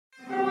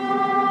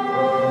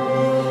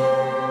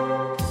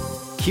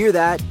Hear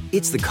that?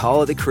 It's the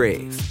call of the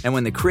Crave. And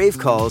when the Crave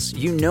calls,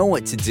 you know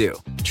what to do.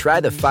 Try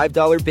the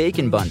 $5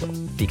 Bacon Bundle,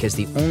 because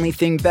the only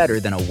thing better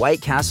than a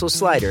White Castle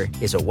slider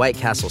is a White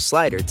Castle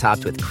slider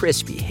topped with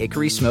crispy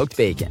hickory smoked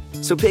bacon.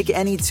 So pick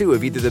any two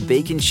of either the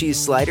Bacon Cheese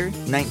Slider,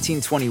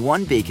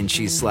 1921 Bacon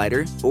Cheese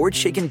Slider, or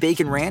Chicken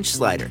Bacon Ranch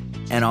Slider.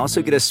 And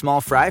also get a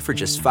small fry for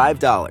just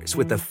 $5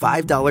 with the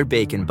 $5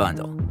 Bacon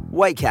Bundle.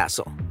 White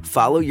Castle.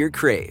 Follow your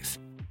crave.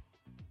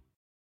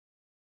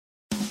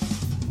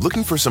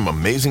 Looking for some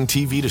amazing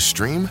TV to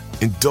stream?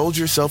 Indulge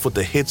yourself with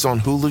the hits on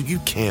Hulu you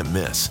can't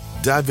miss.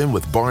 Dive in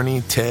with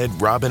Barney, Ted,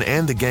 Robin,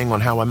 and the gang on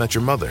How I Met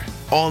Your Mother.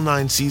 All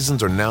 9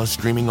 seasons are now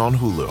streaming on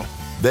Hulu.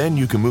 Then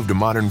you can move to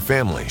Modern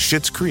Family,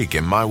 Schitt's Creek,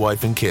 and My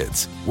Wife and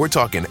Kids. We're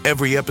talking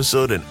every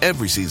episode and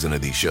every season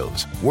of these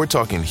shows. We're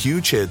talking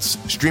huge hits,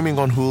 streaming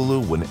on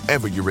Hulu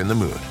whenever you're in the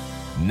mood.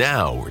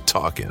 Now we're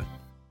talking.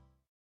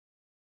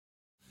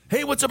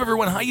 Hey, what's up,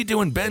 everyone? How you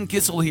doing? Ben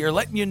Kissel here,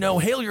 letting you know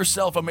Hail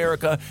Yourself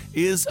America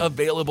is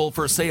available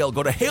for sale.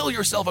 Go to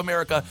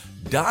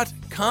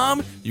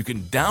hailyourselfamerica.com. You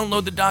can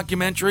download the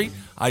documentary.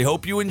 I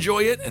hope you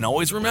enjoy it, and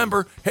always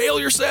remember, hail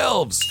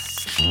yourselves!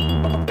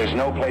 There's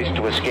no place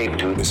to escape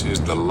to. This is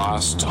the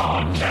last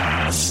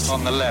podcast.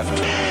 On the left.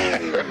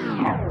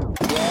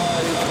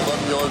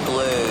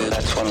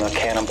 That's when the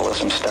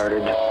cannibalism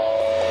started.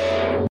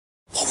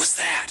 What was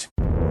that?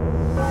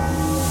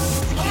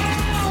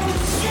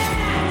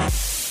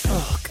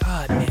 Oh,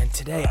 God, man,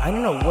 today, I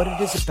don't know what it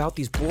is about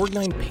these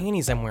Borgnine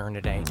panties I'm wearing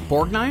today.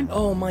 Borgnine?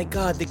 Oh, my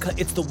God,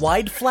 it's the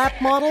wide flap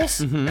models?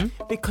 Mm-hmm.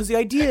 Because the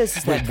idea is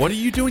that... Wait, what are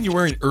you doing? You're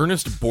wearing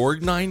Ernest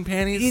Borgnine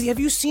panties? Have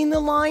you seen the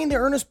line, the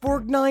Ernest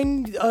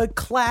Borgnine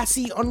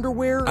classy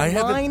underwear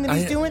line that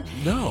he's doing?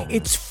 No.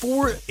 It's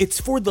for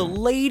the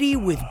lady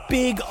with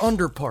big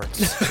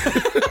underparts.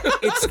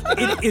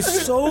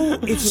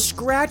 It's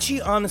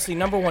scratchy, honestly.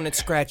 Number one, it's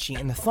scratchy,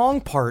 and the thong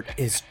part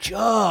is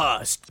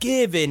just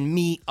giving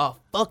me a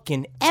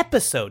fucking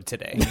episode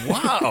today.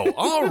 Wow.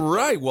 All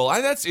right. Well,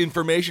 that's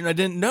information I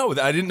didn't know.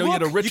 I didn't know you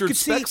had a Richard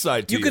Speck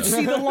side to you. You could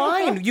see the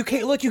line. You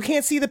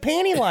can't see the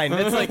panty line.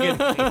 It's like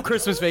in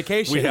Christmas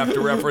Vacation. We have to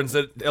reference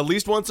it at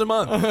least once a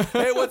month.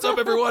 Hey, what's up,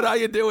 everyone? How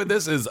you doing?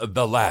 This is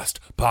The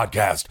Last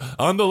Podcast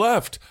on the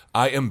Left.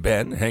 I am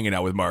Ben, hanging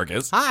out with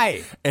Marcus.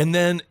 Hi. And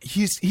then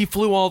he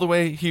flew all the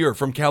way here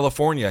from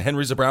California.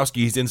 Henry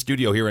Zabrowski, he's in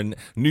studio here in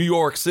New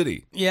York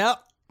City. Yep.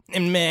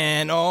 And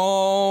man,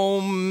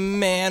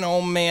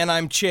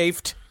 I'm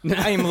chafed.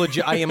 I am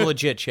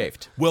legit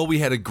chafed. Well, we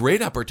had a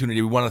great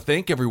opportunity. We want to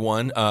thank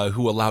everyone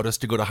who allowed us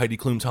to go to Heidi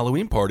Klum's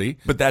Halloween party,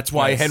 but that's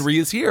why Henry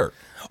is here.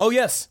 Oh,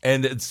 yes.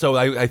 And so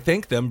I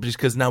thank them just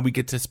because now we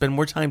get to spend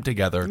more time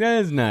together.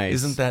 That is nice.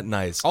 Isn't that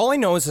nice? All I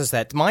know is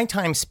that my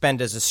time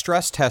spent as a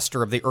stress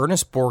tester of the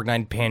Ernest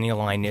Borgnine panty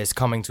line is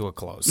coming to a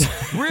close.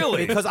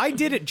 Really? Because I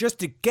did it just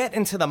to get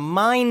into the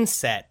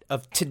mindset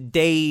of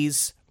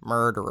today's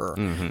murderer.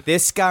 Mm-hmm.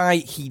 This guy,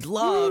 he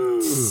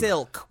loved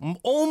silk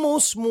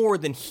almost more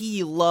than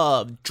he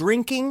loved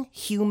drinking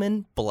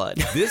human blood.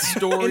 This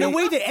story, in a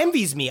way that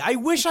envies me. I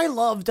wish I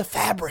loved the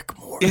fabric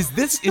more. Is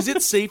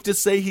it safe to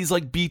say he's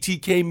like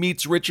BTK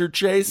meets Richard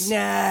Chase? Nah.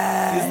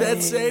 Is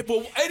that safe?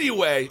 Well,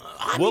 anyway,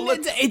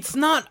 it's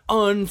not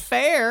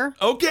unfair.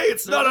 Okay,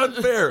 it's not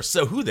unfair.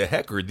 So who the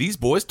heck are these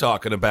boys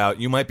talking about?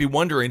 You might be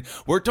wondering.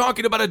 We're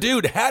talking about a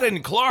dude,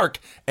 Hadden Clark,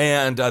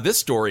 and this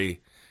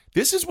story.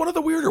 This is one of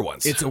the weirder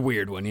ones. It's a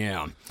weird one,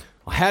 yeah.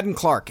 Hadden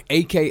Clark,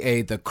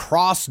 a.k.a. the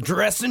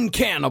Cross-Dressing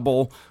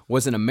Cannibal,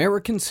 was an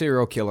American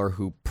serial killer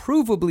who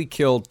provably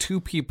killed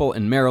 2 people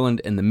in Maryland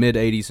in the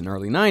mid-'80s and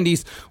early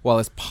 90s, while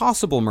his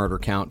possible murder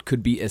count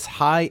could be as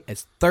high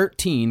as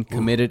 13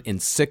 committed in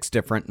 6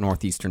 different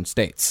northeastern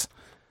states.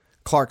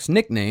 Clark's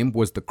nickname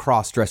was the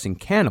Cross-Dressing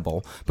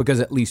Cannibal because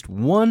at least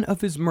one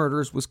of his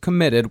murders was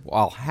committed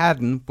while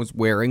Hadden was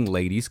wearing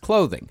ladies'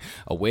 clothing,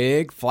 a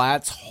wig,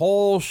 flats,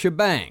 whole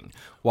shebang,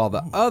 while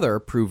the other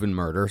proven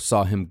murder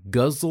saw him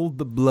guzzle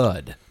the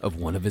blood of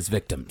one of his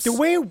victims. The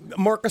way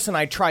Marcus and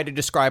I tried to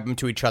describe him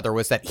to each other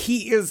was that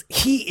he is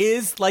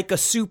like a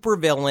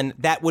supervillain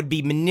that would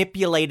be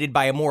manipulated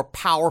by a more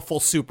powerful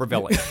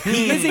supervillain.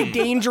 He is a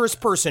dangerous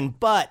person,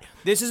 but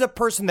this is a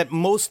person that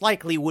most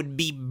likely would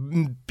be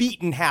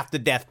beaten half to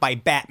death by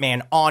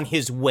Batman on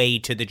his way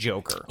to the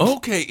Joker.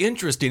 Okay,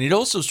 interesting. It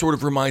also sort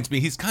of reminds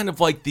me, he's kind of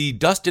like the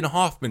Dustin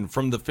Hoffman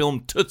from the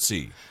film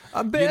Tootsie.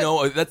 A bit. You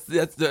know, I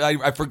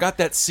forgot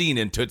that scene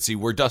in Tootsie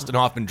where Dustin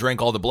Hoffman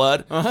drank all the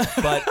blood,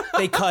 but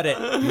they cut it.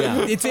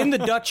 Yeah, it's in the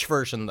Dutch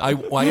version, though.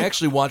 I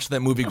actually watched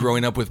that movie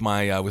growing up with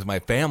my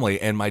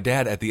family, and my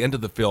dad at the end of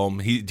the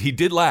film he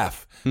did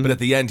laugh, but at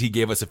the end he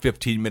gave us a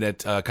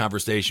 15-minute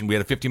conversation. We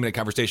had a 15-minute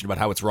conversation about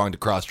how it's wrong to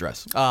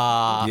cross-dress.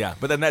 Yeah,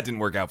 but then that didn't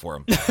work out for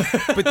him.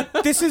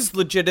 But this is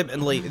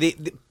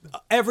legitimately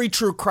every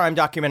true crime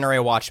documentary I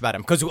watched about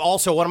him, because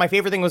also one of my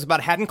favorite things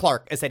about Hadden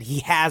Clark is that he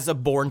has a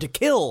Born to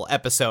Kill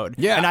episode.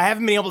 Yeah. And I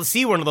haven't been able to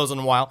see one of those in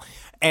a while.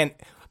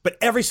 But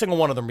every single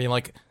one of them being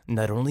like,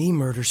 not only he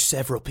murders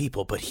several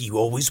people, but he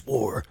always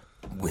wore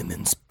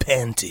women's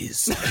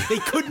panties. They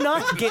could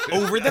not get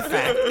over the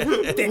fact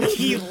that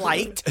he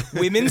liked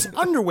women's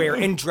underwear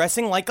and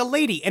dressing like a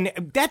lady. And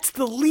that's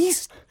the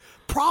least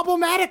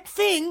problematic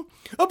thing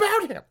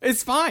about him.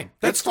 It's fine.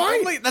 That's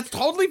fine. That's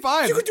totally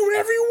fine. You can do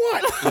whatever you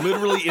want.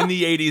 Literally, in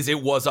the 80s,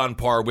 it was on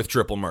par with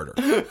triple murder.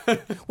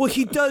 Well,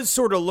 he does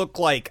sort of look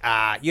like,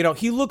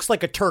 he looks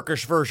like a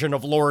Turkish version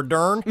of Laura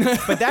Dern,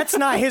 but that's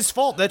not his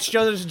fault. That's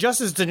just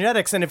his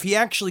genetics, and if he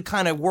actually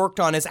kind of worked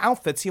on his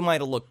outfits, he might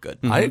have looked good.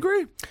 I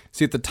agree.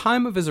 See, at the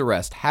time of his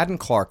arrest, Hadden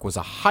Clark was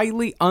a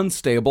highly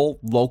unstable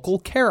local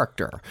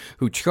character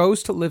who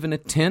chose to live in a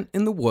tent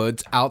in the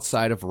woods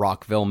outside of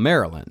Rockville,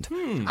 Maryland.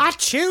 I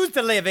choose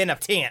to live in a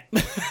tent.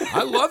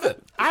 I love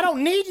it. I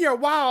don't need your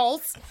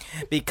walls.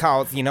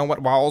 Because you know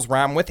what walls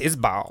rhyme with is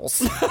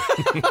balls.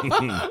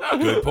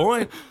 Good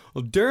point.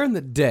 Well, during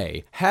the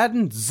day,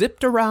 Hadden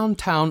zipped around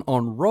town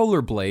on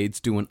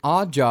rollerblades doing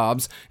odd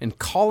jobs and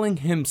calling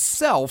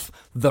himself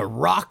the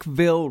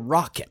Rockville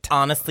Rocket.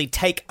 Honestly,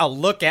 take a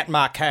look at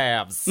my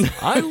calves.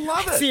 I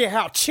love it. See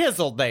how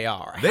chiseled they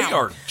are. They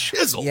are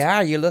chiseled. Yeah,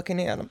 are you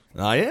looking at them?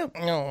 I am.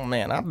 Oh,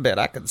 man, I bet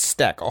I could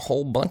stack a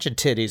whole bunch of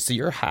titties to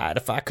your height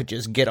if I could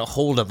just get a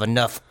hold of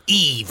enough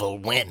evil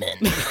women.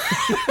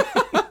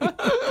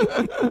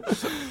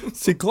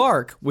 See,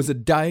 Clark was a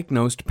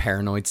diagnosed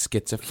paranoid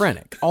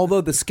schizophrenic,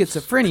 although the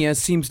schizophrenia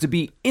seems to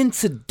be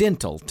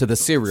incidental to the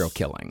serial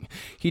killing.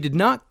 He did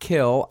not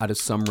kill out of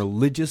some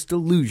religious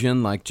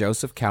delusion like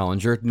Joseph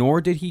Callinger,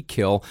 nor did he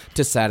kill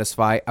to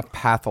satisfy a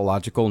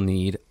pathological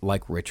need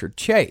like Richard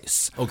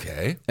Chase.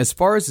 Okay. As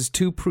far as his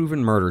two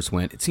proven murders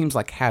went, it seems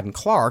like Hadden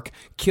Clark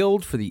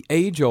killed for the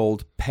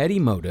age-old petty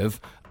motive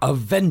of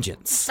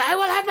vengeance. I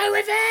will have my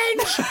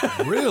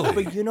revenge!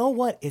 Really? But you know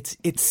what?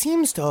 It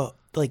seems to,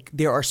 like,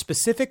 there are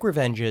specific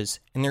revenges,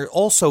 and there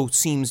also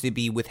seems to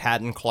be, with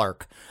Hadden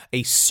Clark,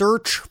 a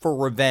search for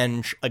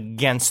revenge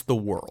against the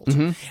world.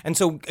 Mm-hmm. And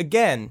so,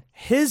 again,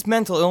 his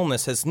mental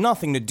illness has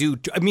nothing to do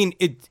I mean,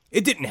 it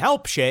didn't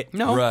help shit.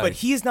 No. Right. But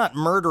he's not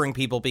murdering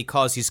people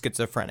because he's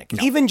schizophrenic.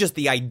 No. Even just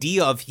the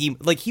idea of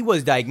he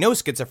was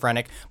diagnosed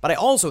schizophrenic, but I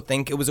also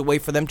think it was a way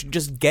for them to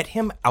just get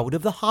him out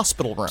of the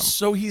hospital room.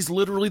 So he's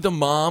literally the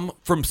mom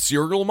from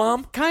Serial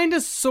Mom? Kind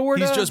of,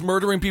 sort of. He's just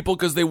murdering people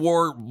because they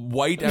wore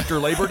white after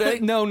Labor Day?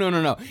 No.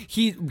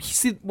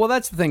 Well,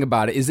 that's the thing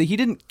about it, is that he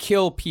didn't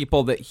kill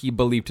people that he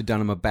believed had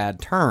done him a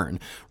bad turn.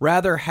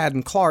 Rather,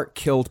 Hadden Clark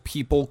killed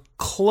people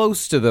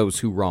close to those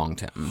who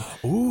wronged him.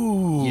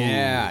 Ooh.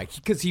 Yeah,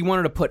 because he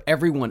wanted to put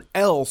everyone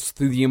else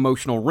through the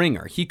emotional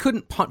ringer. He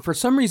couldn't for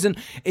some reason,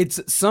 it's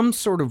some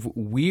sort of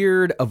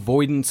weird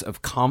avoidance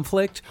of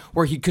conflict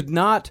where he could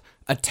not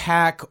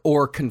attack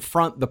or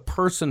confront the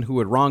person who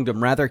had wronged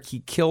him. Rather, he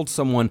killed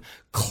someone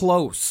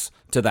close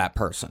to that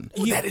person.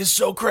 That is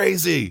so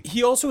crazy.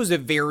 He also is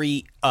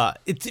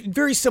it's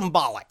very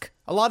symbolic.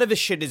 A lot of his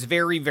shit is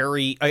very,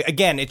 very,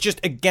 again, it's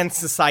just against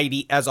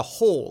society as a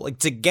whole.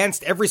 It's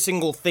against every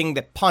single thing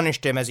that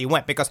punished him as he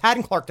went, because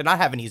Hadden Clark did not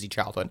have an easy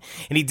childhood,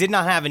 and he did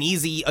not have an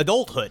easy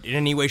adulthood in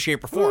any way,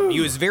 shape, or form.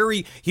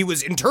 He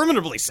was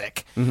interminably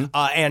sick,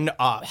 and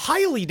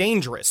highly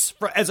dangerous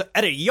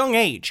at a young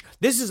age.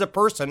 This is a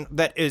person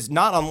that is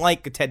not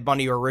unlike a Ted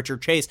Bundy or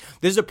Richard Chase.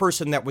 This is a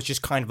person that was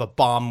just kind of a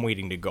bomb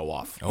waiting to go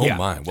off. Oh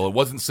my. Well, it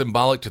wasn't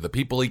symbolic to the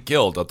people he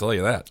killed, I'll tell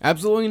you that.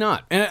 Absolutely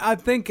not. And I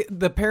think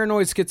the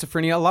paranoid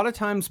schizophrenia, a lot of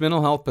times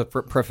mental health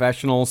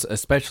professionals,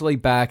 especially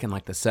back in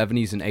like the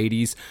 70s and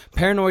 80s,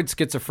 paranoid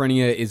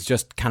schizophrenia is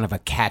just kind of a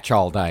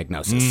catch-all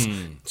diagnosis.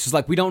 It's just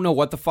like, we don't know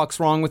what the fuck's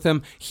wrong with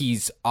him.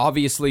 He's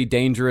obviously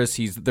dangerous.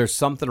 There's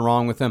something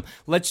wrong with him.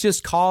 Let's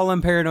just call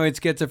him paranoid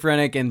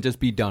schizophrenic and just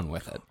be done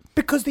with it.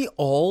 Because they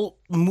all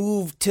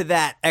moved to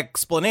that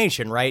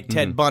explanation, right?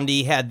 Ted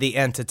Bundy had the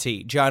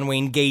entity. John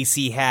Wayne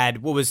Gacy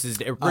had, what was his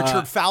name?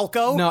 Richard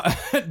Falco? No,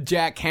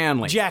 Jack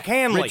Hanley. Jack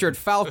Hanley. Richard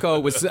Falco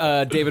was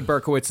David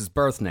Berkowitz's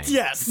birth name.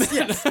 Yes.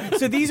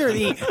 So these are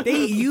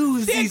they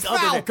use Dick these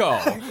Falco.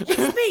 other...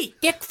 It's me,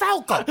 Dick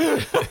Falco.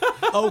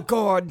 Oh,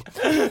 God.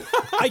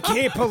 I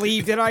can't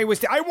believe that I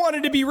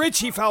wanted to be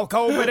Richie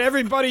Falco, but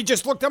everybody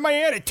just looked at my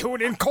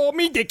attitude and called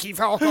me Dickie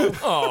Falco.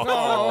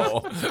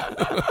 Oh.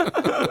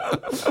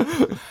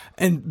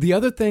 And the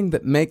other thing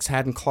that makes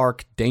Hadden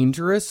Clark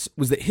dangerous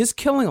was that his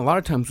killing a lot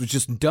of times was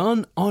just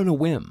done on a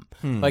whim.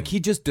 Like, he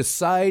just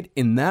decide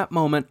in that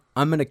moment,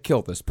 I'm going to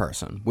kill this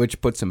person,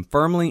 which puts him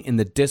firmly in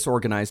the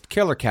disorganized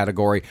killer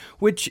category,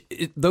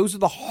 those are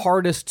the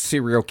hardest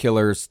serial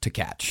killers to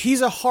catch. He's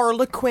a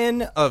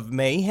Harlequin of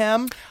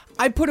mayhem.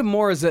 I put him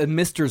more as a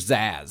Mr.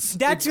 Zsasz.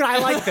 That's what I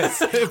like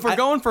this. If we're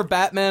going for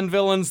Batman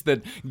villains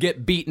that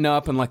get beaten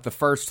up in like the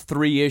first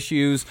 3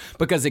 issues,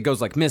 because it goes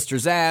like Mr.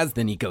 Zsasz,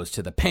 then he goes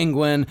to the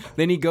Penguin,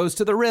 then he goes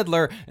to the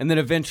Riddler, and then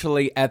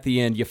eventually at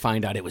the end you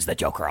find out it was the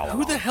Joker all along.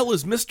 Who the hell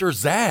is Mr.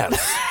 Zsasz?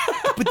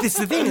 But this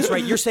the thing is,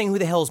 right, you're saying who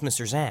the hell is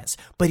Mr. Zsasz?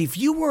 But if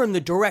you were in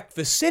the direct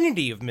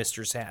vicinity of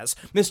Mr.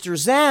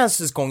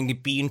 Zsasz is going to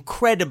be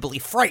incredibly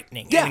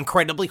frightening and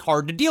incredibly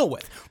hard to deal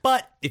with.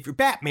 But if you're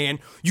Batman,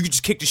 you could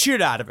just kick the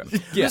shit out of him.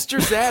 Mr.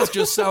 Zsasz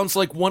just sounds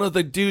like one of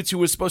the dudes who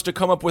was supposed to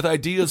come up with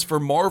ideas for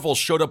Marvel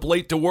showed up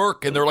late to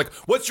work, and they're like,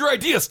 "What's your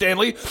idea,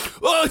 Stanley?"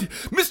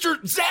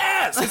 Mr.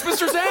 Zsasz! It's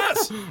Mr.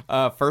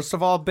 Zsasz! First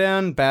of all,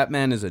 Ben,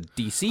 Batman is a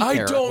DC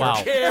character. I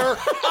don't care.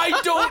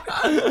 I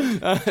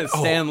don't...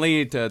 Stan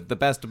Lee, to the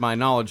best of my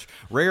knowledge,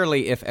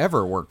 rarely, if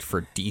ever, worked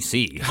for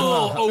DC.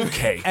 Oh,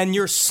 okay. And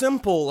your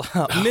simple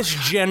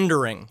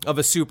misgendering of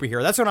a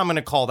superhero, that's what I'm going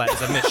to call that,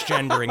 is a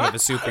misgendering of a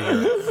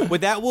superhero.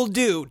 What that will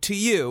do to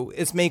you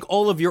is make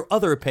all of your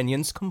other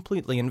opinions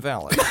completely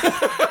invalid.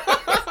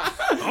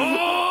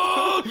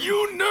 Oh,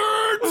 you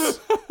nerds!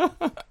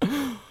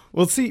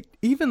 Well, see,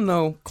 even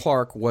though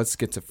Clark was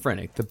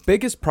schizophrenic, the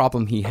biggest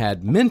problem he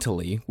had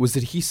mentally was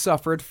that he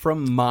suffered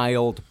from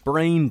mild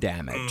brain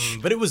damage.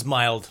 But it was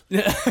mild.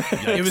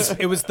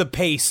 It was the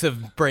pace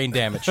of brain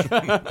damage.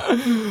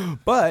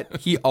 But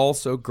he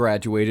also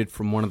graduated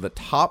from one of the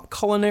top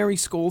culinary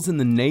schools in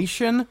the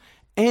nation,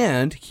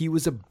 and he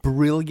was a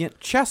brilliant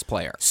chess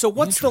player. So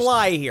what's the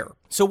lie here?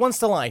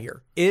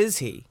 Is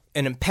he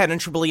an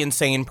impenetrably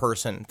insane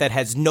person that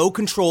has no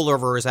control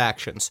over his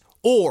actions?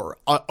 Or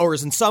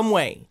is in some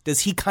way,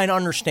 does he kind of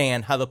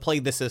understand how to play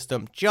the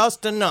system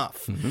just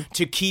enough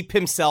to keep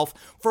himself,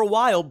 for a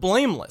while,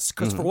 blameless?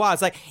 Because for a while,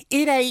 it's like,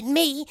 it ain't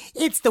me,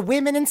 it's the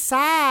women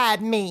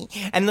inside me.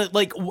 And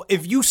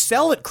if you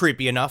sell it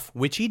creepy enough,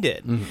 which he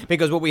did,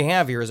 because what we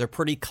have here is a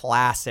pretty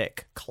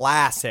classic,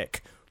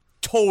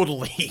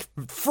 totally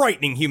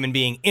frightening human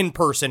being in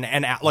person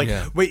and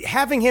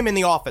having him in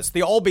the office.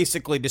 They all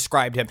basically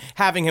described him.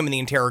 Having him in the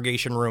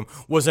interrogation room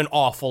was an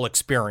awful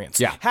experience.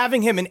 Yeah.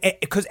 Having him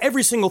because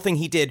every single thing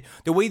he did,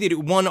 the way that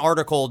one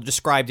article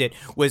described it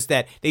was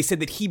that they said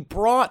that he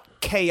brought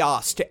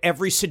chaos to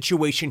every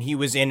situation he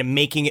was in,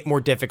 making it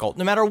more difficult.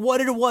 No matter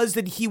what it was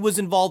that he was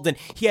involved in,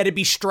 he had to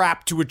be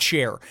strapped to a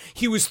chair.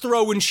 He was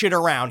throwing shit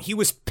around. He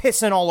was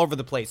pissing all over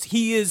the place.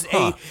 He is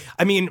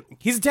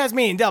he's a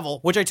Tasmanian devil,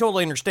 which I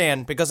totally understand.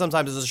 Because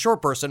sometimes as a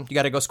short person, you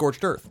got to go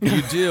scorched earth.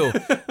 You do.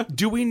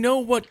 Do we know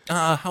what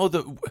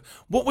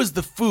was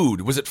the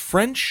food? Was it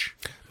French?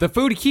 The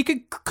food, he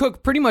could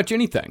cook pretty much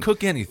anything.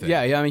 Cook anything.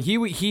 Yeah. I mean,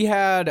 he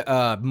had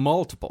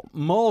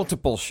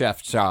multiple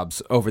chef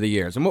jobs over the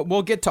years, and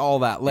we'll get to all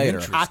that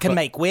later. I can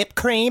make whipped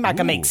cream. I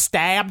can make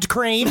stabbed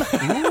cream.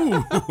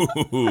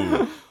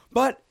 Ooh.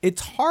 But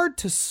it's hard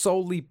to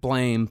solely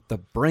blame the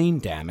brain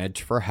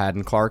damage for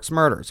Hadden Clark's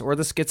murders, or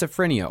the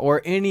schizophrenia,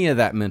 or any of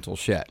that mental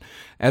shit.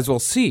 As we'll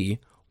see,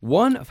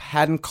 one of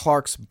Hadden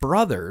Clark's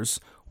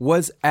brothers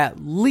was at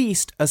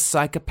least a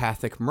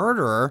psychopathic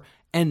murderer,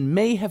 and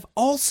may have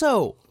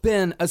also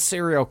been a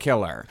serial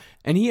killer.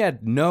 And he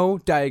had no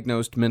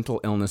diagnosed mental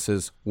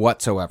illnesses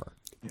whatsoever.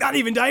 Not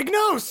even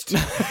diagnosed!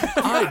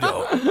 I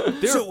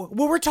don't. So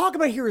what we're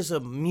talking about here is a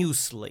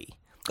muesli.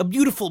 A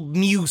beautiful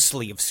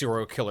muesli of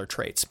serial killer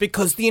traits,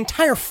 because the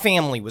entire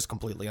family was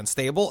completely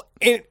unstable.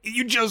 And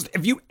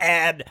if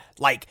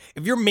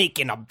you're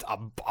making a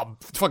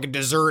fucking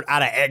dessert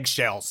out of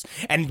eggshells,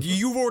 and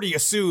you've already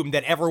assumed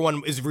that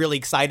everyone is really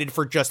excited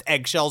for just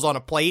eggshells on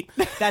a plate,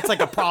 that's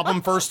like a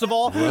problem, first of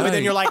all. Right. But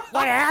then you're like,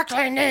 what it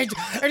actually needs,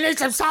 it needs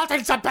some salt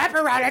and some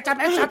pepper on it to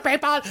make some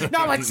people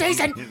know it's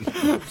seasoned.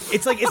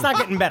 It's like, it's not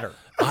getting better.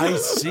 I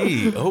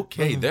see.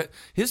 Okay,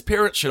 his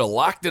parents should have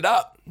locked it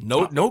up.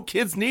 No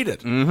kids needed.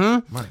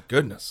 Mm-hmm. My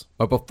goodness.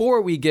 But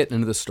before we get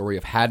into the story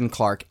of Hadden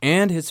Clark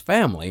and his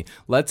family,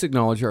 let's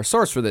acknowledge our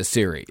source for this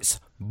series.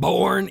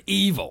 Born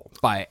Evil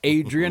by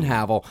Adrian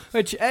Havel,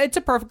 which it's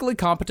a perfectly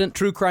competent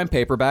true crime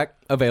paperback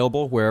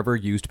available wherever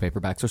used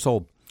paperbacks are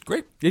sold.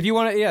 Great. If you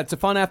want to, it's a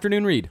fun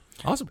afternoon read.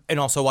 Awesome. And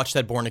also watch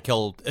that Born to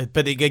Kill,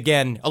 but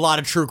again, a lot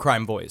of true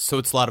crime boys. So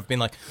it's a lot of being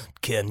like,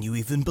 can you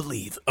even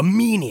believe a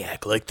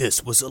maniac like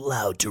this was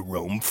allowed to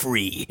roam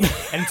free?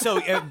 And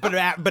so,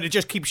 but it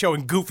just keeps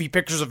showing goofy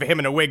pictures of him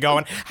in a wig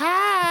going,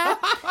 hi,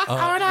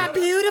 aren't I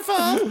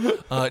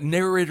beautiful?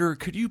 Narrator,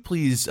 could you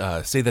please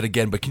say that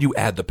again, but can you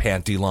add the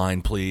panty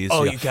line, please?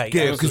 Oh, you got it.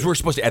 Because we're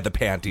supposed to add the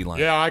panty line.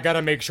 Yeah, I got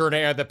to make sure to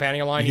add the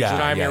panty line each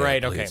time. You're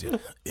right. Please, okay.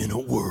 Yeah. In a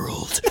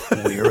world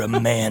where a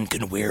man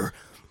can wear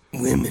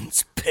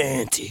women's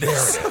panties. There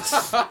it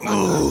is.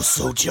 Oh,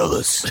 so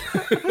jealous.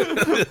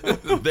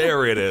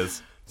 There it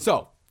is.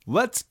 So,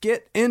 let's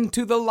get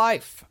into the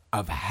life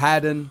of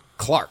Hadden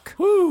Clark.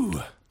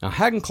 Woo. Now,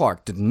 Hadden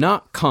Clark did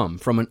not come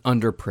from an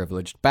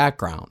underprivileged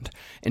background.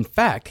 In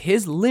fact,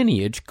 his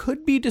lineage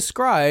could be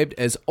described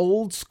as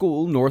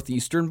old-school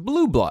Northeastern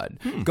blue blood,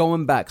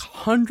 going back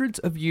hundreds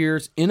of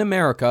years in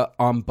America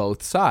on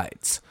both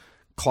sides.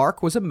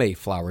 Clark was a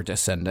Mayflower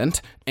descendant,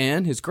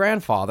 and his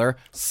grandfather,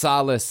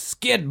 Silas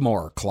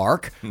Skidmore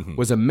Clark,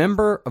 was a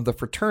member of the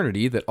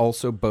fraternity that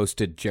also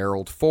boasted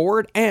Gerald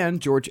Ford and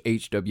George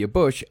H.W.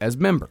 Bush as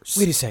members.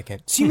 Wait a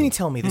second. So you mean to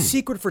tell me the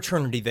secret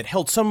fraternity that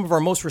held some of our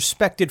most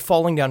respected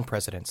falling down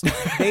presidents,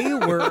 they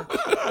were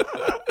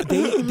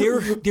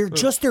They're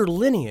just their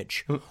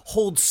lineage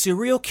holds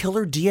serial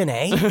killer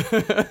DNA?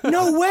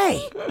 No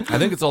way. I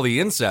think it's all the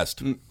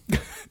incest.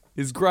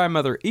 His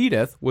grandmother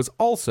Edith was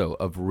also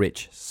of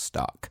rich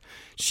stock.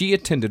 She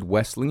attended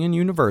Wesleyan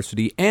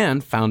University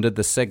and founded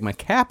the Sigma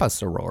Kappa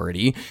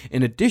sorority,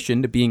 in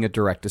addition to being a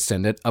direct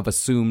descendant of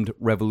assumed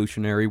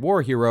Revolutionary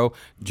War hero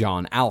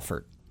John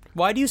Alford.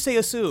 Why do you say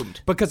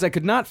assumed? Because I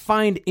could not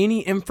find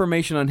any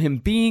information on him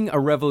being a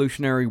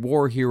Revolutionary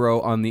War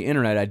hero on the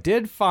internet. I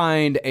did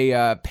find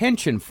a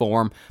pension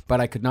form,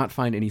 but I could not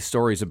find any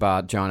stories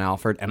about John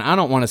Alford. And I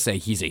don't want to say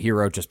he's a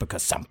hero just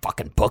because some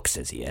fucking book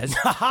says he is.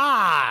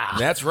 Ha!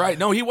 That's right.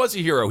 No, he was a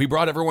hero. He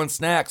brought everyone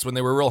snacks when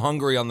they were real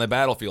hungry on the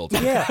battlefield.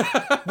 Yeah.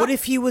 What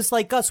if he was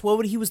like us? What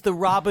would he was the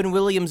Robin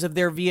Williams of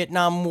their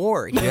Vietnam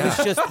War?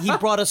 He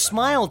brought a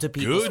smile to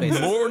people's faces.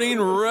 Good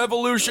morning,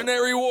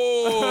 Revolutionary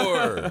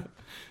War.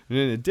 And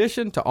in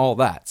addition to all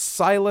that,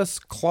 Silas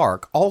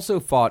Clark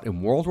also fought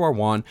in World War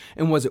I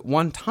and was at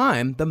one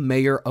time the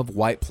mayor of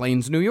White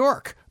Plains, New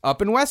York,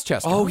 up in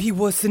Westchester. Oh, he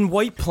was in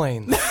White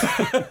Plains.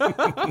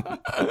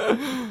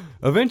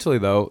 Eventually,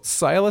 though,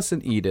 Silas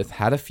and Edith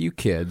had a few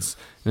kids,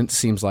 and it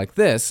seems like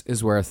this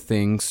is where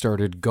things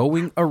started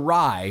going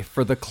awry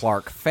for the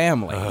Clark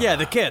family. Yeah,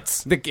 the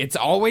kids. It's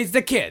always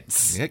the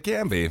kids. It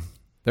can be.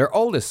 Their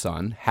oldest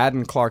son,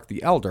 Hadden Clark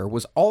the Elder,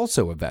 was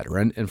also a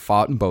veteran and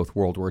fought in both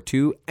World War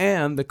II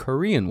and the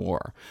Korean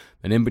War.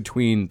 And in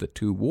between the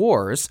two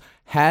wars,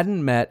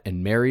 Hadden met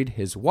and married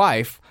his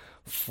wife,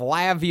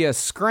 Flavia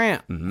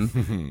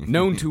Scranton,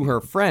 known to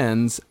her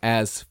friends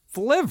as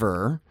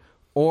Fliver,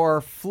 or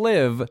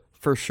Fliv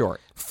for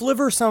short.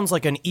 Fliver sounds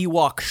like an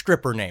Ewok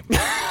stripper name.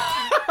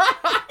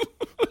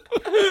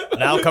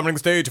 Now coming to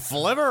stage,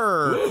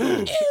 Fliver.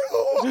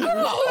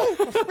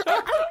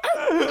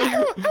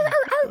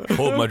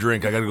 Hold my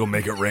drink. I gotta go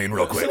make it rain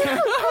real quick.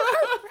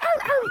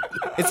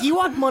 Is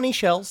Ewok money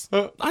shells?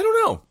 I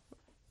don't know.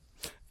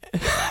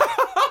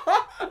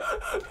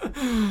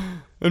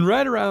 And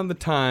right around the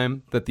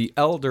time that the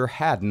elder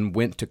Hadden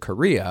went to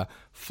Korea,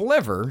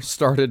 Fliver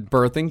started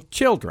birthing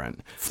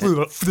children.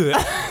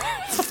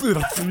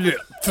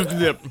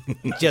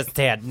 Just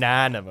had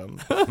 9 of them.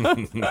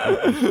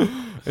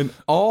 And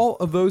all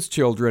of those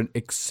children,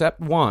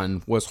 except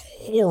one, was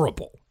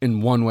horrible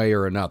in one way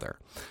or another.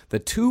 The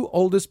 2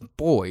 oldest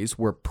boys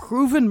were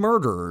proven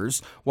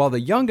murderers, while the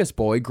youngest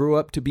boy grew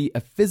up to be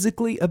a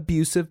physically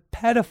abusive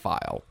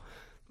pedophile.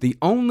 The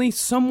only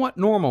somewhat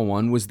normal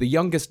one was the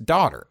youngest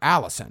daughter,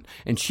 Allison,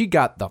 and she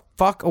got the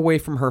fuck away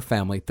from her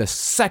family the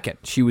second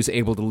she was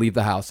able to leave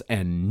the house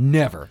and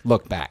never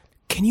look back.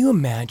 Can you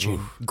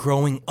imagine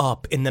growing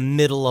up in the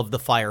middle of the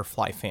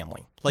Firefly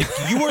family? Like,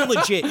 you are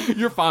legit.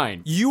 You're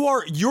fine.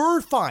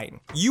 You're fine.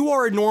 You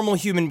are a normal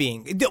human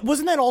being.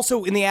 Wasn't that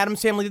also in the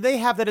Addams Family? Did they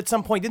have that at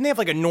some point? Didn't they have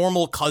like a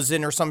normal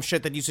cousin or some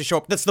shit that used to show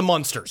up? That's the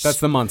Munsters. That's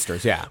the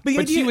Munsters, yeah.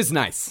 But she was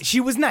nice. She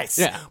was nice.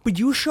 Yeah. But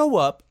you show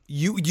up,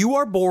 you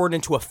are born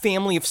into a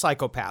family of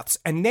psychopaths,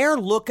 and they're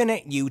looking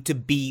at you to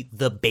be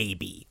the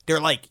baby.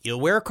 They're like, you'll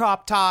wear a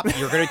crop top,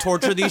 you're going to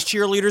torture these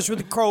cheerleaders with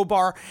a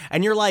crowbar,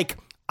 and you're like,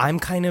 I'm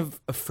kind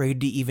of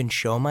afraid to even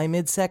show my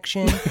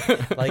midsection.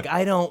 Like,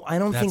 I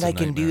don't think I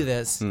can do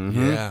this.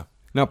 Mm-hmm. Yeah.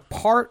 Now,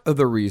 part of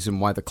the reason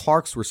why the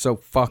Clarks were so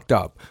fucked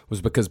up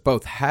was because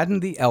both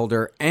Hadden the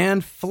Elder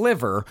and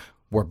Fliver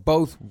were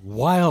both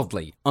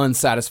wildly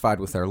unsatisfied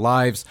with their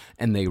lives,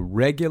 and they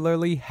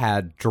regularly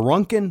had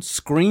drunken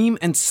scream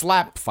and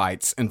slap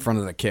fights in front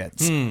of the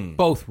kids.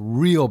 Both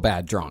real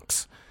bad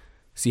drunks.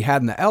 See,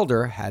 Hadden the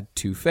Elder had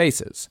 2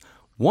 faces.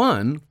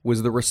 One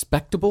was the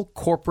respectable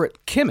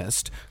corporate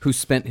chemist who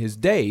spent his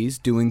days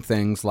doing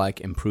things like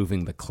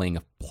improving the cling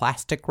of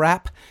plastic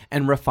wrap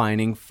and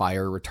refining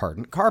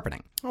fire-retardant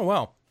carpeting. Oh,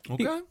 wow.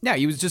 Okay.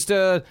 He was just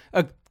a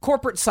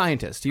corporate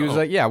scientist. He was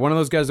one of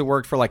those guys that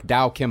worked for like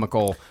Dow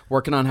Chemical,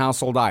 working on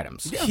household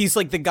items. Yeah. He's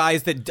like the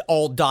guys that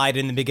all died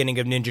in the beginning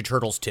of Ninja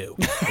Turtles 2.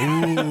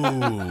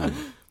 Ooh.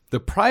 The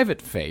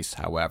private face,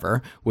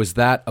 however, was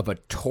that of a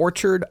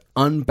tortured,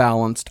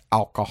 unbalanced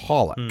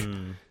alcoholic.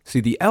 See,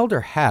 the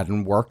elder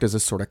Hadden worked as a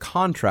sort of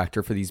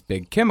contractor for these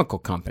big chemical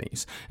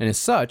companies, and as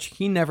such,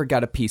 he never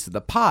got a piece of the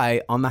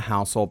pie on the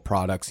household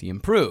products he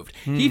improved.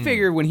 He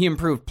figured when he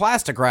improved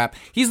plastic wrap,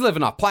 he's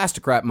living off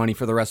plastic wrap money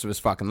for the rest of his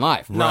fucking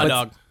life. Nah,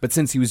 dog. But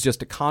since he was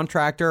just a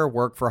contractor,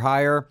 work for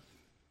hire,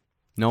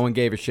 no one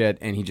gave a shit,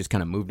 and he just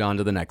kind of moved on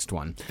to the next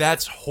one.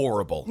 That's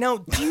horrible.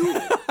 Now,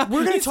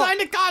 we're going to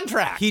signed a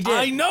contract. He did.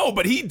 I know,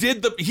 but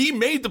he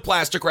made the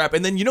plastic wrap,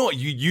 and then you know what?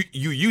 You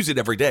use it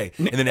every day,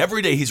 and then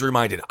every day he's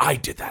reminded, I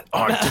did that,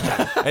 I did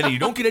that, and you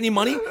don't get any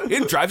money.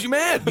 It drives you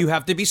mad. You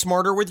have to be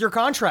smarter with your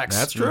contracts.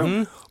 That's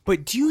true.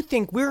 But do you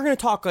think, we're going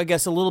to talk, I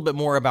guess, a little bit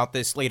more about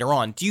this later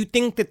on. Do you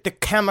think that the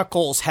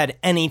chemicals had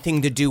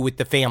anything to do with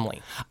the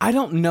family? I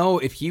don't know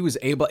if he was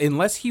able,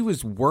 unless he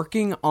was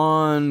working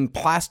on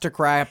plastic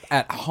wrap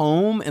at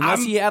home,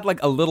 unless he had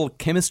like a little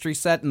chemistry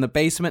set in the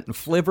basement and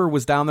Fliver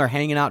was down there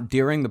hanging out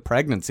during the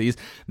pregnancies.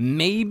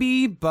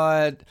 Maybe,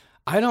 but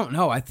I don't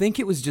know. I think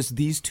it was just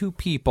these two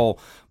people,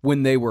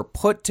 when they were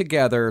put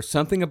together,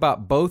 something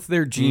about both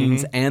their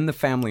genes and the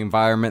family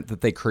environment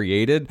that they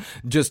created,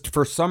 just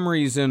for some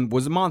reason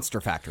was a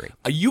monster factory.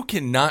 You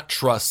cannot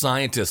trust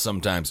scientists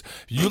sometimes.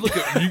 You look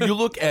at you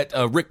look at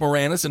Rick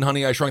Moranis in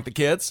Honey, I Shrunk the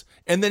Kids,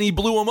 and then he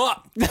blew them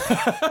up.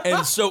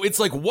 And so it's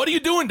like, what are you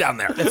doing down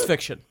there? That's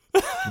fiction.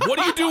 What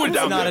are you doing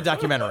down there? It's not a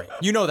documentary.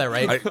 You know that,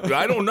 right?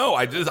 I don't know.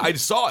 I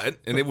saw it,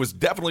 and it was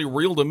definitely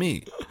real to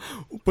me.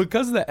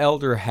 Because the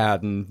elder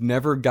Hadden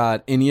never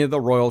got any of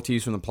the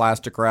royalties from the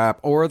plastic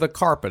wrap or the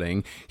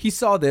carpeting, he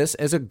saw this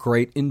as a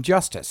great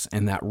injustice,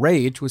 and that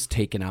rage was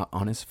taken out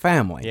on his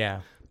family.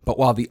 Yeah. But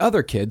while the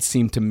other kids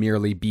seemed to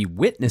merely be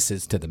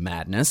witnesses to the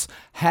madness,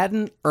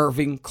 Hadden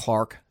Irving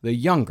Clark the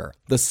Younger,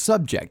 the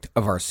subject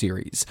of our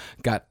series,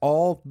 got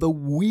all the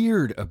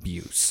weird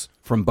abuse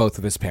from both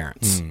of his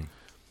parents.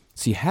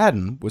 See,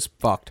 Hadden was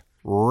fucked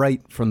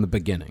right from the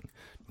beginning.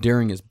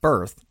 During his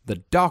birth, the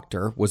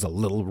doctor was a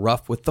little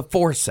rough with the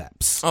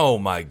forceps. Oh,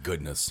 my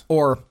goodness.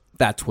 Or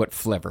that's what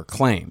Flivver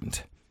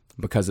claimed.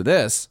 Because of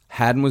this,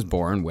 Hadden was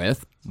born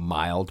with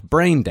mild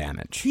brain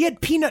damage. He had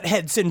peanut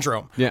head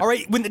syndrome. Yeah. All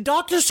right, when the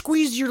doctors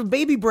squeeze your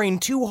baby brain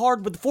too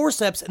hard with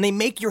forceps and they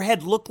make your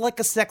head look like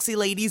a sexy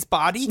lady's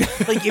body,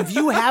 like if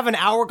you have an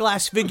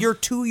hourglass figure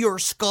to your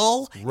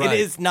skull, Right. it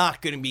is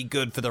not going to be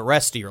good for the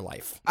rest of your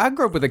life. I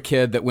grew up with a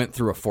kid that went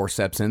through a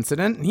forceps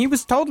incident, and he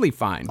was totally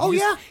fine. Oh,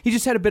 yeah? He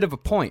just had a bit of a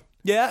point.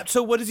 Yeah,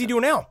 so what does he do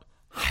now?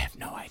 I have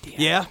no idea.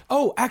 Yeah?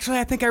 Oh, actually,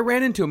 I think I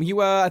ran into him.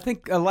 I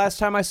think last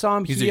time I saw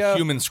him, He's a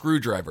human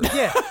screwdriver.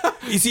 Yeah.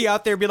 Is he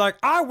out there be like,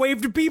 I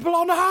waved to people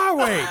on the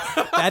highway?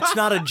 That's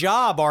not a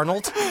job,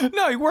 Arnold.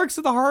 No, he works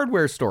at the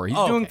hardware store. He's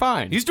doing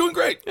fine. He's doing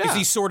great. Is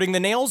he sorting the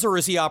nails or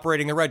is he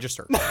operating the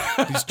register?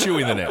 He's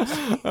chewing the nails.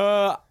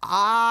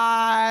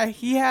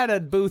 He had a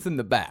booth in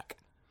the back,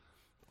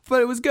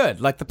 but it was good,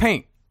 like the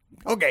paint.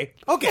 Okay.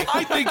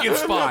 I think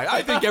it's fine.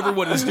 I think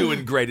everyone is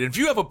doing great. And if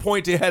you have a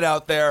pointy head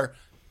out there,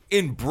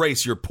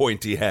 embrace your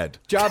pointy head.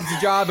 Job's a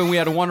job, and we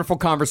had a wonderful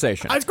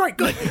conversation. That's great.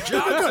 Good.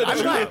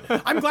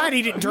 I'm glad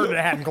he didn't turn to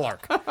Hadden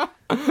Clark.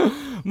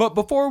 But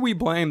before we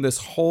blame this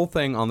whole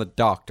thing on the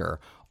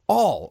doctor,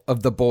 all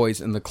of the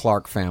boys in the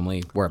Clark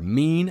family were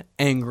mean,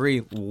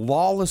 angry,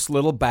 lawless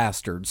little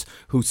bastards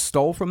who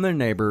stole from their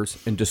neighbors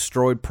and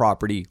destroyed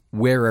property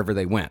wherever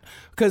they went.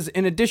 Because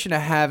in addition to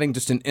having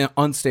just an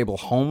unstable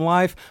home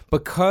life,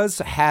 because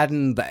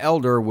Hadden the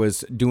Elder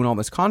was doing all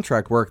this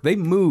contract work, they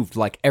moved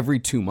like every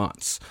 2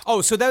 months.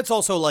 Oh, so that's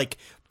also like,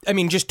 I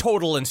mean, just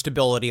total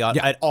instability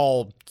at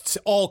all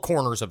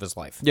corners of his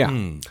life.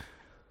 Yeah.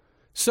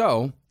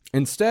 So,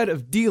 instead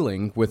of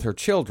dealing with her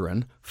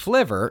children,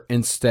 Flivver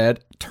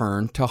instead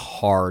turned to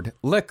hard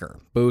liquor,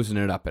 boozing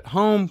it up at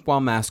home while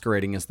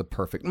masquerading as the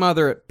perfect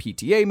mother at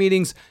PTA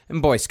meetings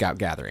and Boy Scout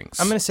gatherings.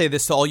 I'm going to say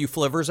this to all you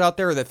Flivvers out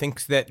there that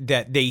thinks that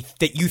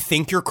you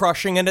think you're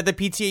crushing it at the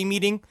PTA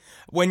meeting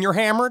when you're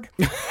hammered.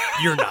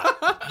 You're not.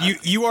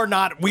 You are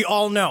not. We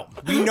all know.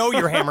 We know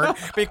you're hammered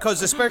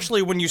because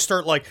especially when you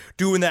start like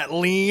doing that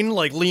lean,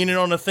 like leaning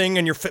on a thing,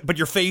 and but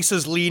your face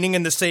is leaning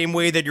in the same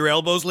way that your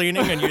elbow's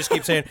leaning, and you just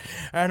keep saying,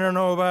 "I don't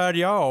know about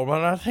y'all,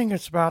 but I think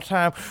it's about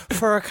time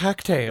for a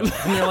cocktail."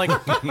 And you're like,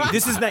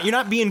 "This is not. You're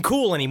not being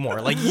cool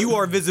anymore. Like you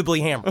are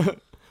visibly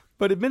hammered."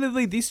 But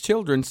admittedly, these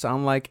children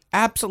sound like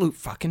absolute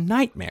fucking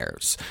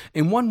nightmares.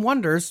 And one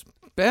wonders,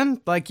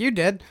 Ben, like you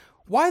did,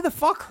 why the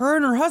fuck her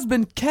and her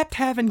husband kept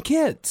having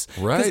kids.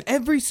 Right. Because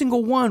every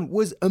single one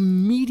was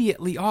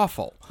immediately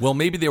awful. Well,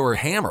 maybe they were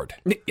hammered.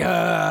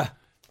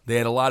 They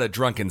had a lot of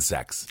drunken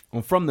sex.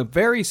 Well, from the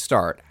very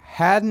start,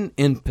 Hadden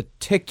in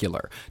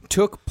particular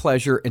took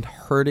pleasure in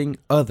hurting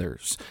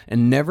others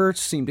and never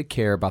seemed to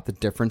care about the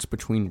difference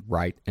between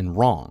right and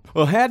wrong.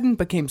 Well, Hadden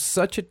became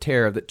such a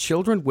terror that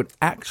children would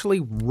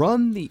actually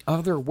run the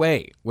other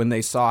way when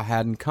they saw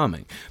Hadden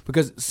coming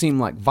because it seemed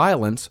like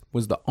violence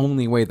was the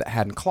only way that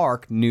Hadden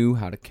Clark knew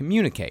how to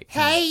communicate.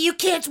 Hey, you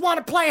kids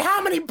want to play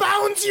how many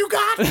bones you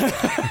got?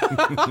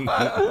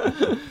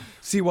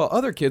 See, while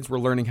other kids were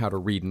learning how to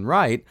read and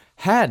write,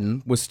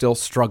 Hadden was still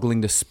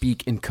struggling to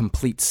speak in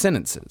complete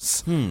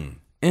sentences.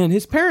 And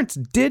his parents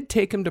did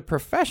take him to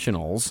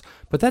professionals,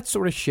 but that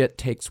sort of shit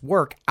takes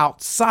work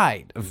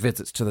outside of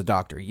visits to the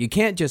doctor. You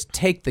can't just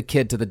take the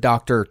kid to the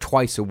doctor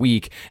twice a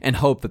week and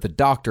hope that the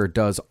doctor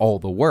does all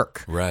the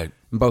work. Right.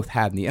 Both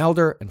Hadden the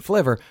Elder and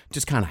Flivver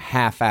just kind of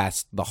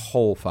half-assed the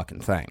whole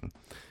fucking thing.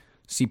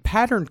 See,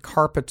 patterned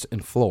carpets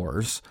and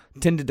floors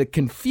tended to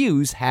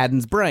confuse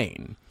Hadden's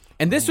brain.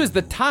 And this was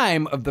the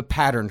time of the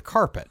patterned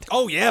carpet.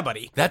 Oh, yeah,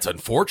 buddy. That's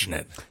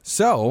unfortunate.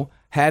 So,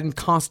 Hadden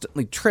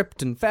constantly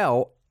tripped and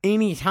fell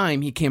any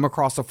time he came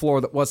across a floor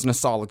that wasn't a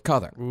solid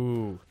color.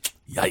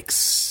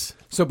 Yikes.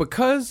 So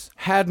because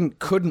Hadden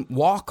couldn't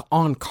walk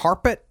on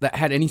carpet that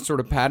had any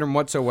sort of pattern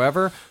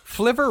whatsoever,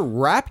 Flivver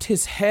wrapped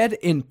his head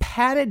in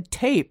padded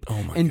tape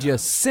and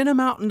just sent him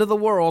out into the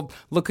world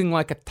looking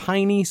like a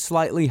tiny,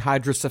 slightly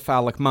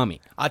hydrocephalic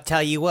mummy. I'll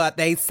tell you what,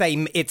 they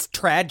say it's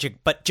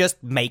tragic, but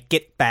just make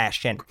it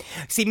fashion.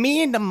 See,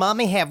 me and the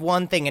mummy have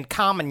one thing in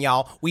common,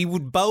 y'all. We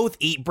would both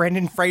eat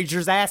Brendan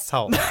Fraser's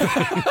asshole.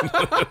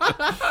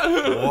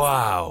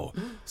 Wow.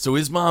 So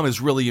his mom is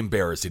really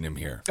embarrassing him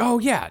here. Oh,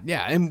 yeah.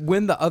 And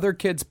when the other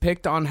kids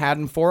picked on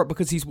Hadden for it,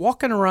 because he's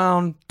walking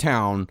around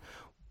town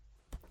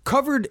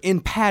covered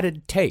in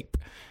padded tape.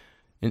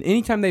 And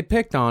anytime they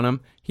picked on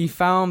him, he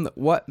found that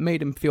what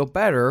made him feel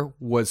better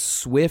was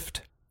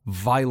swift,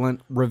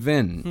 violent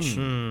revenge.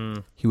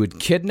 He would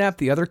kidnap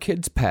the other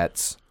kids'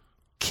 pets,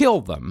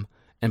 kill them,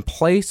 and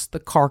place the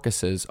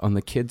carcasses on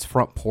the kids'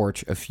 front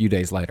porch a few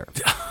days later.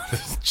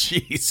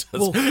 Jesus.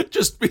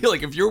 Just be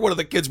like, if you're one of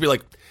the kids, be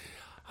like,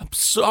 I'm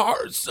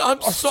sorry,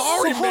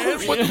 man.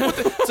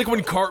 It's like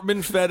when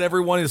Cartman fed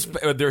everyone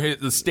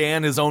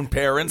Stan his own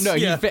parents. No,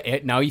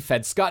 he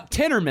fed Scott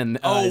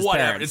Tenorman. Whatever.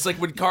 Parents. It's like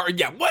when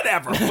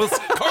whatever. Well,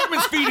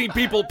 Cartman's feeding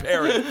people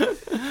parent.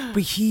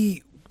 But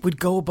he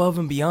would go above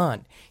and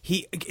beyond.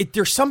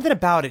 There's something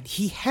about it.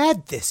 He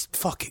had this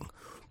fucking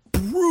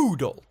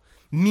brutal,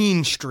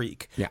 mean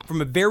streak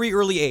from a very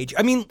early age.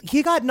 I mean,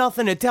 he got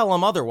nothing to tell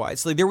him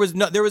otherwise. Like there was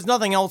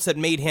nothing else that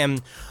made him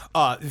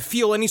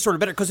feel any sort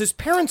of better, because his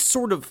parents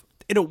sort of,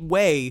 in a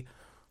way,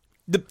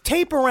 the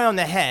tape around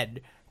the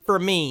head for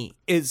me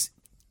it's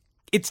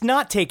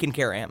not taking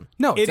care of him.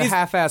 No, it's a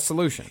half-ass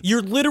solution.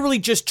 You're literally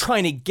just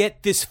trying to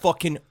get this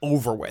fucking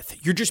over with.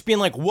 You're just being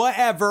like,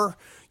 whatever.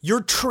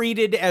 You're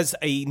treated as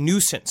a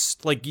nuisance.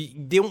 Like,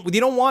 they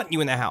don't want you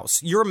in the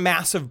house. You're a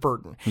massive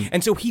burden.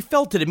 And so he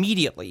felt it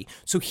immediately.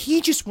 So he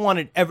just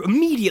wanted,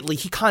 immediately,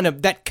 he kind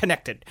of, that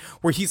connected,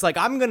 where he's like,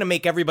 I'm going to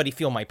make everybody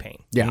feel my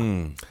pain.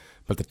 Yeah.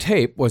 But the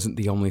tape wasn't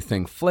the only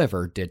thing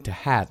Flivver did to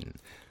Hadden.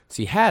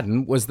 See,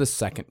 Hadden was the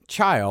second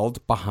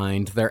child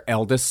behind their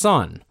eldest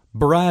son,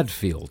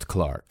 Bradfield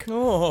Clark.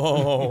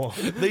 Oh.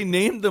 They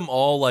named them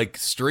all like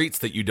streets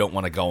that you don't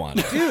want to go on.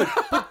 Dude,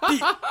 but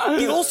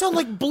they all sound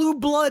like blue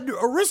blood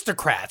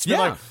aristocrats. They're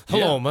like,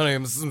 hello, my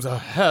name is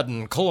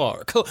Hadden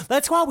Clark.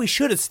 That's why we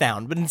should have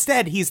sound, but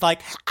instead he's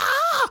like,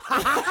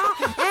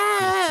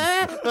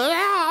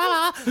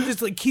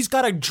 it's like he's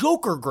got a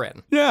Joker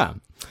grin. Yeah.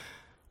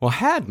 Well,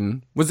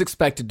 Hadden was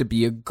expected to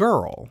be a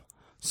girl.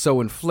 So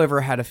when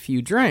Flivver had a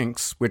few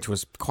drinks, which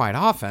was quite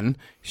often,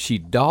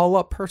 she'd doll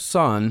up her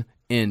son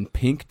in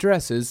pink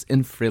dresses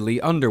and frilly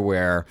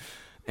underwear.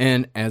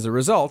 And as a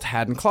result,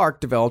 Hadden Clark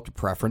developed a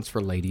preference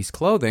for ladies'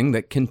 clothing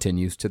that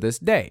continues to this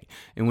day.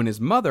 And when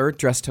his mother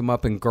dressed him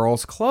up in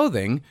girls'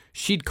 clothing,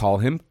 she'd call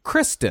him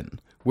Kristen,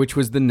 which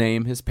was the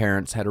name his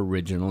parents had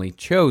originally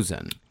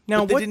chosen.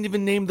 Now, they didn't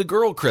even name the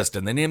girl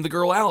Kristen. They named the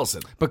girl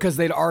Allison. Because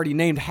they'd already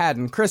named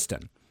Hadden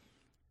Kristen.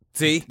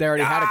 See? They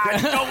already had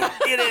a... Don't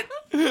get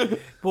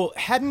it. Well,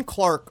 Hadden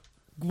Clark...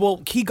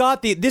 Well, he got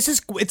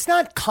it's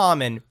not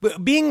common,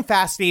 but being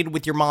fascinated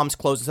with your mom's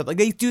clothes and stuff, like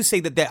they do say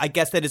that I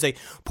guess that is a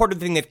part of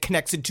the thing that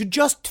connects it to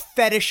just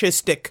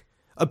fetishistic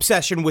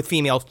obsession with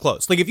female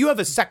clothes. Like if you have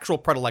a sexual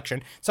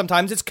predilection,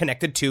 sometimes it's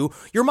connected to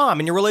your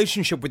mom and your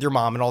relationship with your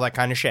mom and all that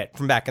kind of shit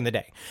from back in the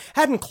day.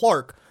 Hadden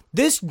Clark,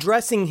 this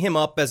dressing him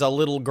up as a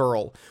little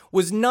girl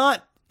it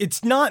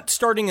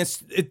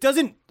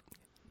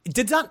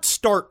did not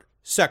start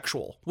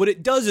sexual. What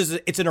it does is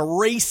it's an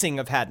erasing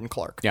of Hadden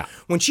Clark. Yeah.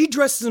 When she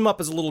dresses him up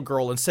as a little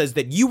girl and says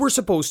that you were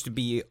supposed to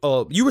be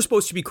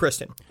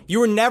Kristen. You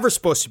were never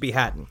supposed to be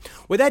Hadden.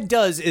 What that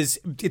does is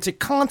it's a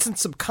constant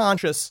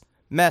subconscious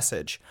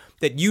message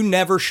that you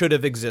never should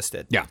have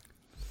existed. Yeah.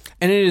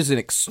 And it is an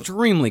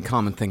extremely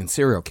common thing in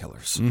serial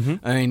killers.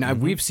 Mm-hmm. I mean,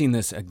 we've seen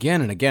this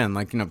again and again.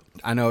 Like,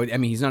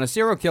 he's not a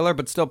serial killer,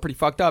 but still pretty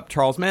fucked up.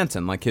 Charles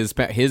Manson, like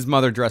his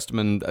mother dressed him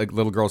in a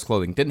little girl's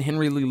clothing. Didn't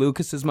Henry Lee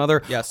Lucas's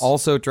mother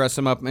also dress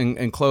him up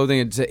in clothing?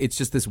 It's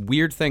just this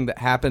weird thing that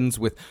happens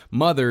with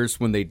mothers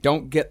when they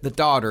don't get the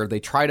daughter. They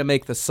try to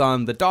make the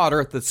son the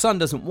daughter. The son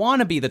doesn't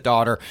want to be the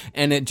daughter,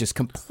 and it just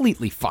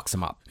completely fucks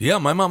him up. Yeah,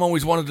 my mom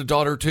always wanted a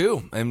daughter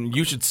too, and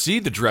you should see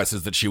the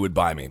dresses that she would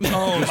buy me.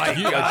 Oh my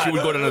God. She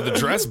would go down to the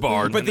dress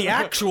bar. But the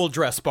actual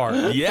dress bar.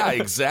 Yeah,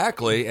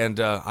 exactly. And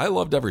I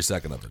loved every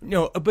second of it.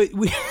 No, but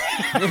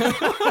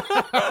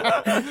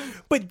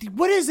but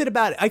what is it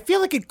about it? I feel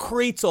like it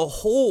creates a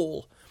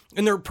hole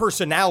in their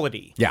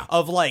personality. Yeah.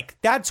 Of like,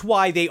 that's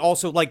why they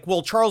also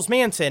Charles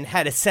Manson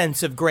had a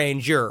sense of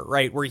grandeur,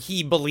 right? Where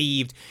he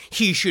believed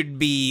he should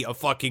be a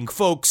fucking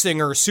folk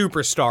singer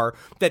superstar.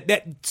 That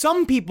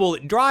some people,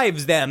 it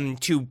drives them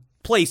to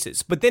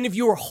places. But then if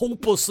you are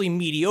hopelessly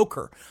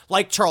mediocre,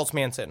 like Charles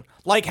Manson,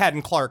 like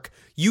Hadden Clark,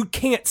 you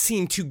can't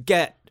seem to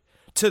get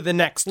to the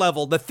next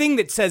level. The thing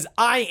that says,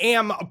 I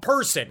am a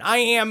person. I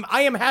am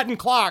Hadden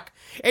Clark.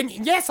 And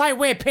yes, I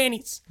wear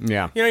panties.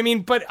 Yeah. You know what I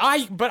mean? But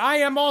I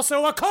am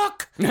also a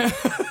cook.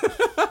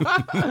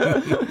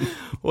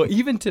 Well,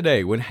 even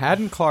today, when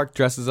Hadden Clark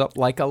dresses up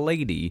like a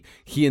lady,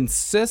 he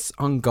insists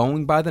on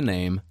going by the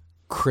name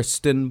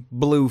Kristen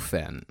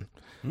Bluefin.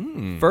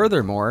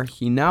 Furthermore,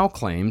 he now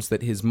claims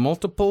that his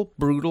multiple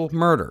brutal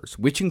murders,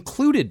 which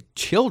included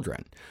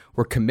children,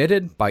 were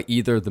committed by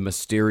either the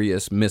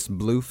mysterious Miss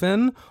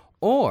Bluefin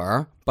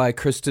or by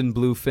Kristen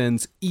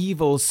Bluefin's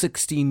evil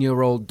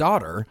 16-year-old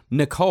daughter,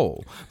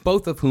 Nicole,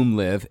 both of whom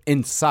live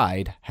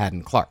inside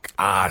Hadden Clark.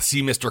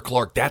 See, Mr.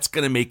 Clark, that's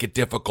going to make it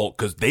difficult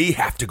because they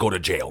have to go to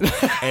jail.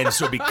 And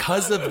so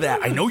because of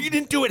that, I know you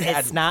didn't do it, Hadden.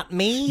 It's not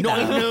me. No,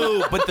 I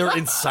know, but they're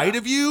inside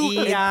of you.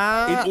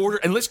 Yeah. In order,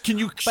 unless, can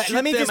you But shoot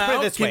let me them just put it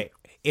out? this way.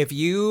 If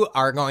you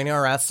are going to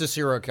arrest a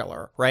serial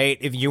killer, right?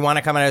 If you want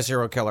to come out as a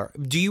serial killer,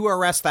 do you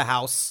arrest the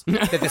house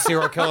that the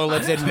serial killer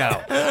lives in?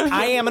 No.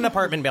 I am an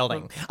apartment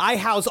building. I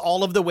house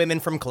all of the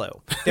women from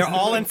Clue. They're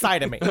all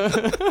inside of me.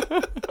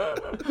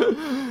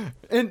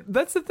 And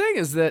that's the thing,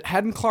 is that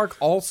Hadden Clark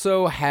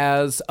also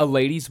has a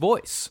lady's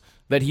voice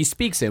that he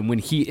speaks in when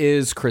he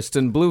is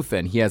Kristen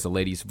Bluefin. He has a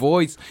lady's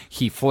voice.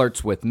 He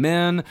flirts with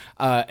men,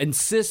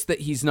 insists that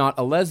he's not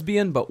a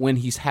lesbian, but when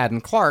he's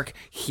Hadden Clark,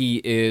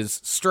 he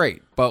is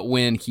straight. But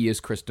when he is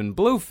Kristen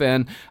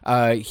Bluefin,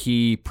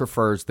 he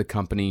prefers the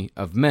company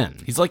of men.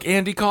 He's like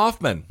Andy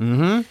Kaufman.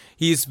 Mm-hmm.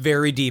 He's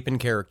very deep in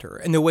character.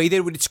 And the way they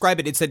would describe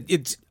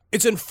it,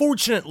 it's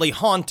unfortunately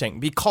haunting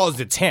because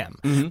it's him.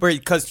 Mm-hmm.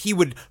 Because he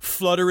would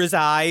flutter his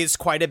eyes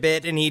quite a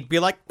bit and he'd be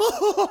like,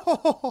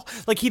 oh,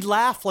 like he'd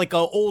laugh like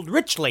an old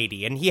rich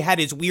lady. And he had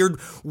his weird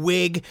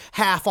wig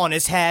half on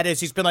his head as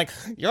he's been like,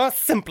 you're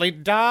simply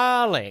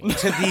darling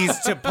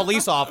to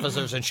police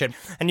officers and shit.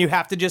 And you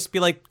have to just be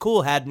like,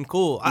 cool, Hadden,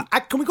 cool.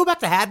 Can we go back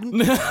to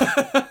Hadden?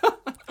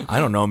 I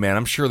don't know, man.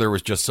 I'm sure there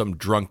was just some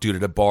drunk dude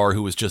at a bar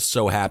who was just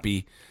so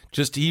happy.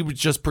 He was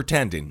just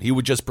pretending. He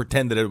would just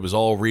pretend that it was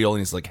all real.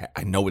 And he's like,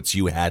 I know it's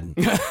you, Hadden,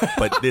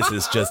 but this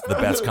is just the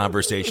best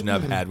conversation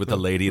I've had with a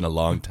lady in a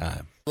long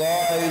time.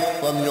 Rise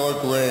from your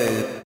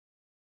grave.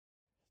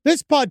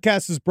 This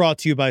podcast is brought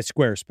to you by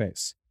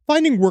Squarespace.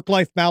 Finding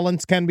work-life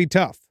balance can be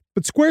tough,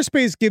 but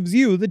Squarespace gives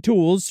you the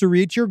tools to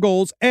reach your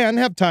goals and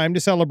have time to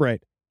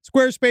celebrate.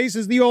 Squarespace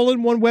is the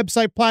all-in-one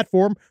website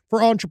platform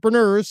for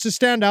entrepreneurs to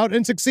stand out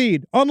and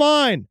succeed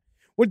online.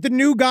 With the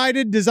new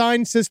guided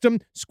design system,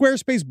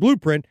 Squarespace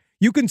Blueprint,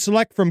 you can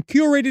select from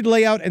curated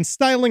layout and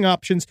styling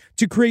options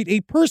to create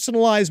a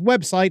personalized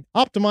website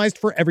optimized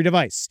for every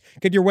device.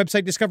 Get your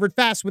website discovered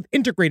fast with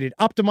integrated,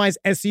 optimized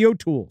SEO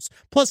tools.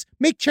 Plus,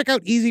 make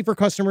checkout easy for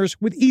customers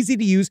with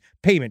easy-to-use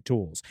payment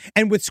tools.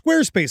 And with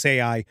Squarespace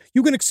AI,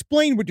 you can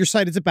explain what your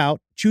site is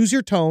about, choose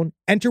your tone,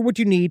 enter what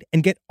you need,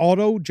 and get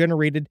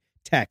auto-generated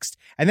text,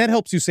 and that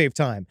helps you save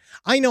time.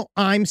 I know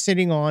I'm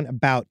sitting on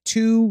about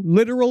 2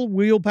 literal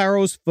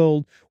wheelbarrows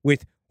filled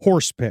with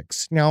horse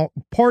pics. Now,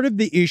 part of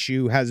the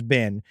issue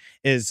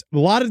is a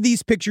lot of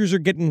these pictures are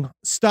getting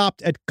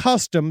stopped at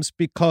customs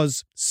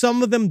because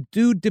some of them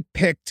do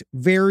depict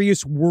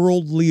various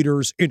world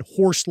leaders in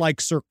horse-like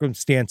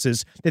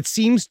circumstances that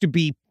seems to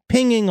be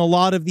pinging a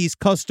lot of these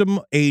custom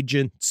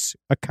agents'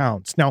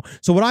 accounts. Now,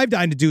 so what I've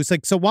done to do is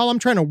while I'm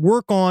trying to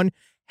work on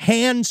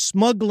hand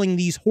smuggling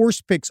these horse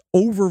pics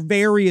over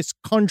various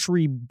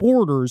country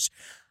borders,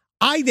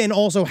 I then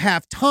also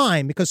have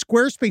time, because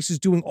Squarespace is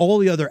doing all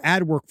the other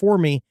ad work for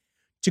me,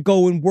 to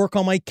go and work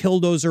on my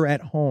Killdozer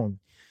at home.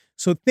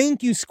 So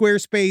thank you,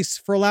 Squarespace,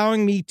 for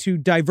allowing me to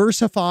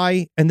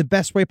diversify in the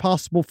best way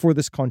possible for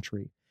this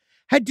country.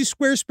 Head to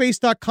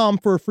squarespace.com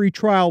for a free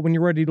trial when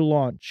you're ready to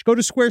launch. Go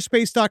to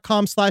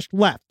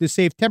squarespace.com/left to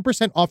save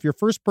 10% off your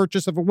first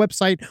purchase of a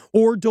website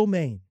or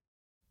domain.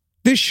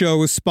 This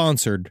show is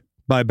sponsored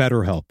by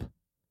BetterHelp. It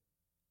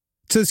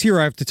says here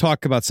I have to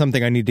talk about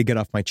something I need to get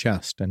off my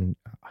chest, and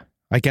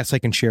I guess I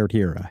can share it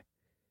here.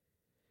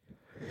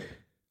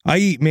 I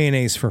eat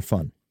mayonnaise for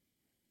fun.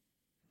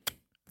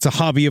 It's a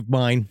hobby of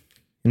mine,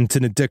 and it's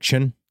an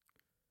addiction.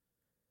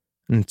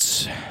 And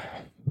it's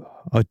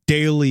a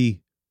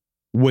daily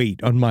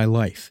weight on my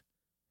life.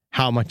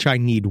 How much I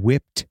need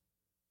whipped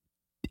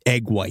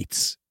egg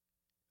whites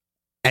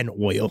and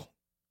oil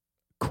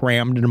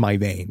crammed into my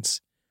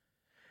veins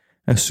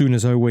as soon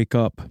as I wake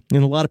up.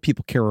 And a lot of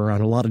people carry around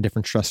a lot of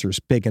different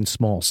stressors, big and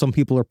small. Some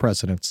people are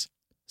presidents.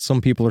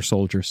 Some people are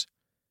soldiers.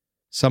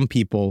 Some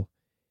people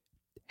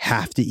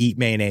have to eat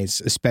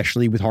mayonnaise,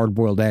 especially with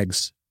hard-boiled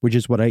eggs, which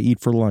is what I eat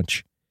for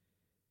lunch.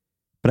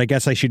 But I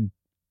guess I should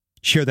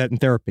share that in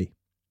therapy,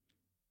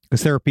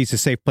 because therapy is a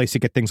safe place to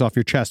get things off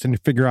your chest and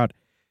to figure out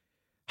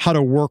how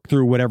to work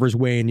through whatever's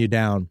weighing you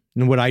down.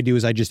 And what I do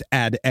is I just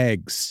add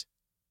eggs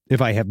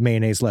if I have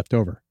mayonnaise left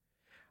over.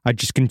 I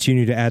just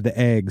continue to add the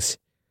eggs.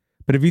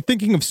 But if you're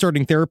thinking of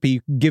starting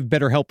therapy, give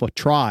BetterHelp a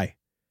try.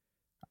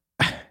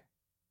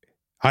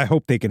 I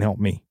hope they can help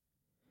me.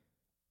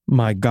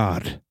 My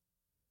God.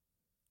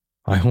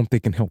 I hope they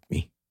can help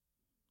me.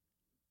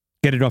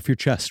 Get it off your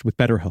chest with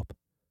BetterHelp.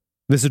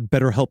 Visit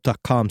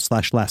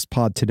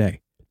BetterHelp.com/lastpod today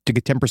to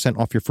get 10%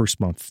 off your first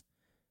month.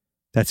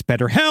 That's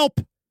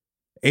BetterHelp.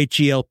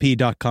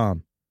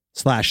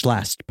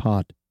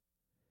 HELP.com/lastpod.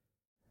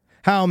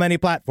 How many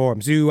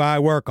platforms do I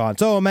work on?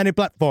 So many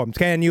platforms.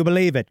 Can you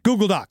believe it?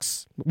 Google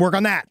Docs. Work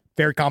on that.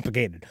 Very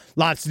complicated.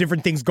 Lots of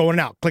different things going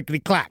out.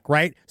 Clickety-clack,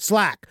 right?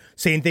 Slack.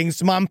 Saying things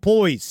to my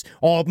employees.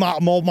 All my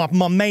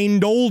main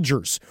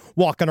dolgers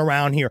walking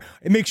around here.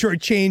 And make sure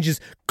it changes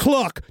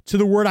cluck to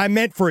the word I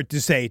meant for it to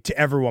say to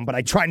everyone. But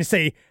I try to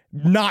say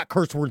not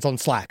curse words on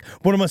Slack.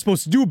 What am I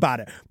supposed to do about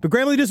it? But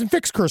Grammarly doesn't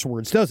fix curse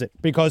words, does it?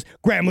 Because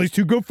Grammarly's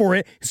too good for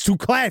it. It's too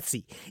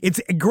classy.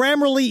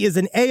 Grammarly is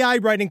an AI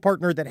writing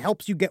partner that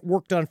helps you get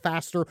work done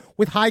faster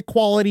with high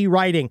quality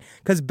writing.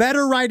 Because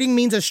better writing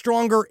means a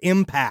stronger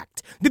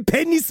impact. The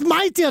pen is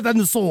mightier than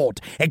the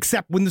sword,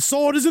 except when the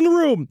sword is in the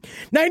room.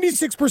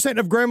 96%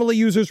 of Grammarly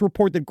users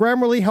report that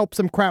Grammarly helps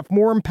them craft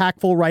more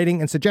impactful writing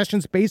and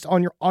suggestions based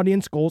on your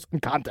audience goals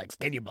and context.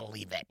 Can you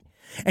believe it?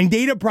 And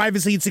data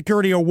privacy and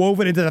security are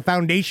woven into the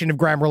foundation of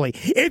Grammarly.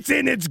 It's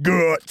in its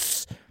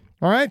guts.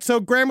 All right,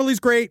 so Grammarly's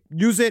great.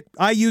 Use it.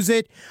 I use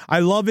it. I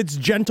love its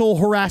gentle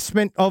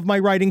harassment of my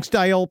writing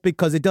style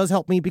because it does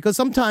help me, because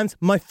sometimes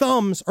my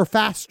thumbs are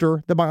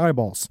faster than my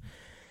eyeballs.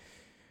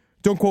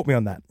 Don't quote me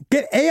on that.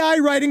 Get AI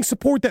writing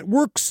support that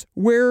works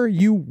where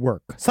you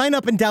work. Sign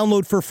up and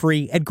download for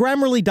free at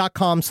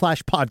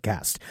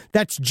Grammarly.com/podcast.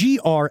 That's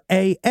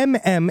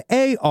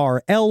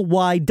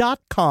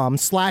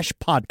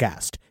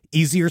GRAMMARLY.com/podcast.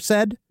 Easier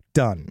said,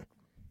 done.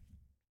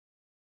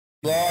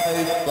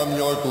 Rise from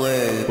your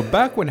grave. But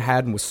back when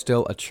Hadden was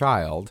still a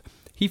child,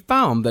 he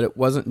found that it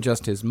wasn't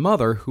just his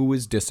mother who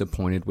was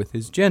disappointed with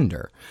his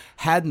gender.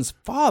 Hadden's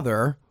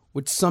father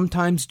would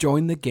sometimes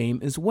join the game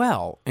as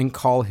well and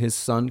call his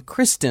son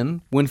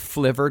Kristen when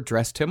Fliver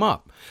dressed him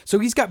up. So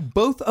he's got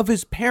both of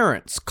his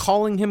parents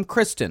calling him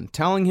Kristen,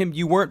 telling him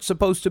you weren't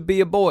supposed to be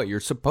a boy, you're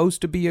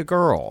supposed to be a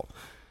girl.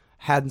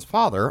 Hadden's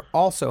father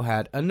also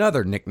had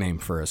another nickname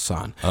for his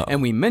son.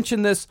 And we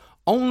mention this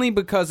only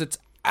because it's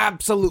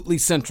absolutely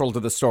central to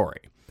the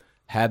story.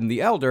 Hadden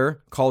the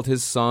Elder called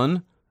his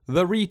son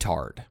the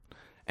Retard,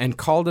 and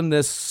called him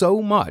this so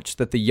much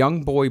that the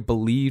young boy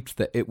believed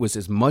that it was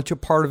as much a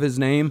part of his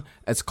name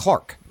as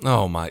Clark.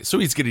 Oh my, so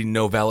he's getting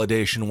no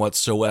validation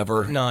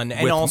whatsoever. None.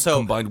 And also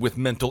combined with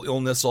mental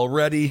illness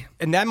already.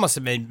 And that must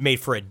have been made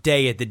for a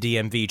day at the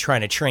DMV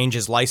trying to change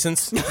his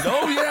license.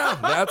 Oh yeah,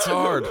 that's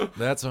hard.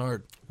 That's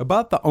hard.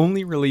 About the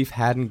only relief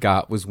Hadden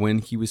got was when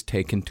he was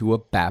taken to a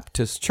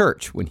Baptist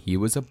church when he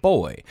was a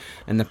boy,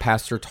 and the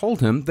pastor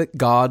told him that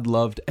God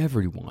loved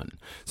everyone.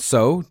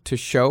 So, to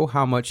show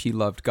how much he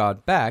loved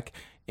God back,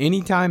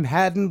 anytime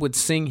Hadden would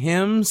sing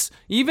hymns,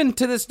 even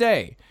to this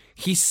day,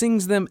 he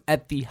sings them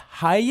at the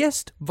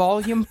highest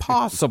volume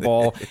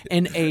possible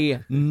in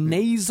a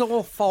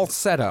nasal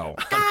falsetto.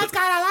 God's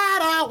got a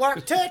lot of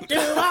work to do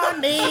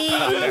on me.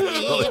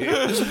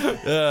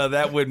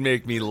 That would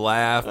make me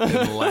laugh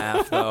and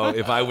laugh, though,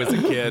 if I was a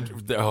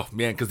kid. Oh,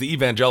 man, because the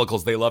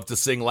evangelicals, they love to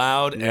sing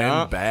loud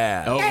and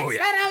bad. Oh,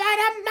 yeah.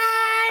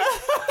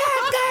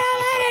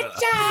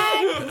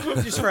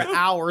 Just for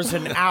hours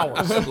and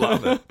hours. I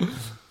love it.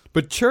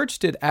 But church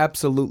did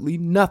absolutely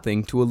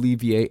nothing to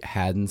alleviate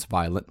Hadden's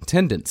violent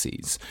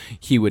tendencies.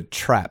 He would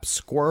trap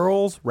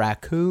squirrels,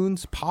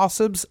 raccoons,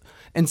 possums,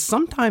 and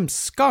sometimes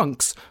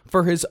skunks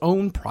for his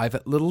own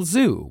private little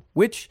zoo,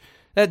 which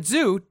that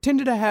zoo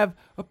tended to have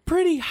a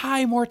pretty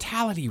high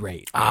mortality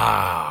rate.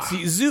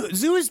 See,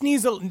 zoos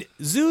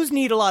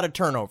need a lot of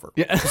turnover,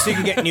 so you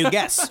can get new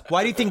guests.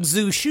 Why do you think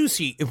zoo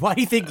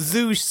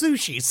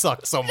sushi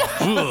sucks so much?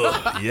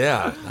 Ugh,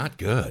 yeah, not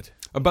good.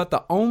 About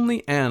the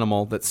only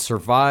animal that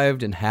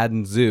survived in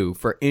Hadden Zoo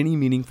for any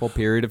meaningful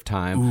period of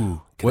time.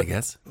 Ooh, can I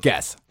guess?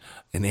 Guess.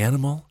 An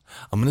animal?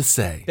 I'm going to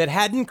say that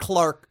Hadden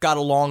Clark got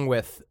along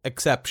with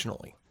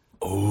exceptionally.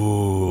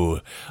 Ooh,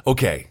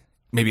 okay.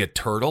 Maybe a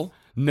turtle?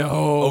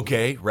 No.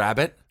 Okay,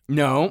 rabbit?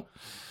 No.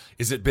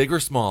 Is it big or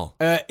small?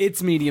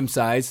 It's medium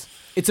size.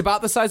 It's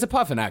about the size of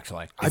Puffin,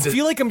 actually. I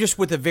feel like I'm just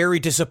with a very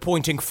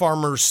disappointing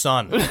farmer's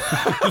son. Is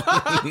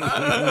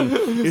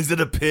it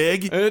a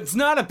pig? It's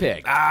not a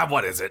pig.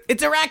 What is it?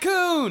 It's a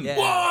raccoon. Yeah.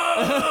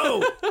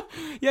 Whoa!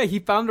 Yeah, he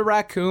found a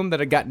raccoon that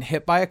had gotten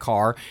hit by a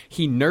car.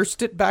 He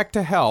nursed it back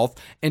to health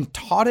and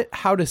taught it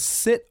how to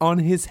sit on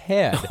his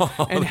head.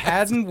 And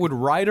Hadden would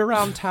ride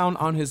around town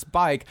on his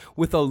bike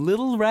with a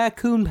little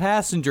raccoon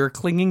passenger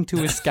clinging to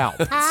his scalp.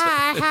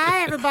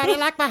 Hi, everybody.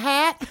 Like my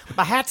hat?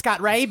 My hat's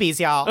got rabies,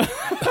 y'all.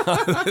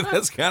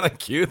 That's kind of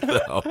cute,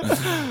 though.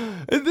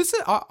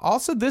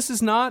 This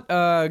is not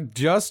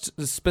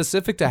just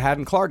specific to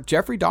Hadden Clark.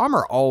 Jeffrey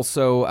Dahmer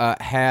also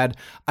had,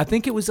 I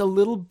think it was a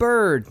little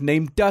bird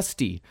named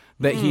Dusty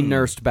that he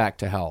nursed back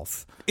to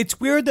health. It's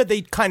weird that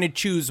they kind of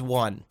choose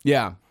one.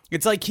 Yeah.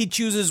 It's like he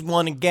chooses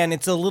one again.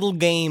 It's a little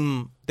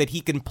game that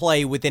he can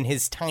play within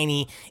his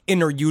tiny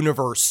inner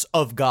universe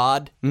of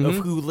God, of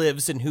who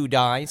lives and who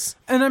dies.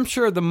 And I'm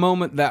sure the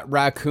moment that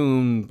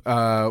raccoon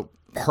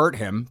hurt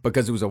him,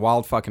 because it was a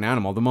wild fucking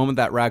animal, the moment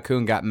that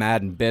raccoon got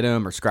mad and bit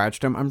him or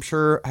scratched him, I'm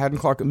sure Hadden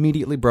Clark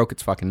immediately broke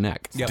its fucking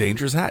neck. It's a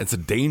dangerous hat. It's a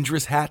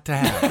dangerous hat to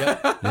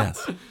have.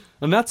 Yes.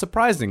 And not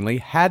surprisingly,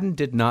 Hadden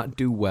did not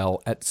do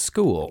well at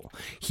school.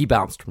 He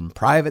bounced from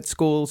private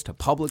schools to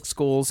public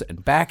schools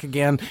and back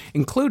again,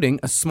 including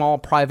a small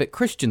private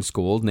Christian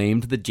school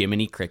named the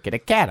Jiminy Cricket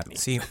Academy.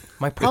 See,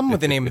 my problem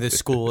with the name of this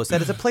school is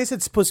that it's a place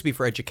that's supposed to be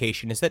for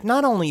education, is that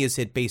not only is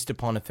it based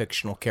upon a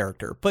fictional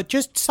character, but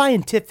just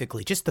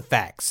scientifically, just the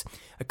facts.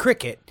 A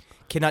cricket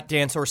cannot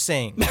dance or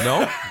sing.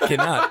 No, it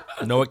cannot.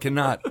 No, it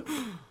cannot.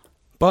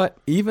 But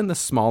even the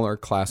smaller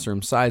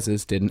classroom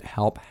sizes didn't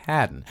help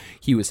Hadden.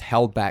 He was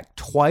held back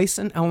twice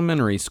in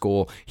elementary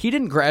school. He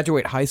didn't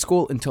graduate high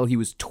school until he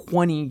was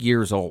 20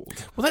 years old.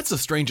 Well, that's the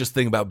strangest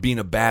thing about being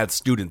a bad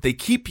student. They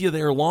keep you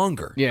there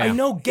longer. Yeah. I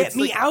know, get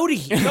me out of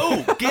here.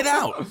 No, get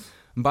out.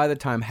 And by the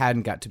time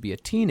Hadden got to be a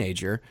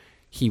teenager,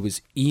 he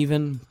was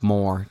even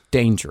more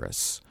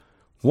dangerous.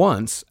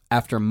 Once,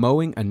 after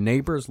mowing a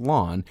neighbor's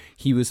lawn,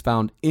 he was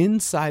found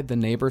inside the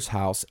neighbor's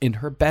house in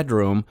her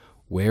bedroom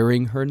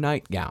wearing her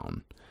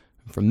nightgown.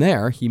 From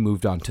there, he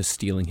moved on to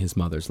stealing his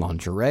mother's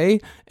lingerie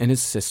and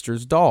his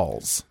sister's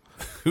dolls.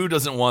 Who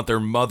doesn't want their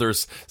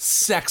mother's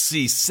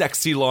sexy,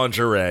 sexy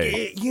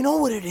lingerie? You know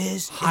what it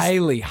is?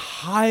 Highly,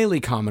 highly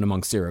common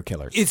among serial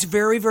killers. It's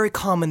very, very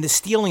common, the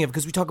stealing of,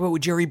 because we talk about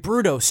with Jerry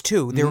Brudos,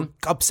 too. They're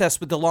obsessed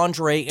with the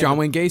lingerie. John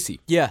Wayne Gacy.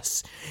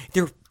 Yes.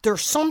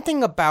 There's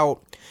something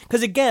about,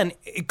 because again,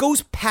 it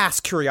goes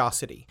past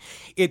curiosity.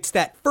 It's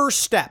that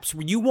first steps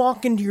where you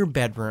walk into your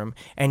bedroom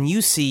and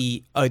you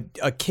see a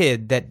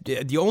kid that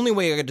the only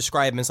way I could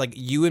describe him is like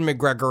Ewan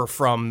McGregor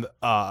from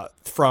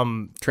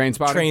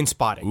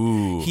Trainspotting.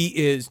 Ooh. He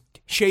is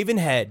shaven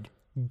head,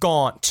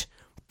 gaunt,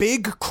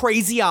 big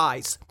crazy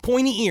eyes,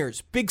 pointy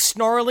ears, big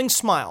snarling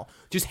smile,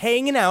 just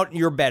hanging out in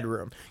your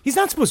bedroom. He's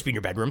not supposed to be in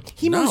your bedroom.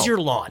 He mows your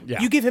lawn.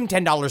 Yeah. You give him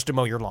 $10 to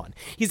mow your lawn.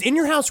 He's in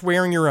your house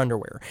wearing your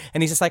underwear,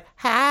 and he's just like,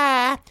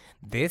 "Hi,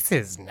 this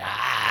is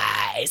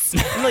nice."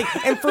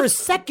 and for a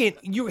second,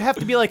 you have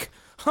to be like,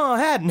 "Huh,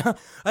 Hadden,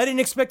 I didn't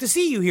expect to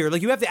see you here."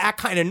 Like, you have to act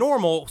kind of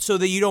normal so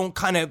that you don't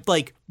kind of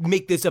like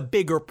make this a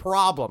bigger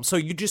problem. So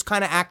you just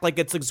kind of act like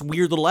it's this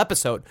weird little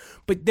episode.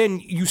 But then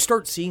you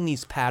start seeing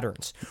these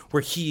patterns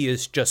where he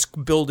is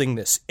just building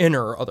this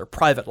inner other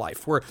private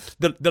life where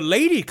the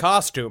lady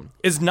costume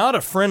is not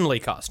a friendly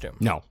costume.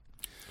 No.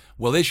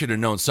 Well, they should have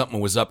known something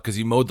was up because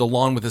he mowed the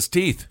lawn with his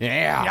teeth.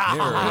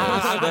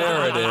 Yeah.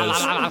 There it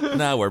is.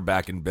 Now we're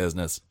back in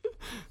business.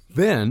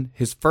 Then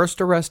his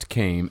first arrest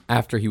came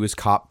after he was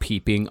caught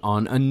peeping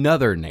on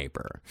another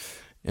neighbor.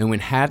 And when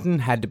Hadden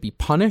had to be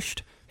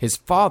punished, his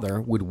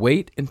father would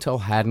wait until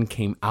Hadden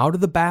came out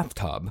of the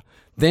bathtub.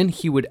 Then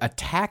he would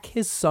attack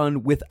his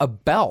son with a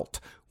belt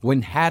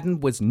when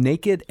Hadden was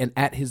naked and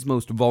at his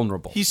most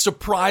vulnerable. He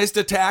surprised,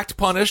 attacked,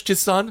 punished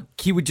his son?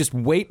 He would just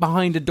wait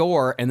behind a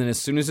door, and then as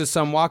soon as his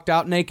son walked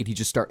out naked, he'd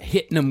just start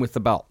hitting him with the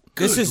belt.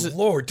 Good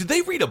Lord. Did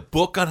they read a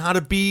book on how to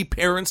be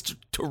parents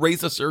to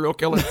raise a serial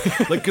killer?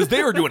 Because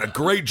they were doing a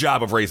great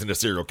job of raising a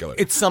serial killer.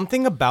 It's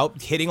something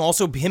about hitting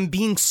also him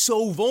being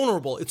so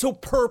vulnerable. It's so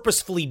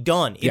purposefully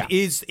done. Yeah.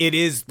 It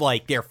is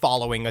like they're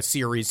following a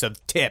series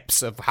of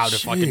tips of how to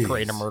fucking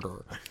create a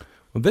murderer.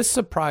 Well, this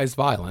surprise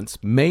violence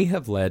may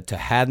have led to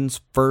Hadden's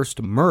first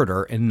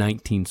murder in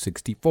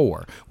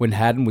 1964, when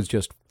Hadden was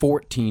just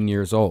 14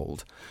 years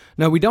old.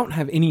 Now, we don't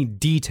have any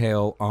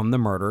detail on the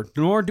murder,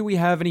 nor do we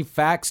have any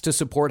facts to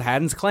support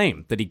Hadden's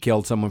claim that he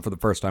killed someone for the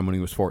first time when he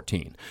was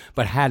 14.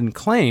 But Hadden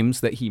claims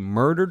that he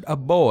murdered a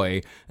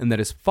boy and that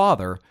his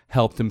father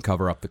helped him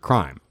cover up the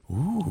crime.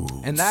 Ooh.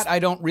 And that I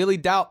don't really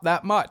doubt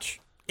that much.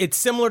 It's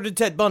similar to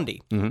Ted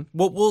Bundy. Mm-hmm.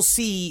 What we'll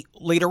see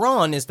later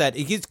on is that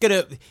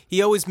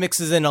he always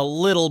mixes in a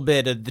little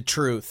bit of the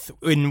truth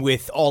in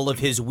with all of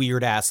his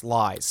weird ass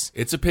lies.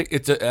 That's a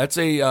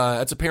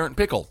parent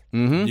pickle.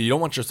 Mm-hmm. You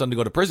don't want your son to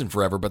go to prison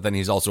forever, but then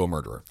he's also a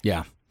murderer.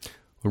 Yeah.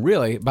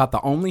 Really, about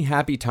the only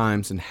happy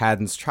times in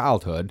Hadden's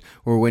childhood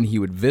were when he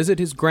would visit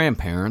his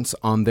grandparents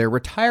on their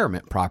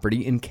retirement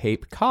property in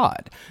Cape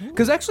Cod.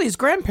 Because actually his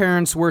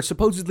grandparents were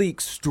supposedly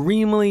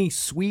extremely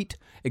sweet,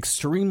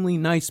 extremely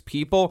nice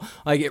people.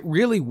 Like, it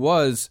really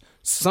was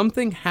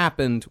something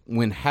happened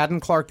when Hadden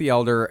Clark the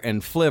Elder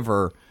and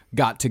Fliver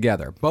got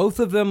together.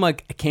 Both of them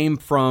came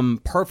from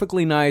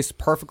perfectly nice,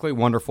 perfectly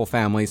wonderful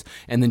families,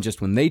 and then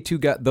just when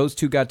those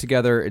two got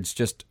together, it's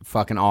just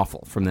fucking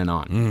awful from then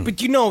on. But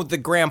the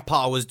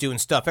grandpa was doing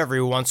stuff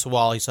every once in a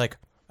while. He's like,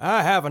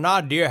 "I have an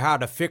idea how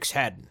to fix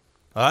Hadden.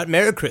 All right,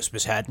 Merry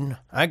Christmas, Hadden.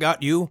 I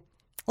got you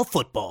a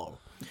football.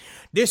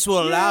 This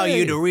will allow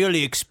you to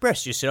really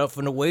express yourself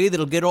in a way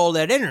that'll get all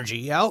that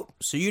energy out,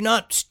 so you're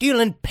not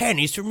stealing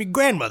pennies from your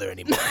grandmother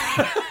anymore."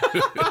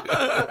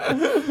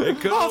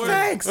 Oh,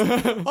 thanks.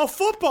 A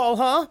football,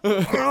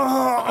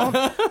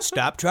 huh?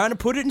 Stop trying to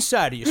put it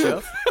inside of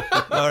yourself.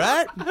 All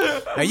right?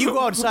 Now you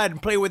go outside and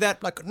play with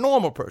that like a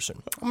normal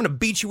person. I'm going to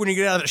beat you when you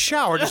get out of the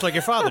shower, just like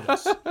your father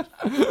does.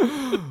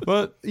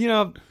 But,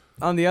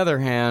 on the other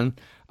hand,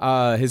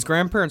 His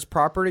grandparents'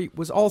 property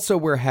was also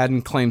where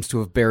Hadden claims to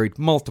have buried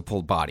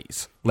multiple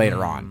bodies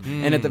later on.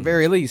 And at the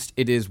very least,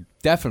 it is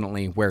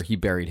definitely where he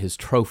buried his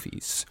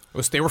trophies.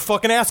 They were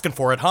fucking asking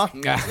for it, huh?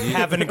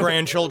 Having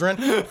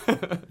grandchildren.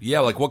 Yeah,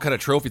 like what kind of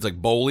trophies?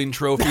 Like bowling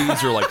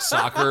trophies or like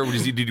soccer?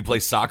 Did you play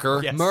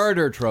soccer? Yes.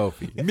 Murder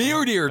trophies.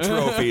 Murder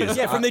trophies.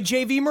 Yeah, from the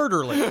JV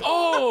Murder League.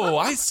 Oh,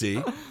 I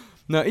see.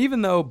 Now,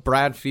 even though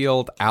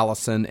Bradfield,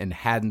 Allison, and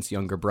Hadden's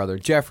younger brother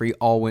Jeffrey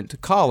all went to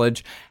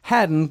college,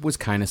 Hadden was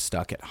kind of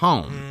stuck at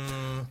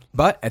home.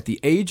 But at the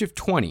age of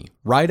 20,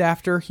 right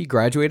after he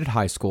graduated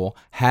high school,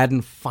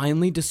 Hadden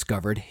finally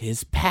discovered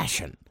his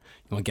passion.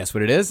 You want to guess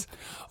what it is?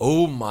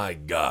 Oh my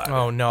God.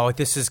 Oh no,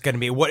 this is going to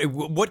be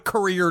what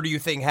career do you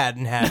think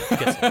Hadden had?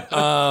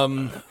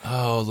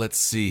 Let's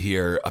see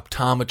here.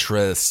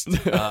 Optometrist.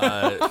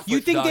 You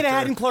think that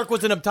Hadden Clark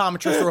was an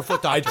optometrist or a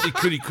foot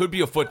doctor? He could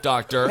be a foot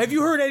doctor. Have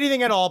you heard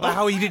anything at all about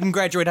how he didn't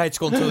graduate high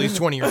school until he's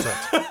 20 years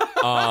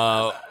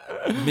old?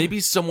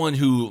 Maybe someone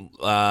who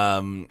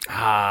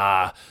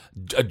a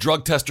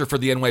drug tester for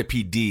the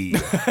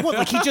NYPD. What,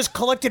 like he just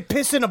collected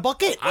piss in a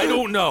bucket? I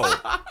don't know.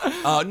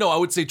 No, I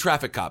would say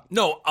traffic cop.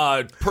 No,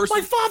 person.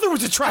 My father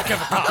was a traffic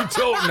cop. I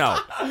don't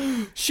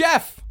know.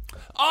 Chef.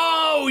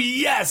 Oh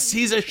yes,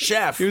 he's a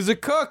chef. He was a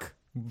cook.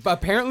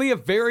 Apparently a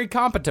very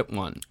competent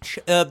one.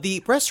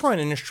 The restaurant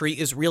industry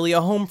is really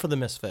a home for the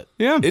misfit.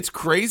 Yeah. It's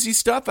crazy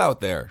stuff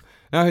out there.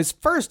 Now, his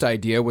first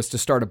idea was to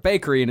start a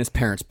bakery in his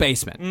parents'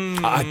 basement.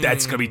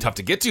 That's gonna be tough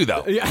to get to,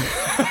 though. Yeah.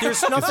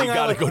 There's nothing You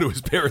gotta go to his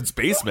parents'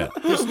 basement.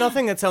 There's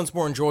nothing that sounds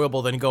more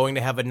enjoyable than going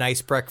to have a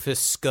nice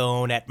breakfast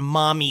scone at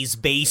Mommy's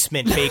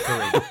Basement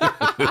Bakery.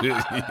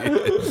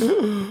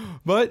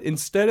 But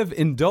instead of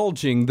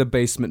indulging the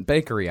basement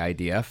bakery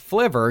idea,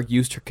 Fliver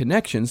used her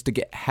connections to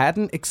get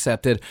Hadden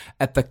accepted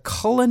at the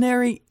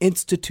Culinary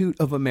Institute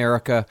of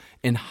America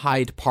in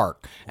Hyde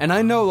Park. And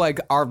I know,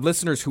 like, our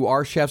listeners who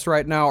are chefs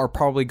right now are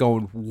probably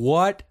going,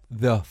 what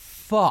the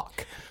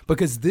fuck?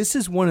 Because this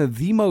is one of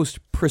the most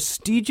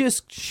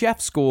prestigious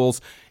chef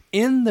schools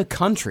in the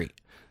country.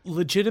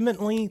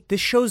 Legitimately, this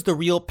shows the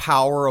real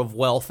power of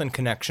wealth and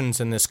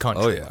connections in this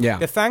country. Oh, yeah. Yeah.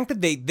 The fact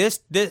that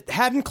this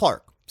Hadden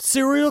Clark,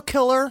 serial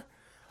killer,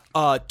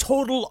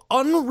 total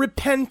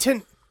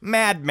unrepentant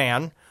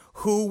madman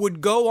who would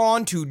go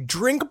on to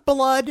drink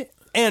blood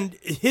and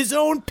his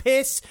own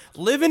piss,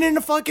 living in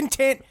a fucking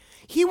tent.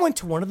 He went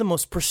to one of the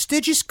most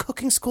prestigious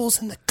cooking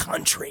schools in the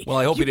country. Well,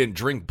 I hope he didn't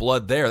drink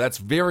blood there. That's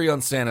very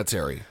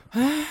unsanitary.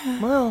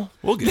 Well,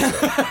 We'll get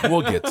to it.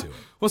 We'll get to it.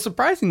 Well,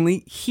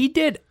 surprisingly, he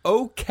did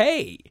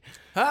okay.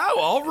 Oh,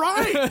 all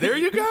right. There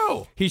you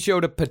go. He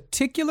showed a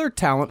particular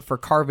talent for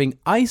carving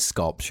ice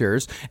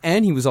sculptures,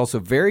 and he was also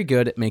very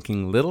good at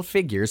making little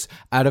figures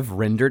out of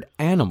rendered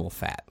animal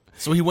fat.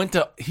 So he went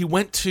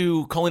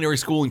to culinary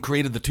school and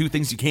created the two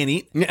things you can't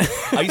eat: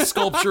 ice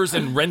sculptures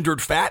and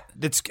rendered fat.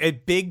 it's a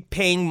big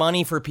paying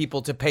money for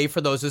people to pay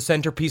for those as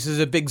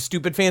centerpieces of big,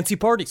 stupid, fancy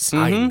parties.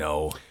 I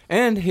know.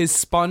 And his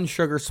spun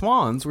sugar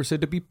swans were said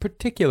to be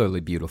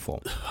particularly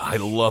beautiful. I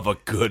love a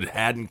good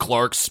Hadden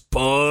Clark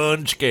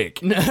sponge cake.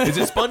 Is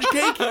it sponge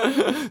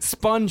cake?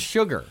 Spun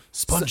sugar.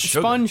 Spun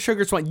sugar. Spun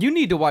sugar swan. You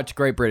need to watch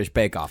Great British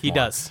Bake Off. He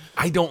does.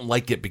 I don't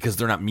like it because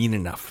they're not mean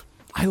enough.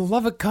 I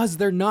love it because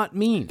they're not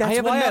mean. That's I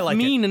have why I enough like it.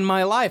 mean in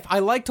my life. I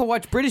like to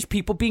watch British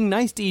people being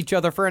nice to each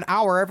other for an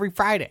hour every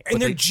Friday.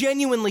 And they're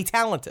genuinely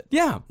talented.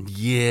 Yeah.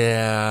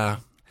 Yeah.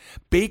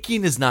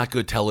 Baking is not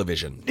good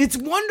television. It's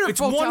wonderful. It's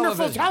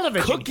wonderful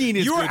television. Cooking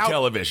is good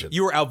television.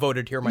 You were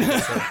outvoted here, my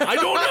good sir. I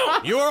don't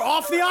know. You were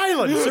off the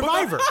island.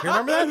 Survivor. You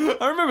remember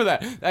that? I remember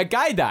that. That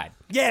guy died.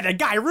 Yeah, the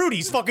guy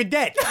Rudy's fucking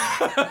dead.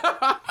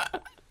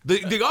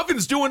 The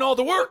oven's doing all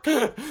the work.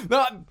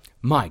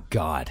 My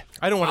God.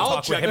 I don't want to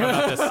talk with him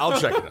about this. I'll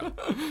check it out.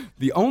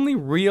 The only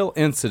real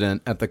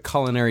incident at the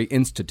Culinary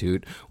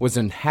Institute was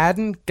when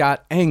Hadden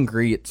got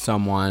angry at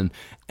someone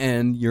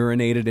and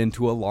urinated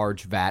into a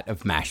large vat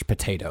of mashed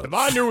potatoes. If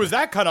I knew it was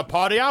that kind of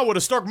party, I would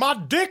have stuck my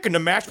dick in the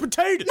mashed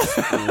potatoes.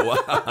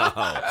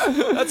 Wow.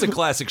 That's a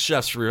classic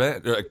chef's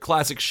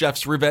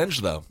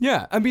revenge, though.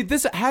 Yeah, I mean,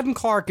 this Hadden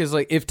Clark is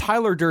like, if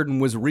Tyler Durden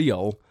was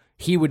real,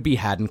 he would be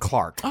Hadden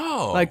Clark.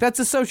 Oh. Like, that's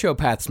a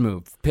sociopath's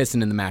move,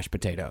 pissing in the mashed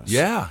potatoes.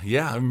 Yeah,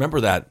 I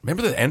remember that.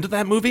 Remember the end of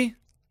that movie?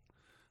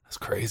 That's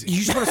crazy.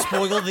 You just want to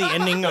spoil the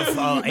ending of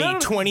a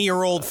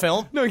 20-year-old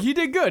film? No, he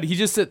did good. He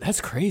just said, that's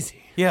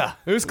crazy. Yeah.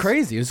 It was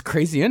crazy. It was a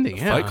crazy ending.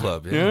 Yeah. Fight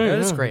Club, yeah. That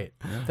is great.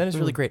 That is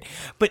really great.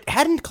 But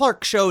Hadden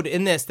Clark showed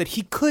in this that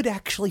he could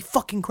actually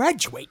fucking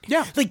graduate.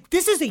 Yeah. Like,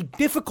 this is a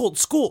difficult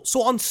school.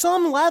 So on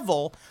some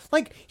level,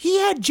 like, he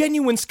had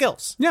genuine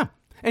skills. Yeah.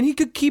 And he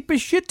could keep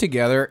his shit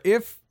together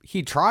if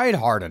he tried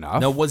hard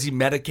enough. Now, was he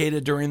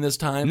medicated during this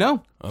time?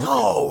 No.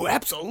 No,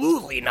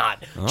 absolutely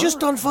not.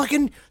 Just on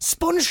fucking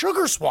spun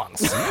sugar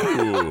swans.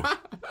 Ooh.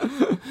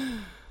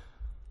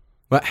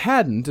 But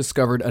Hadden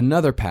discovered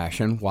another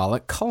passion while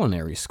at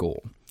culinary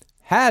school.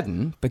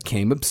 Hadden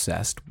became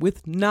obsessed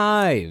with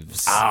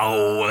knives.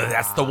 Oh,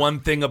 that's the one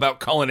thing about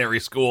culinary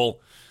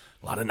school.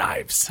 A lot of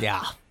knives.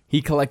 Yeah.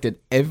 He collected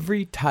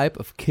every type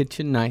of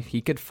kitchen knife he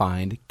could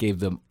find, gave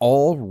them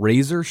all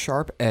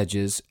razor-sharp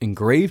edges,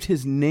 engraved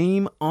his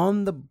name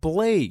on the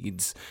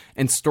blades,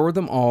 and stored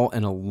them all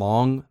in a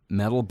long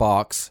metal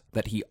box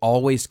that he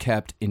always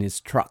kept in his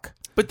truck.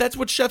 But that's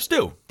what chefs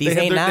do.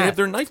 They have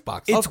their knife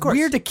box. It's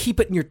weird to keep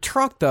it in your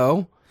truck,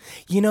 though.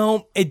 You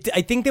know,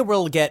 I think that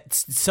we'll get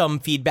some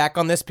feedback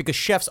on this because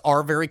chefs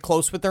are very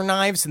close with their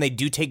knives and they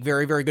do take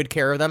very, very good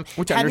care of them.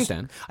 Which I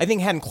understand. I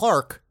think Hadden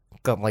Clark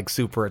got like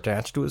super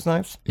attached to his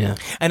knives. Yeah.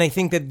 And I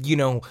think that, you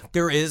know,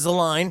 there is a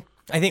line,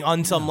 I think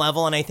on some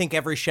level, and I think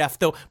every chef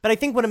though, but I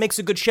think what makes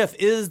a good chef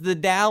is the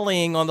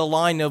dallying on the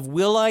line of,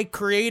 will I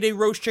create a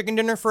roast chicken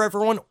dinner for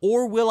everyone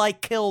or will I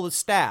kill the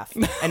staff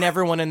and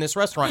everyone in this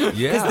restaurant?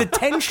 Yeah. Because the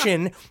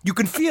tension, you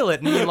can feel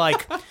it and you're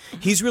like,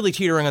 he's really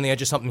teetering on the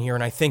edge of something here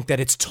and I think that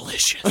it's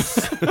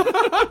delicious.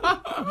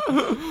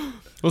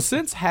 Well,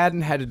 since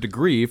Hadden had a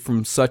degree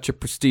from such a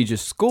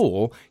prestigious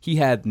school, he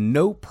had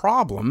no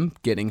problem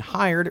getting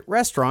hired at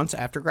restaurants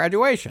after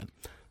graduation.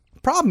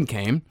 The problem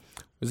came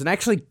was in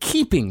actually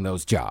keeping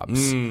those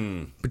jobs.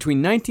 Between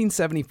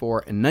 1974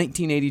 and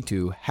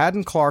 1982,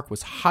 Hadden Clark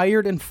was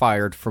hired and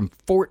fired from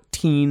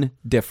 14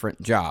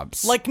 different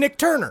jobs. Like Nick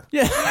Turner.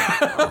 Yeah.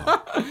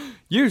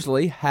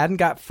 Usually, Hadden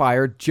got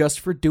fired just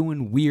for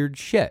doing weird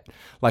shit,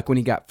 like when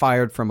he got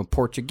fired from a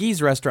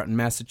Portuguese restaurant in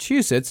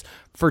Massachusetts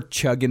for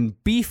chugging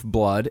beef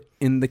blood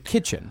in the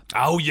kitchen.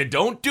 Oh, you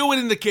don't do it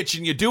in the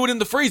kitchen. You do it in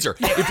the freezer.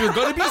 If you're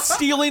going to be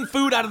stealing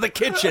food out of the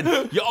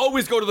kitchen, you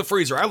always go to the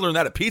freezer. I learned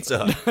that at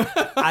Pizza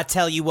Hut. I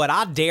tell you what,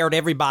 I dared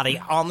everybody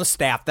on the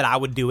staff that I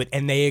would do it,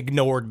 and they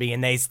ignored me,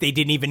 and they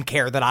didn't even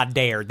care that I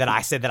dared, that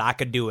I said that I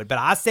could do it. But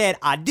I said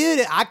I did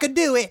it, I could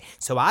do it,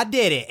 so I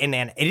did it. And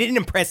then it didn't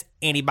impress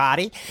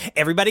anybody.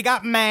 Everybody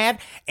got mad,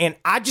 and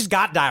I just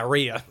got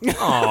diarrhea.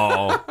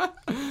 Oh.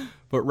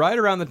 But right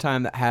around the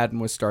time that Hadden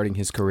was starting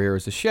his career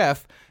as a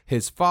chef,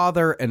 his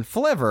father and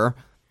Flivver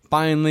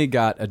finally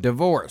got a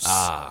divorce.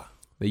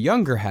 The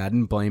younger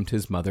Hadden blamed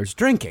his mother's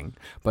drinking,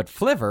 but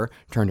Flivver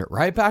turned it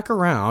right back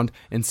around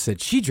and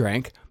said she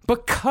drank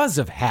because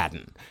of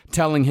Hadden,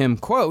 telling him,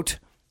 quote,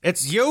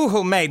 It's you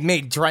who made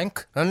me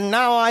drink, and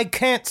now I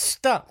can't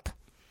stop.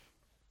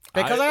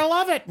 Because I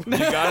love it. You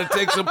got to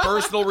take some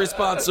personal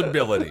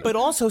responsibility. But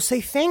also say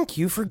thank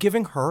you for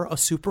giving her a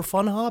super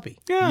fun hobby.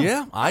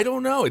 Yeah, I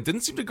don't know. It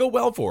didn't seem to go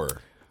well for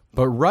her.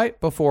 But right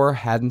before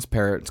Hadden's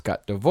parents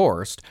got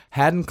divorced,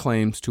 Hadden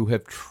claims to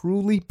have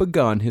truly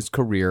begun his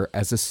career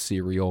as a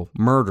serial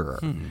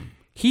murderer.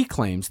 He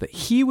claims that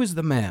he was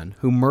the man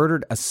who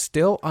murdered a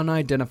still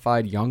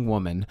unidentified young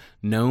woman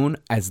known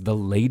as the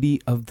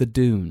Lady of the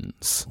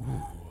Dunes.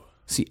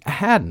 See,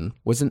 Hadden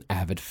was an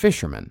avid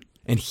fisherman,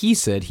 and he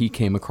said he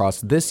came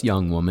across this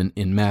young woman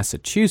in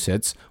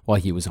Massachusetts while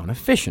he was on a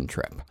fishing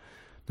trip.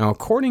 Now,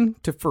 according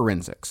to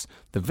forensics,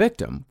 the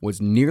victim was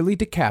nearly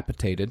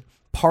decapitated,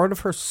 part of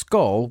her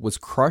skull was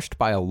crushed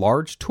by a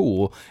large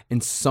tool,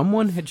 and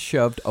someone had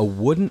shoved a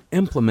wooden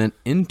implement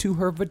into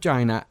her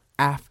vagina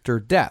after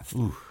death.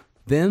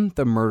 Then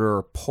the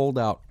murderer pulled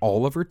out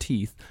all of her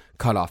teeth,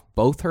 cut off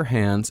both her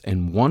hands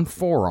and one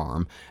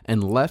forearm,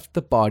 and left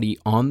the body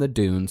on the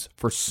dunes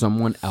for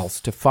someone else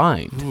to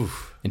find.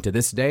 And to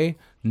this day,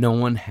 no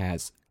one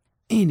has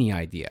any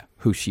idea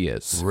who she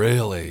is.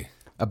 Really?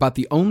 About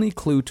the only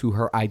clue to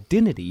her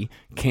identity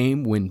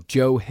came when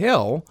Joe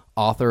Hill,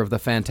 author of the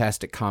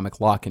fantastic comic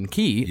Lock and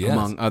Key,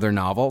 among other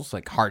novels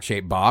like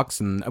Heart-Shaped Box,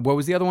 and what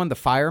was the other one? The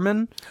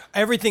Fireman?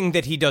 Everything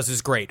that he does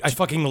is great. I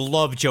fucking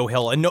love Joe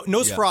Hill. And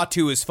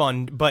Nosferatu is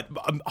fun, but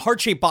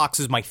Heart-Shaped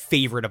Box is my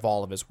favorite of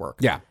all of his work.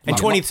 Yeah. And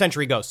 20th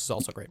Century Ghosts is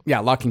also great.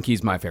 Yeah, Lock and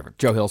Key's my favorite.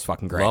 Joe Hill's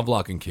fucking great. Love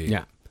Lock and Key.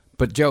 Yeah.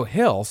 But Joe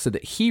Hill said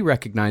that he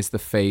recognized the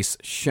face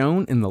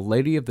shown in the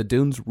Lady of the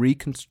Dunes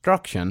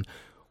reconstruction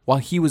while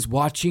he was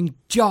watching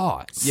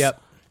Jaws.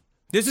 Yep.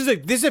 This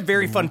is a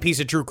very fun piece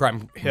of true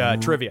crime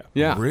trivia.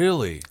 Yeah.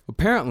 Really?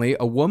 Apparently,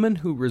 a woman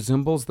who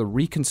resembles the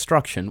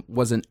reconstruction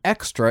was an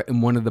extra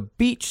in one of the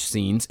beach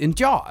scenes in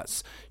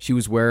Jaws. She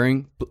was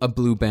wearing a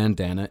blue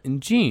bandana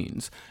and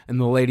jeans, and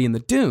the Lady in the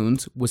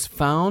Dunes was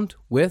found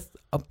with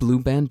a blue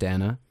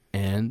bandana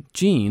and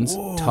jeans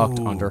tucked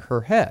under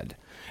her head.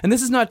 And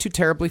this is not too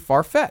terribly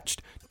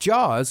far-fetched.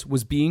 Jaws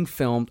was being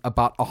filmed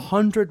about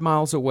 100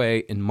 miles away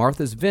in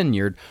Martha's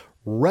Vineyard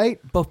right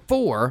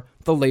before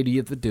the Lady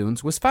of the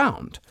Dunes was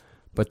found.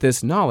 But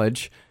this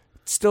knowledge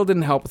still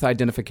didn't help with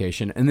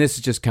identification, and this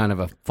is just kind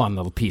of a fun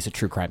little piece of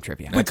true crime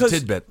trivia. That's a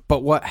tidbit.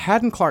 But what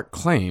Hadden Clark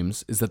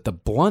claims is that the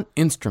blunt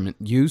instrument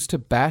used to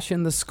bash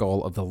in the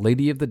skull of the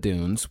Lady of the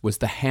Dunes was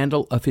the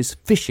handle of his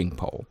fishing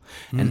pole.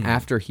 And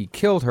after he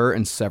killed her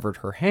and severed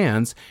her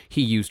hands,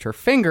 he used her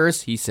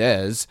fingers, he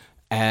says,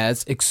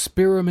 as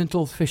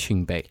experimental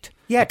fishing bait.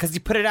 Yeah, because you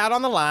put it out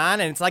on the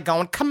line, and it's like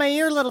going, come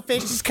here, little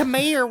fish, just come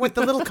here with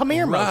the little come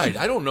here motion. Right.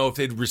 I don't know if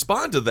they'd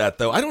respond to that,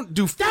 though. Don't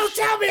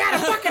tell me how to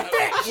fucking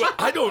fish!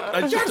 I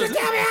don't. You're just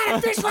telling me how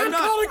to fish like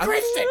Colin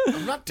Christian.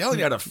 I'm not telling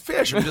you how to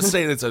fish. I'm just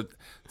saying it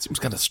seems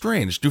kind of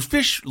strange. Do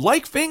fish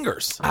like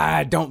fingers?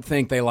 I don't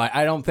think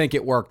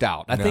it worked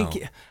out. I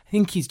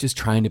think he's just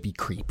trying to be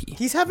creepy.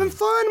 He's having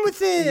fun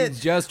with it. He's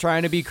just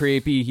trying to be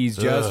creepy. He's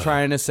just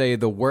trying to say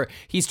the word.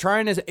 He's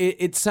trying to.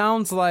 It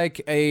sounds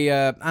like a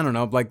I don't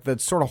know, like the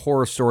sort of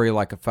horror story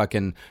like a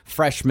fucking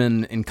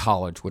freshman in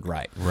college would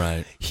write.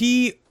 Right.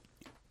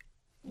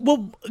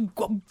 Well,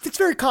 it's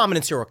very common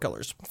in serial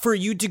killers for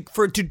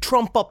to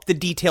trump up the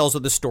details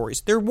of the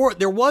stories. There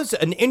was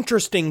an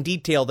interesting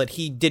detail that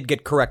he did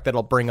get correct that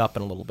I'll bring up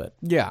in a little bit.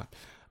 Yeah,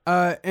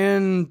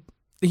 and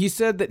he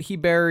said that he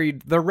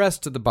buried the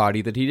rest of the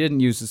body that he didn't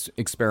use as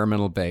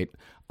experimental bait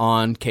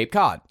on Cape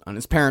Cod, on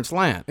his parents'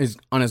 land,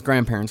 on his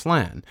grandparents'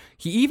 land.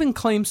 He even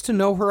claims to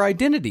know her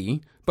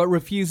identity, but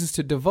refuses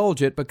to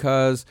divulge it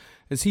because,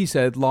 as he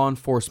said, law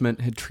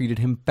enforcement had treated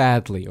him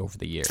badly over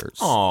the years.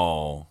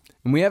 Oh.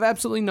 And we have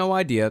absolutely no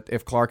idea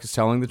if Clark is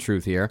telling the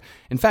truth here.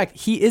 In fact,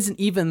 he isn't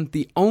even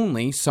the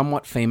only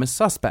somewhat famous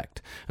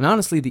suspect. And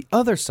honestly, the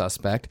other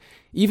suspect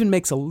even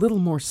makes a little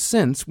more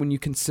sense when you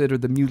consider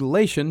the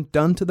mutilation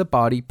done to the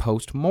body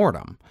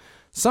post-mortem.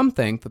 Some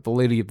think that the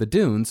Lady of the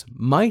Dunes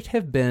might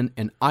have been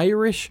an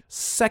Irish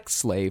sex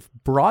slave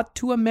brought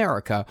to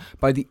America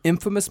by the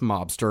infamous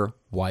mobster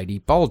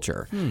Whitey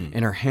Bulger,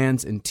 and her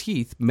hands and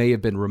teeth may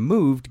have been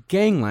removed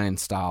gangland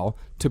style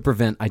to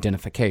prevent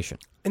identification.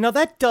 And now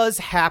that does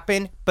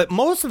happen, but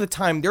most of the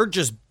time they're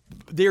just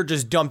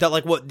dumped out,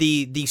 like what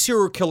the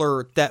serial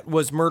killer that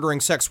was murdering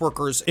sex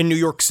workers in New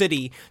York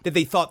City that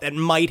they thought that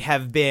might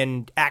have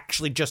been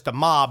actually just a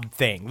mob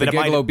thing. The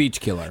Gigolo Beach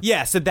Killer.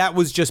 Yes, that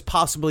was just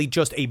possibly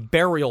just a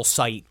burial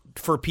site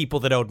for people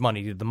that owed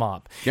money to the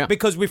mob. Yeah.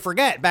 Because we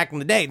forget, back in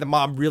the day, the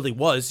mob really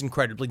was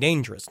incredibly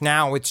dangerous.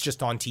 Now it's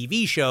just on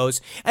TV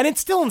shows, and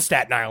it's still in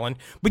Staten Island,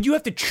 but you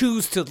have to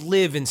choose to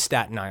live in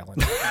Staten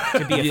Island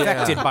to be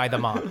affected by the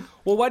mob.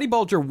 Well, Whitey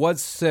Bulger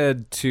was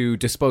said to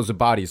dispose of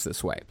bodies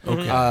this way,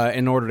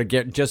 in order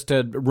to just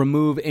to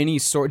remove any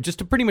sort, just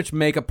to pretty much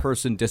make a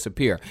person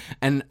disappear.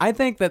 And I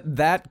think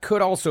that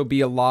could also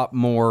be a lot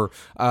more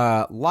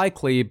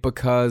likely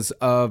because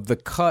of the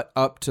cut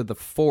up to the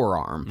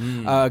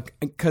forearm.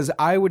 Because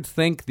I would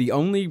think the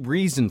only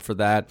reason for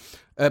that,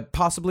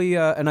 possibly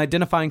an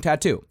identifying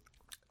tattoo.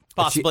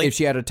 Possibly. If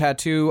she had a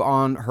tattoo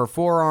on her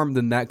forearm,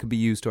 then that could be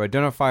used to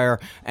identify her.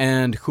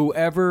 And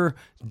whoever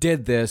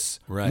did this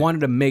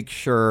wanted to make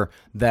sure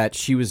that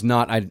she was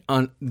not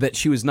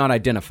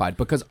identified,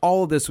 because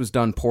all of this was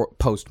done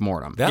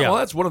post-mortem. Well,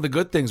 that's one of the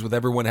good things with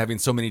everyone having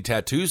so many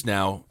tattoos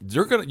now.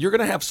 You're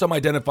gonna have some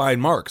identifying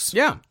marks.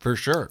 Yeah, for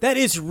sure. That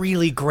is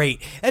really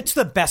great. That's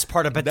the best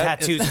part about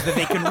tattoos, is that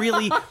they can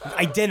really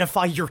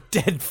identify your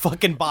dead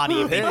fucking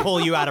body if they pull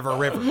you out of a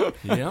river.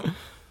 Yeah.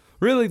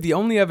 Really, the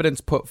only evidence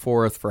put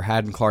forth for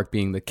Hadden Clark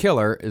being the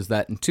killer is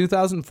that in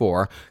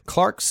 2004,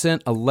 Clark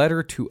sent a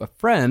letter to a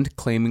friend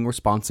claiming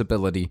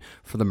responsibility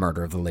for the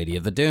murder of the Lady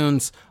of the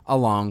Dunes,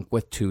 along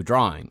with 2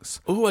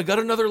 drawings. Ooh, I got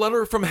another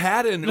letter from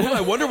Hadden. Ooh,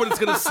 I wonder what it's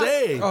going to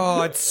say.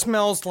 Oh, it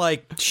smells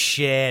like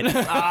shit.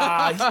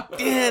 Well,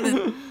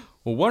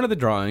 one of the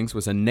drawings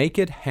was a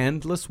naked,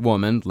 handless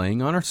woman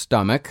laying on her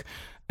stomach,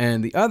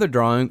 and the other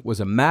drawing was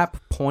a map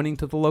pointing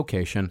to the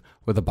location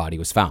where the body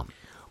was found.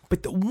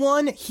 But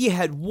he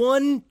had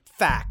one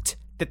fact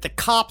that the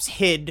cops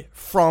hid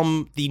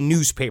from the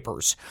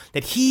newspapers,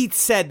 that he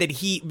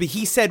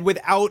said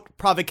without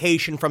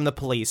provocation from the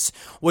police,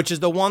 which is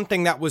the one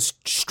thing that was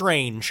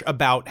strange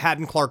about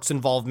Hadden Clark's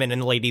involvement in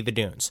Lady of the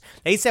Dunes.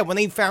 They said when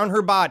they found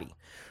her body,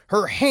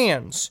 her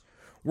hands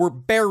were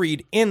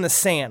buried in the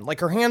sand. Like,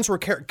 her hands were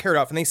carried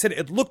off, and they said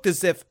it looked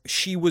as if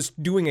she was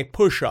doing a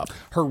push-up.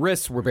 Her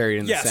wrists were buried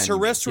in the sand. Yes, her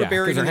wrists were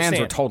buried in the sand. Her hands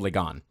were totally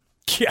gone.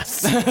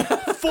 Yes.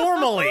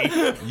 Formally,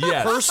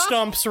 yes. Her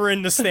stumps were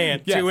in the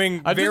stand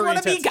doing very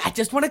intense. I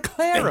just want to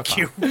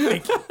clarify.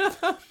 Thank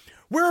you.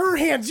 Where her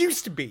hands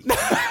used to be.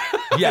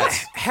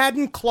 Yes.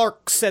 Hadden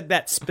Clark said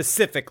that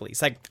specifically.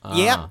 He's like,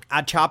 yep,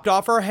 I chopped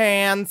off her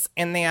hands,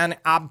 and then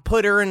I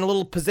put her in a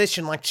little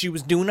position like she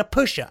was doing a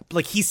push-up.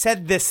 Like, he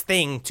said this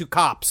thing to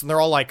cops, and they're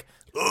all like,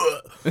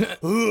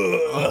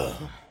 ugh.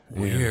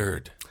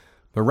 Weird.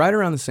 But right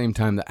around the same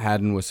time that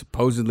Hadden was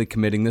supposedly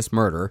committing this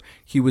murder,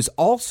 he was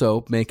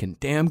also making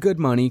damn good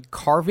money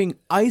carving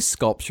ice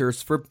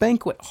sculptures for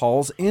banquet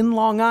halls in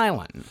Long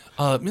Island.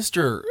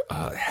 Mr.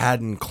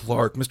 Hadden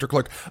Clark, Mr.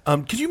 Clark,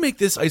 could you make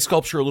this ice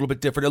sculpture a little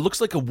bit different? It looks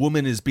like a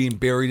woman is being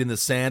buried in the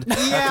sand.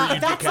 Yeah,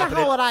 that's not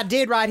what I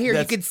did right here.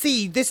 You can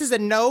see this is a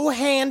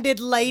no-handed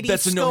lady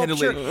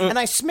sculpture, and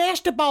I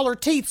smashed up all her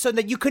teeth so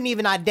that you couldn't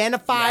even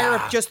identify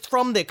her just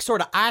from the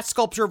sort of ice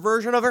sculpture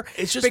version of her.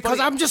 It's just because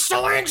funny. I'm just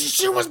so anxious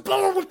she was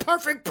born with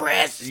perfect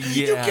breasts.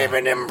 You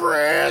giving him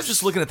breasts?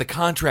 Just looking at the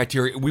contract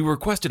here, we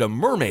requested a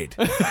mermaid.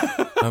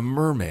 A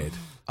mermaid.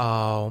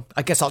 Oh,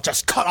 I guess I'll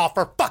just cut off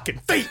her fucking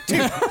feet,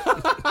 too.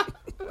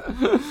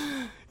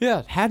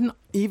 Yeah, Hadden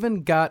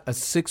even got a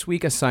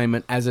 6-week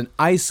assignment as an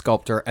ice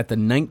sculptor at the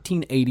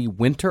 1980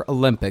 Winter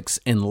Olympics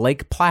in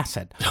Lake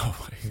Placid.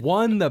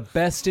 Won the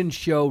Best in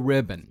Show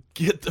ribbon.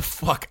 Get the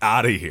fuck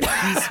out of here.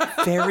 He's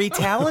very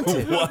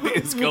talented. What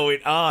is going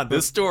on?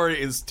 This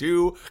story is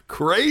too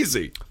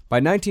crazy. By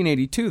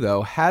 1982,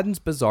 though, Hadden's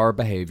bizarre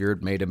behavior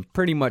had made him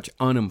pretty much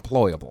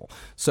unemployable.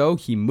 So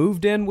he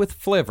moved in with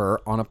Fliver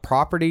on a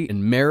property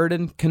in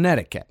Meriden,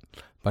 Connecticut.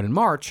 But in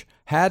March,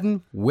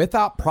 Hadden,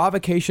 without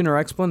provocation or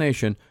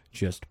explanation,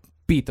 just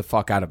beat the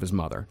fuck out of his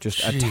mother.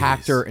 Just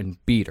attacked her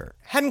and beat her.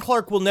 Hadden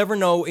Clark will never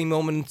know a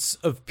moment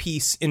of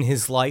peace in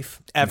his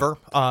life, ever.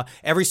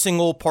 Every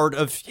single part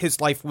of his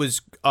life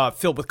was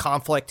filled with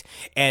conflict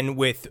and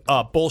with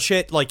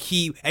bullshit. Like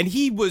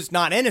he was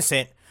not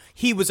innocent.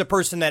 He was a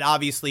person that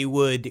obviously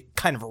would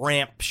kind of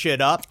ramp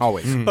shit up.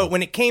 Always. But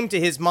when it came to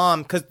his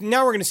mom, because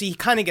now we're going to see he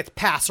kind of gets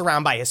passed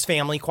around by his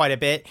family quite a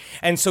bit.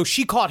 And so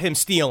she caught him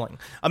stealing.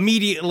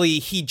 Immediately,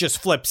 he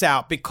just flips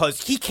out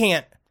because he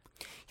can't.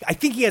 I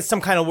think he has some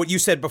kind of what you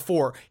said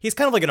before. He's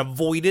kind of like an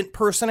avoidant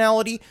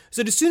personality.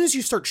 So as soon as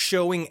you start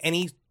showing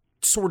any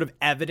sort of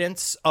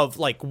evidence of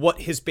like what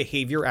his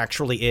behavior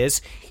actually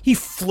is, he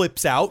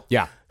flips out.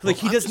 Yeah. Like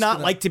he does not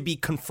like to be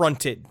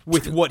confronted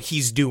with what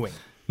he's doing.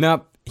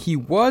 Now, he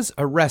was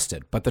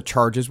arrested, but the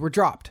charges were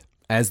dropped,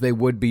 as they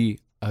would be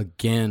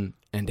again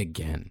and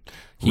again.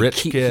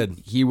 Rich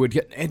kid. He would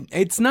get.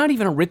 It's not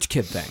even a rich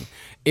kid thing.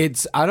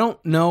 I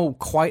don't know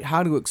quite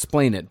how to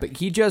explain it, but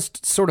he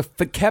just sort of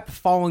kept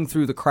falling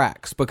through the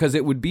cracks because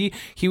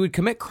he would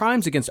commit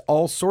crimes against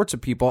all sorts of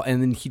people,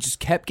 and then he just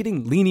kept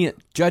getting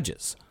lenient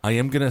judges. I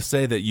am going to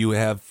say that you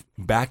have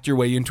backed your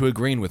way into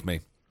agreeing with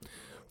me.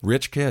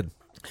 Rich kid.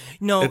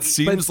 No, it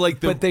seems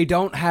but they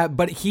don't have.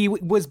 But he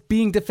was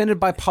being defended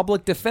by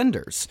public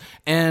defenders,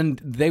 and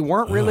they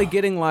weren't really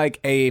getting like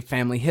a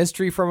family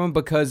history from him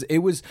because it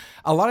was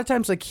a lot of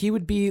times like he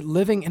would be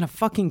living in a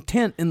fucking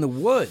tent in the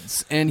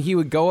woods, and he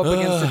would go up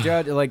against the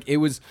judge. Like it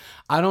was,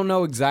 I don't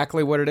know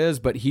exactly what it is,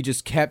 but he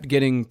just kept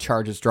getting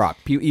charges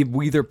dropped.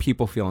 Either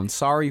people feeling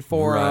sorry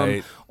for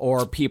him,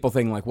 or people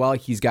thinking like, well,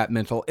 he's got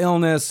mental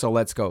illness, so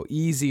let's go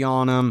easy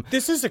on him.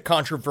 This is a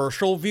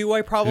controversial view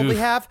I probably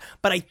have,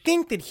 but I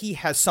think that he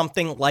has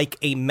something like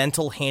a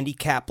mental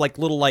handicap, like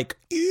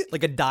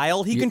a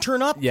dial he can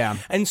turn up. Yeah.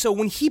 And so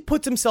when he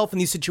puts himself in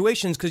these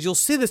situations, because you'll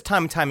see this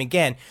time and time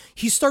again,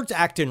 he starts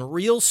acting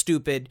real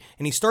stupid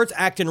and he starts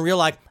acting real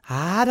like,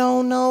 I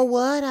don't know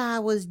what I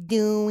was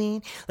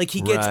doing. Like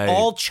he gets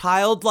all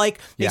childlike.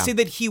 They say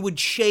that he would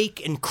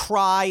shake and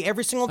cry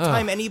every single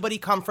time anybody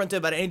confronted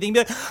about anything.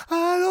 Be like,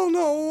 I don't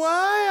know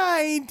why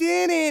I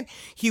did it.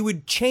 He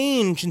would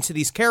change into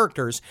these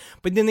characters.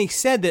 But then they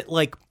said that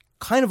like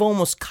kind of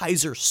almost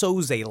Kaiser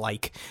Soze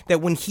like that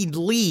when he'd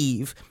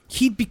leave,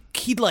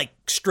 he'd like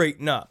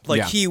straighten up.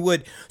 Like he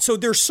would. So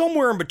there's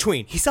somewhere in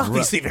between. He's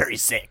obviously very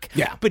sick.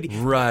 Yeah. But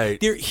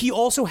he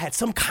also had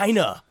some kind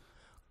of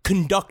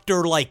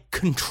conductor like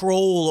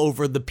control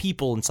over the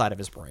people inside of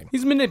his brain.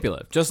 He's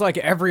manipulative, just like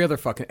every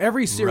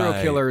serial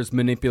killer is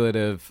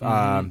manipulative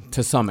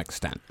to some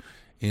extent.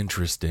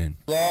 Interesting.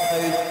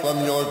 Rise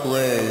from your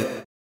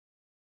grave.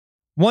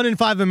 1 in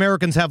 5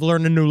 Americans have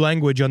learned a new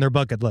language on their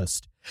bucket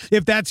list.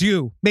 If that's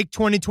you, make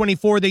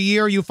 2024 the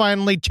year you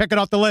finally check it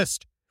off the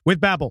list with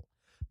Babbel.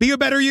 Be a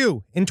better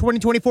you in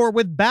 2024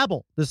 with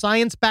Babbel, the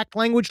science-backed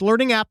language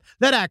learning app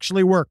that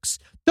actually works.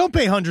 Don't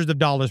pay hundreds of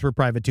dollars for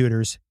private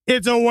tutors.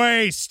 It's a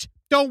waste.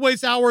 Don't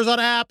waste hours on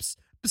apps.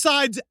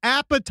 Besides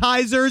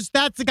appetizers,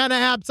 that's the kind of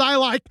apps I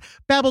like.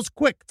 Babbel's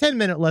quick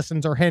 10-minute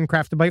lessons are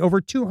handcrafted by over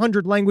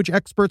 200 language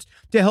experts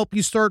to help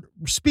you start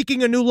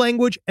speaking a new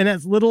language in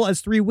as little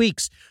as 3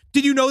 weeks.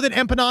 Did you know that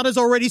empanada is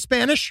already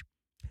Spanish?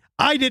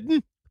 I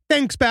didn't.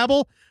 Thanks,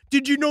 Babbel.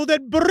 Did you know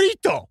that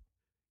burrito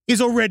is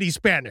already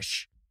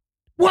Spanish?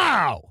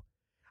 Wow.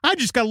 I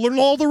just got to learn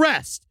all the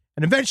rest.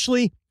 And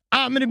eventually,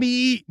 I'm going to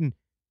be eating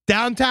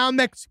downtown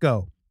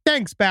Mexico.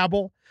 Thanks,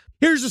 Babbel.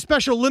 Here's a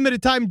special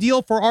limited time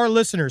deal for our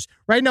listeners.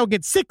 Right now,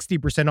 get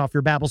 60% off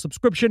your Babbel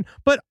subscription,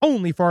 but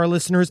only for our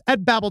listeners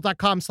at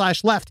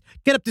Babbel.com/left.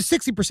 Get up to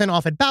 60%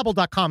 off at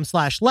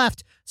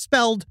Babbel.com/left,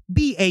 spelled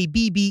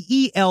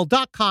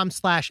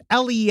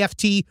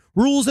BABBEL.com/LEFT.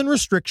 Rules and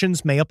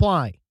restrictions may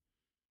apply.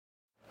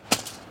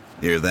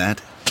 Hear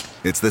that?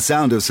 It's the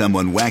sound of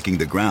someone whacking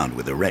the ground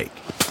with a rake.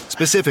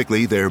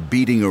 Specifically, they're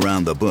beating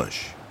around the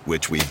bush,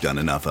 which we've done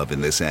enough of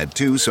in this ad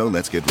too, so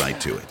let's get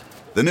right to it.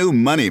 The new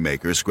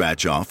Moneymaker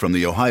scratch-off from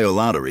the Ohio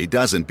Lottery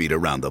doesn't beat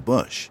around the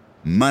bush.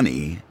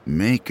 Money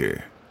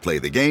Maker. Play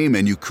the game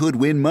and you could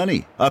win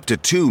money, up to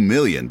 $2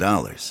 million.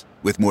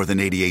 With more than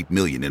 $88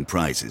 million in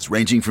prizes,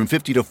 ranging from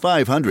 $50 to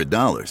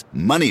 $500,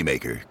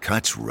 Moneymaker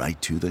cuts right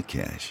to the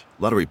cash.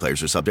 Lottery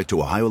players are subject to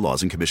Ohio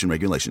laws and commission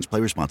regulations. Play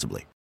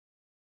responsibly.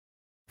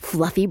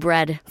 Fluffy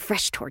bread,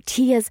 fresh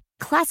tortillas,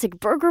 classic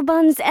burger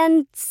buns,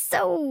 and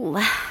so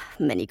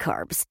many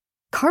carbs.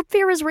 Carb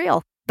fear is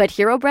real. But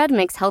Hero Bread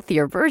makes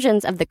healthier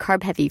versions of the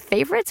carb-heavy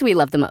favorites we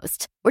love the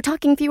most. We're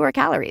talking fewer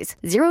calories,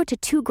 0 to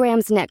 2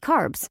 grams net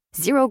carbs,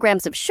 0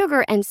 grams of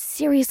sugar, and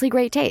seriously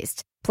great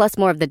taste. Plus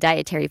more of the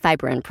dietary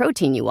fiber and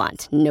protein you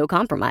want, no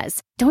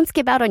compromise. Don't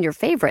skip out on your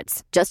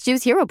favorites. Just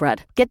use Hero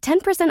Bread. Get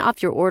 10%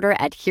 off your order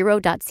at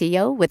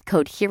hero.co with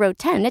code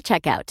HERO10 at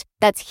checkout.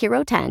 That's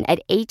HERO10 at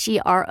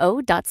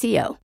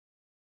HERO.co.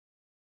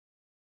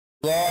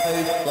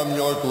 Rise from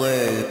your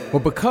grave. Well,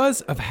 because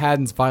of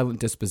Hadden's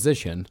violent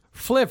disposition,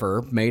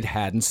 Flivver made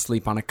Hadden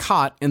sleep on a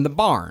cot in the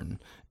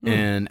barn.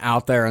 And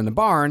out there in the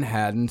barn,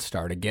 Hadden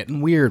started getting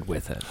weird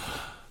with it.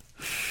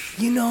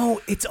 You know,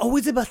 it's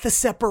always about the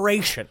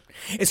separation.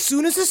 As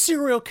soon as a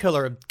serial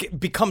killer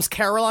becomes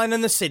Caroline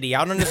in the city,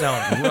 out on his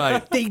own,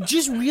 right? They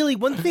just really,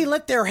 once they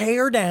let their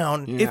hair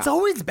down, it's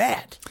always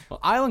bad.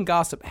 Well, Island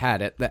Gossip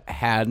had it that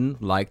Hadden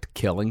liked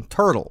killing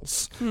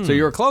turtles. So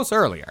you were close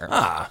earlier.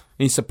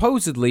 He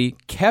supposedly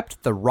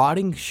kept the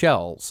rotting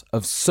shells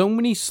of so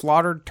many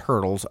slaughtered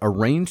turtles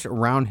arranged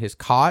around his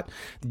cot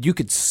that you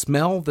could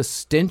smell the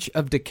stench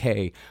of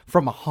decay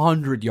from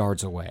 100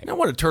 yards away. Now,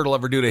 what did a turtle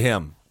ever do to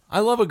him? I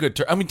love a good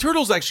turtle. I mean,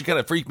 turtles actually kind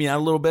of freak me out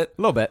a little bit.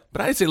 A little bit.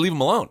 But I'd say leave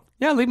him alone.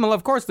 Yeah, leave him alone.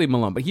 Of course, leave him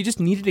alone. But he just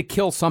needed to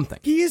kill something.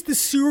 He is the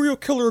serial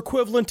killer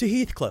equivalent to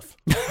Heathcliff.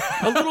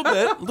 A little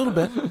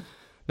bit.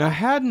 Now,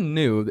 Hadden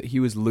knew that he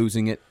was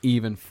losing it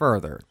even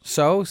further.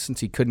 So,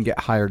 since he couldn't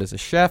get hired as a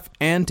chef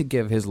and to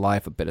give his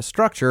life a bit of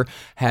structure,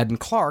 Hadden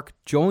Clark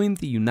joined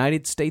the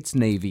United States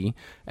Navy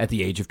at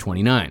the age of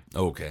 29.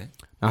 Okay.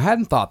 Now,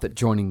 Hadden thought that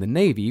joining the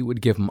Navy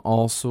would give him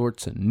all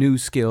sorts of new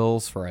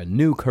skills for a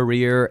new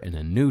career in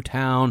a new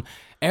town.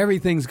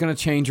 Everything's going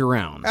to change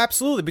around.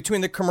 Absolutely.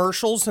 Between the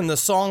commercials and the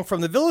song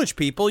from the Village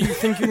People, you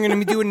think you're going to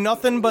be doing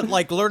nothing but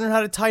like learning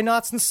how to tie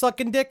knots and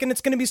sucking dick, and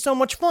it's going to be so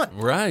much fun.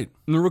 Right.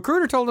 And the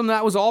recruiter told him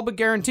that was all but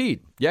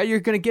guaranteed. Yeah,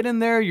 you're going to get in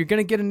there. You're going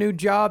to get a new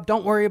job.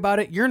 Don't worry about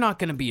it. You're not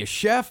going to be a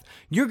chef.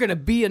 You're going to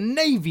be a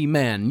Navy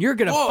man. You're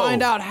going to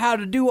find out how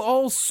to do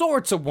all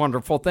sorts of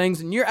wonderful things.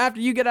 And after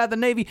you get out of the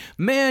Navy,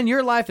 man,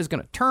 your life is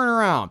going to turn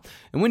around.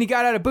 And when you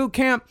got out of boot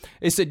camp,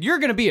 they said, you're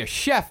going to be a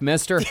chef,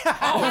 mister.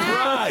 All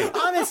right.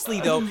 Honestly,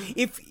 though,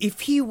 if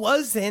he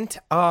wasn't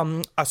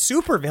a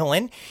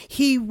supervillain,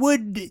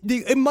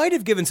 it might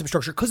have given some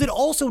structure, because it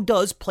also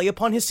does play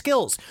upon his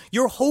skills.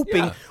 You're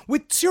hoping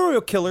with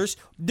serial killers,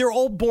 they're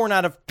all born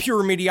out of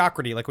pure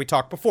mediocrity, like we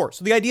talked before.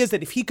 So the idea is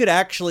that if he could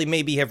actually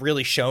maybe have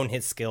really shown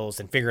his skills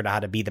and figured out how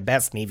to be the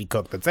best Navy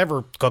cook that's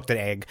ever cooked an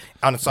egg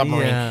on a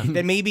submarine,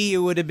 then maybe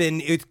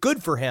it's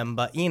good for him,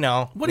 but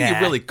What do you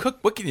really cook?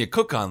 What can you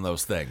cook on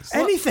those things?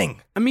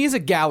 Anything. I mean, he's a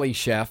galley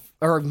chef,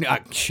 or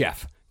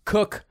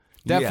cook.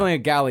 Definitely a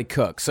galley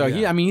cook. So,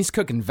 he's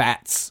cooking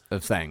vats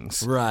of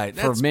things. Right.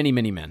 For many,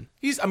 many men.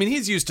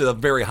 He's used to the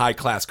very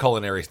high-class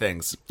culinary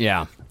things.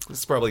 Yeah.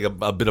 It's probably a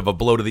bit of a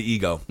blow to the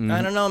ego.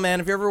 I don't know, man.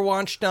 Have you ever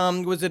watched,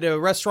 was it a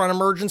Restaurant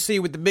Emergency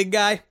with the big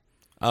guy?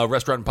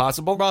 Restaurant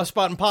Impossible?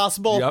 Restaurant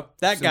Impossible? Yep.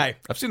 That guy.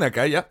 I've seen that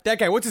guy, yep. That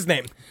guy, what's his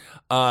name?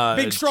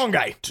 Big strong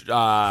guy.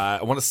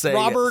 I want to say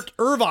Robert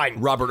Irvine.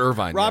 Robert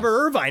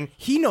Irvine.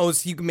 He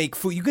knows you can make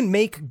food. You can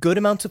make good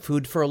amounts of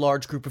food for a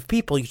large group of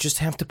people. You just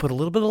have to put a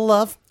little bit of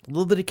love, a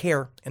little bit of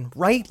care, and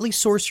rightly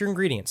source your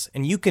ingredients.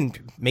 And you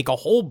can make a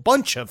whole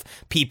bunch of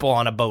people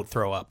on a boat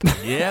throw up.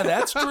 Yeah,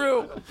 that's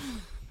true.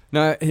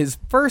 Now, his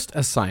first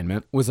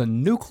assignment was a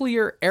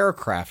nuclear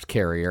aircraft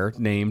carrier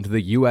named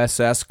the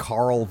USS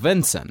Carl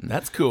Vinson.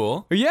 That's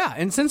cool. Yeah,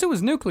 and since it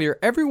was nuclear,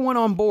 everyone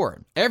on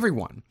board,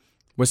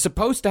 was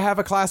supposed to have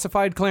a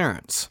classified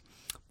clearance.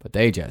 But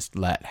they just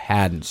let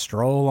Hadden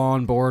stroll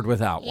on board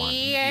without one.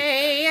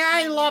 Yay,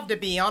 I love to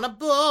be on a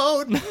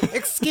boat.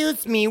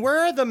 Excuse me,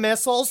 where are the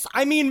missiles?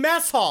 I mean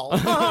mess hall.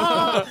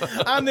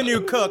 I'm the new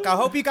cook. I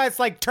hope you guys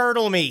like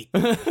turtle meat.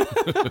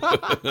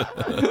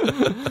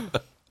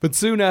 But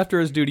soon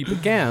after his duty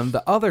began,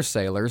 the other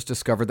sailors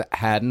discovered that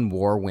Hadden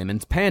wore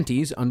women's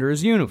panties under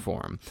his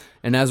uniform.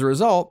 And as a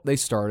result, they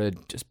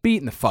started just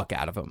beating the fuck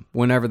out of him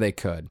whenever they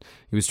could.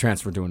 He was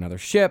transferred to another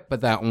ship, but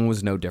that one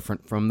was no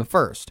different from the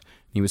first.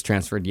 He was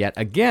transferred yet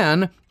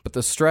again, but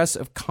the stress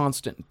of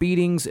constant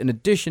beatings, in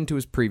addition to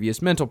his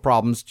previous mental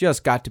problems,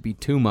 just got to be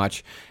too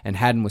much, and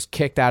Hadden was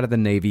kicked out of the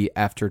Navy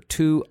after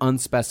 2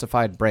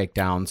 unspecified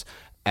breakdowns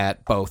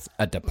at both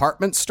a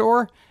department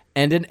store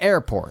and an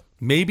airport.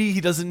 Maybe he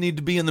doesn't need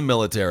to be in the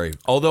military.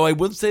 Although I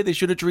would say they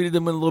should have treated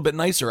him a little bit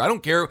nicer. I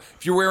don't care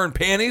if you're wearing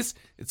panties.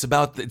 It's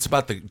about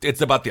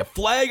the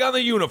flag on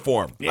the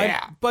uniform.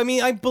 Yeah.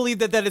 I believe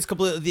that is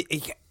completely.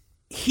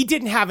 He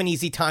didn't have an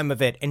easy time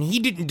of it, and he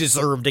didn't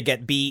deserve to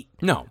get beat.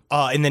 No.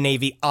 In the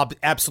Navy,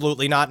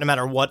 absolutely not. No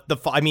matter what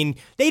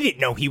they didn't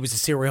know he was a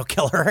serial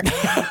killer.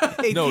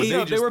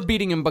 They were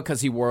beating him because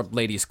he wore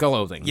ladies'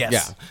 clothing.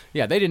 Yes.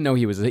 Yeah. They didn't know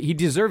he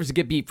deserves to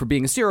get beat for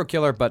being a serial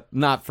killer, but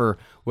not for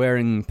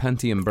wearing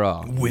panty and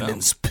bra.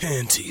 Women's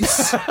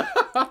panties.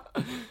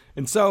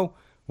 And so,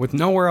 with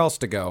nowhere else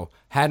to go,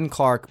 Hadden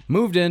Clark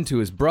moved into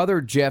his brother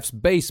Jeff's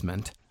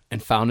basement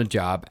and found a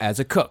job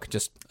as a cook.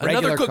 Just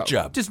another cook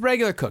job. Just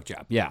regular cook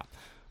job, yeah.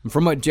 And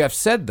from what Jeff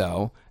said,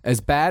 though, as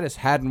bad as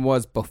Hadden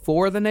was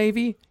before the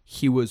Navy,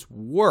 he was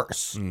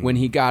worse when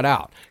he got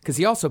out. Because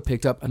he also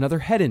picked up another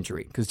head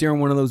injury. Because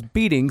during one of those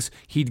beatings,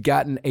 he'd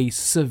gotten a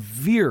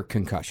severe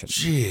concussion.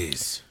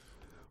 Jeez.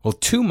 Well,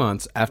 2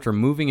 months after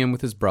moving in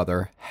with his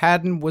brother,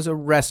 Hadden was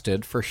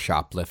arrested for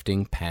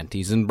shoplifting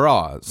panties and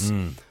bras.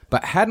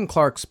 But Hadden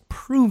Clark's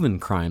proven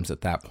crimes at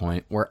that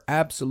point were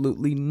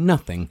absolutely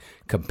nothing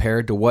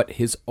compared to what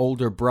his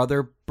older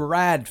brother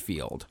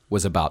Bradfield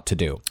was about to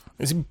do.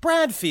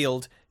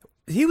 Bradfield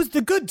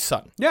the good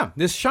son. Yeah,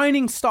 this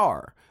shining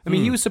star. I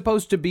mean, he was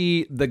supposed to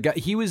be the guy.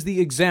 He was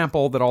the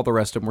example that all the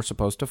rest of them were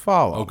supposed to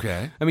follow.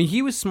 Okay. I mean,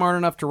 he was smart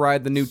enough to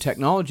ride the new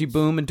technology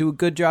boom and do a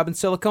good job in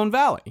Silicon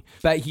Valley.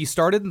 But he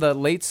started in the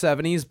late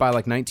 70s. By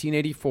like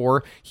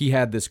 1984, he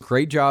had this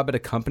great job at a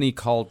company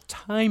called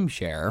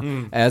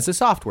Timeshare as a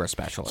software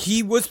specialist.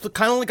 He was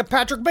kind of like a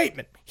Patrick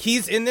Bateman.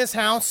 He's in this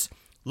house,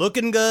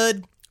 looking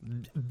good,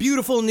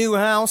 beautiful new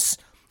house.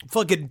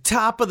 Fucking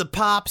top of the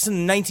pops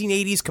in the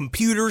 1980s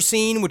computer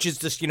scene, which is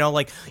just,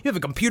 like you have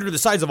a computer the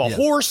size of a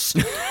horse.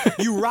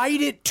 You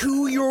ride it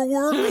to your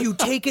work. You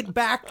take it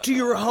back to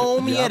your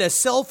home. He had a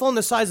cell phone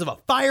the size of a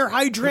fire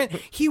hydrant.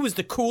 He was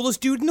the coolest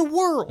dude in the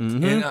world.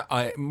 And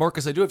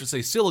Marcus, I do have to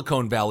say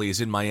Silicon Valley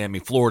is in Miami,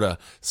 Florida.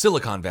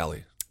 Silicon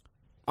Valley.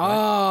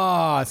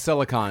 Ah,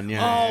 Silicon,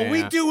 yeah.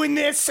 We doing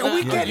this? Are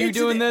we getting you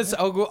doing this?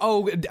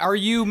 Oh, are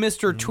you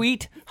Mr.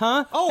 Tweet?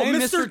 Huh? Oh, hey,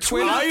 Mr.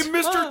 Tweet. I'm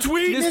Mr.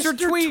 Tweet. Mr.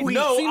 Tweet.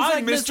 No, Seems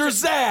I'm like Mr.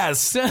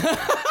 Zazz.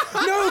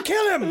 No,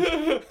 kill him.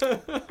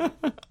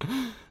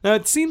 Now,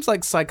 it seems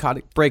like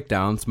psychotic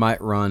breakdowns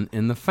might run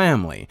in the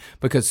family,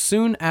 because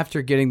soon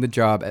after getting the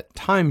job at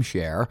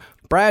Timeshare,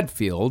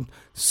 Bradfield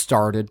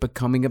started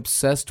becoming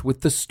obsessed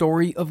with the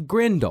story of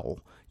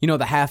Grendel. You know,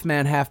 the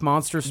half-man,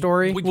 half-monster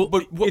story?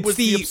 But what was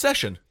the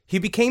obsession? He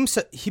became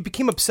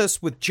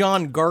obsessed with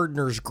John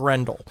Gardner's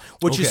Grendel,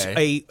 which is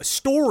a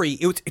story.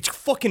 It's a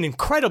fucking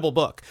incredible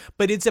book,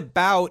 but it's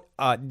about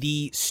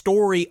the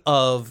story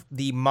of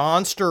the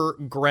monster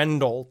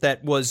Grendel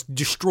that was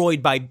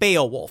destroyed by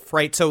Beowulf,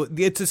 right? So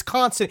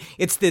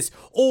it's this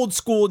old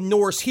school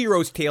Norse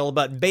hero's tale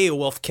about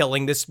Beowulf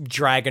killing this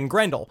dragon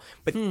Grendel.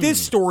 But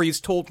this story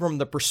is told from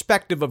the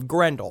perspective of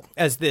Grendel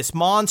as this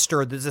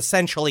monster that's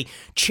essentially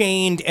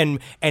chained and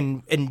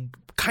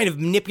kind of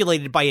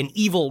manipulated by an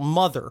evil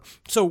mother.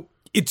 So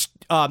it's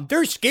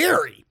very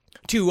scary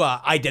to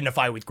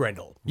identify with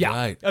Grendel. Yeah.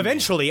 Right.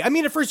 Eventually. I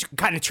mean, at first you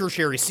kind of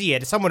tertiary see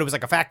it. As someone who was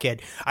like a fat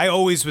kid, I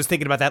always was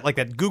thinking about that, like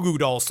that Goo Goo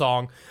Dolls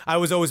song. I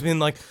was always being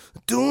like,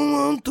 don't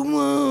want the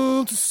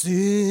world to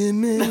see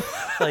me.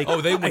 Like,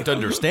 they wouldn't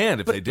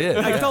understand if they did.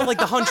 I felt like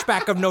the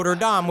Hunchback of Notre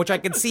Dame, which I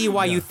can see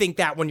why you think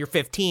that when you're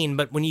 15.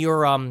 But when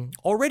you're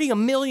already a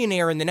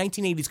millionaire in the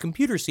 1980s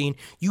computer scene,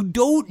 you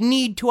don't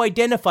need to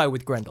identify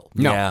with Grendel.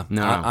 No.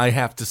 I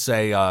have to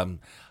say,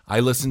 I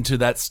listened to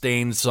that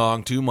Stain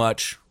song too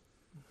much.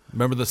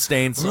 Remember the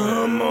Stain song?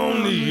 I'm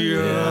on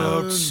the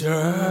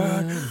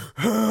outside,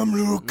 I'm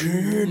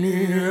looking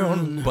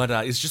in. But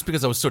it's just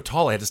because I was so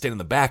tall, I had to stand in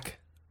the back.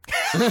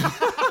 Very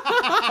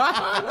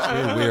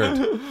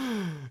weird.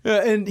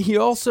 And he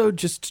also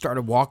just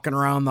started walking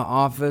around the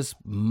office,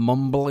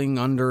 mumbling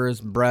under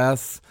his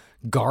breath,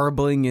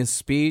 garbling his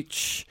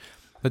speech.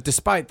 But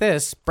despite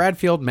this,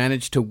 Bradfield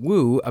managed to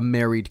woo a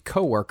married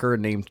coworker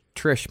named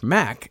Trish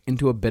Mack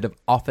into a bit of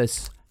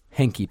office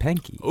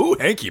hanky-panky. Ooh,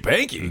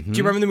 hanky-panky. Do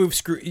you remember the movie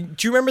Scrooge?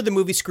 Do you remember the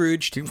movie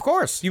Scrooge? Of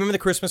course. Do you remember the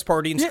Christmas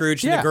party in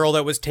Scrooge? And the girl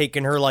that was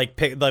taking her, like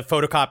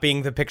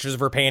photocopying the pictures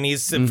of her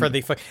panties for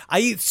the...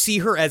 I see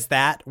her as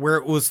that, where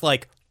it was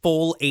like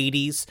full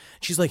 80s.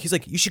 He's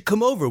like, you should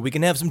come over. We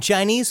can have some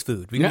Chinese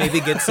food. We can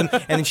maybe get some...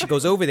 And then she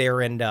goes over there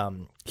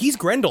and he's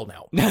Grendel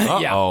now.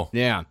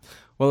 Yeah.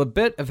 Well, a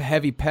bit of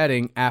heavy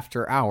petting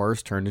after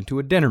hours turned into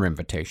a dinner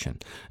invitation.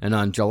 And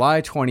on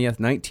July 20th,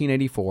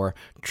 1984,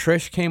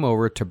 Trish came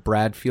over to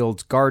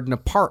Bradfield's garden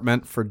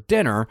apartment for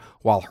dinner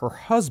while her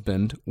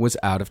husband was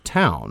out of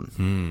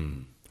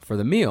town. For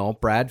the meal,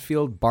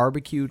 Bradfield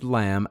barbecued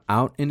lamb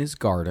out in his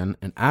garden,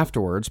 and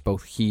afterwards,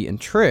 both he and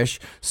Trish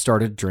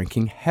started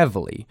drinking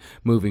heavily,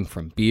 moving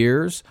from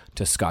beers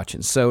to scotch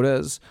and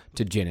sodas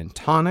to gin and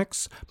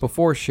tonics,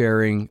 before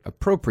sharing,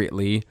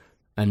 appropriately,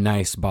 a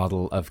nice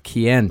bottle of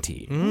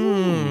Chianti.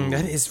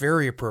 That is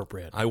very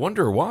appropriate. I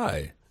wonder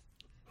why.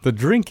 The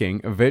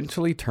drinking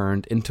eventually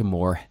turned into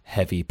more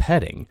heavy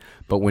petting,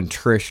 but when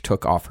Trish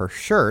took off her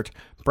shirt,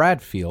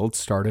 Bradfield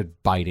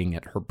started biting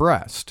at her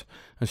breast.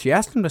 And she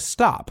asked him to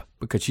stop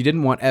because she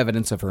didn't want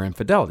evidence of her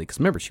infidelity, because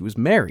remember, she was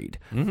married,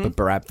 but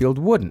Bradfield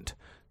wouldn't.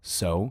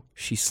 So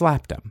she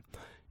slapped him.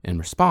 In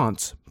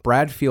response,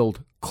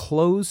 Bradfield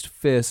closed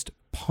fist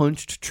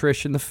punched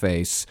Trish in the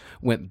face,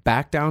 went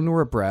back down to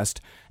her breast,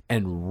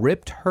 and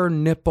ripped her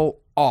nipple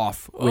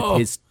off with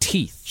his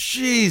teeth.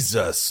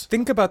 Jesus.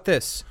 Think about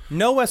this.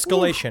 No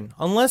escalation.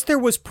 Unless there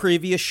was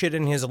previous shit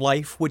in his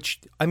life,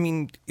 which, I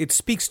mean, it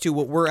speaks to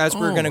what we're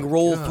going to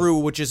roll through,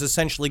 which is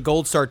essentially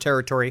Gold Star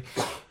territory.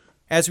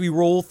 As we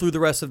roll through the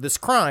rest of this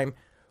crime,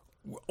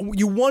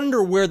 you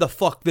wonder where the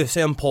fuck this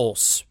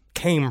impulse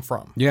came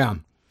from. Yeah.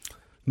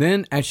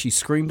 Then, as she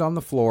screamed on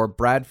the floor,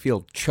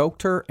 Bradfield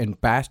choked her and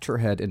bashed her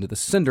head into the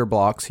cinder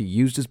blocks he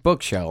used as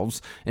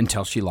bookshelves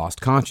until she lost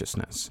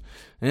consciousness.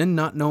 And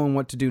not knowing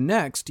what to do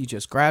next, he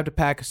just grabbed a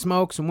pack of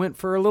smokes and went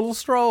for a little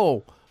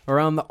stroll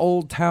around the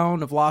old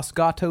town of Los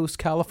Gatos,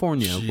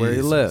 California, where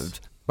he lived.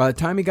 By the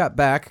time he got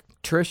back,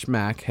 Trish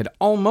Mack had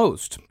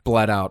almost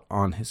bled out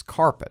on his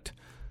carpet.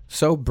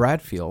 So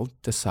Bradfield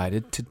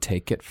decided to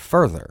take it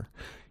further.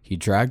 He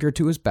dragged her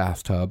to his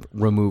bathtub,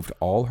 removed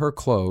all her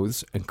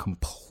clothes, and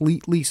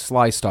completely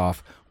sliced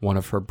off one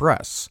of her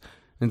breasts.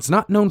 It's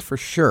not known for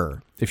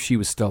sure if she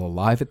was still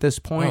alive at this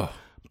point,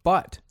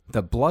 but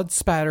the blood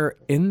spatter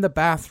in the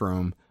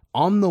bathroom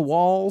on the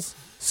walls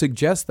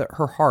suggests that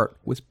her heart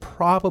was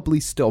probably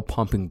still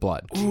pumping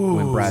blood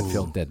when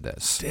Bradfield did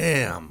this.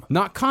 Damn.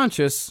 Not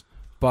conscious,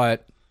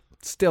 but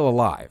still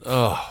alive.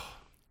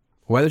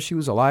 Whether she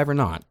was alive or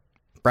not,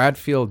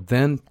 Bradfield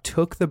then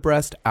took the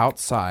breast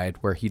outside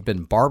where he'd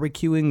been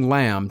barbecuing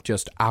lamb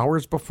just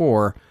hours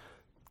before,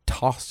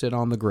 tossed it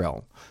on the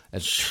grill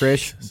as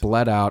Trish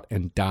bled out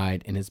and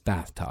died in his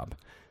bathtub.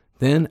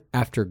 Then,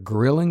 after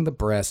grilling the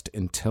breast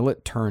until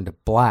it turned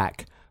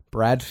black,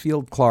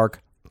 Bradfield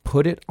Clark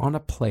put it on a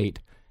plate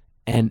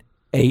and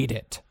ate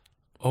it.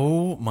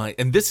 Oh my!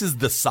 And this is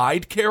the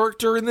side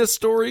character in this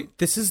story.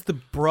 This is the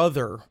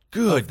brother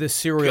of the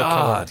serial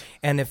killer.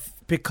 And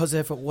because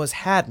if it was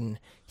Hadden,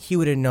 he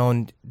would have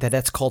known that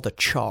that's called a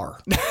char.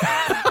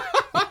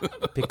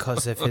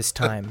 Because of his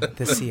time at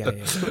the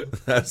CIA.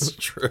 That's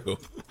true.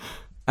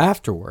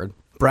 Afterward,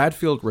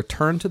 Bradfield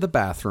returned to the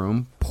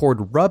bathroom,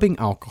 poured rubbing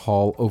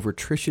alcohol over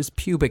Trish's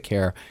pubic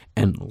hair,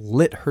 and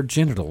lit her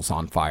genitals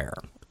on fire.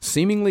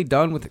 Seemingly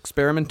done with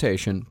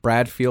experimentation,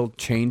 Bradfield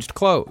changed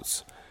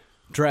clothes.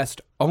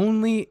 Dressed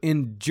only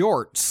in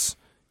jorts,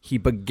 he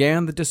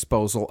began the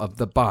disposal of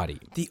the body.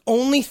 The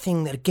only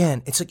thing that,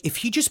 again, it's like if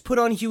he just put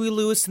on Huey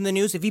Lewis in the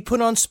news, if he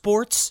put on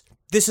sports,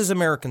 this is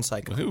American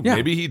Psycho.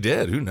 Maybe he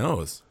did. Who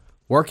knows?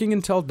 Working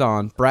until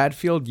dawn,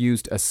 Bradfield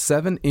used a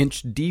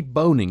 7-inch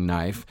deboning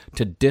knife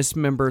to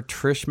dismember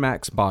Trish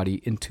Mack's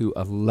body into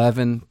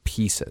 11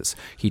 pieces.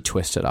 He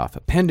twisted off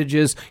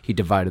appendages, he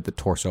divided the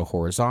torso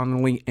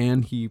horizontally,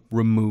 and he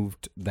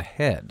removed the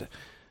head.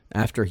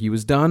 After he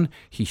was done,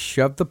 he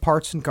shoved the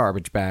parts in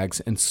garbage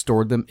bags and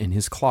stored them in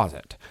his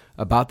closet.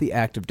 About the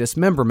act of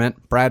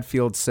dismemberment,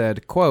 Bradfield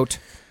said, quote,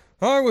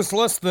 I was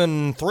less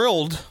than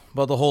thrilled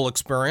by the whole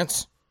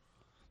experience.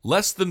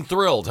 Less than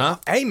thrilled, huh?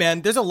 Hey,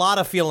 man, there's a lot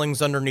of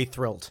feelings underneath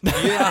thrilled.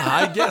 Yeah,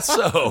 I guess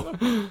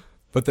so.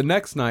 But the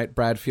next night,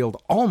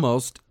 Bradfield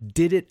almost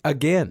did it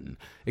again,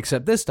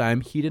 except this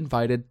time he'd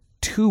invited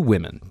 2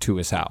 women to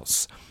his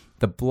house.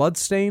 The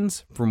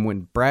bloodstains from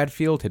when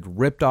Bradfield had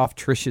ripped off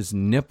Trish's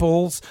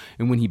nipples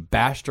and when he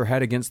bashed her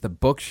head against the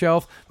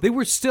bookshelf, they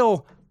were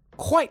still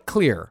quite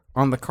clear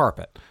on the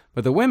carpet.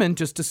 But the women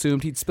just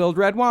assumed he'd spilled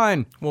red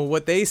wine. Well,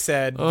 what they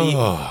said,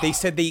 they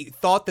said they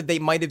thought that they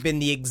might have been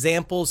the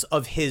examples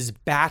of his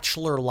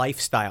bachelor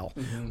lifestyle,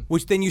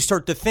 which then you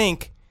start to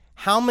think,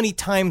 how many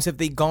times have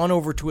they gone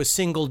over to a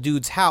single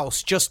dude's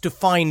house just to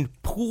find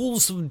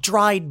pools of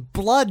dried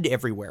blood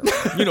everywhere?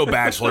 You know,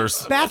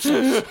 bachelors.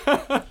 Bachelors.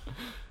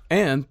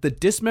 And the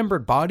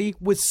dismembered body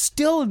was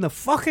still in the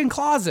fucking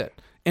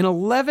closet in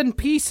 11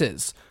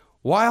 pieces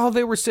while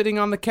they were sitting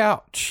on the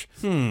couch.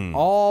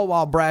 All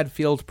while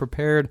Bradfield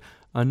prepared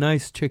a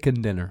nice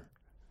chicken dinner.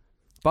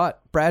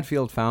 But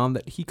Bradfield found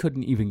that he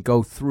couldn't even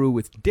go through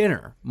with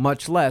dinner,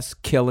 much less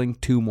killing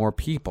 2 more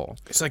people.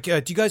 It's like,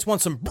 do you guys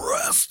want some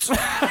breasts? You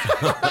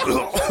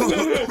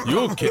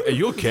okay? Are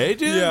you okay,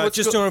 dude? Yeah,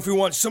 don't know if we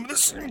want some of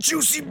this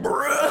juicy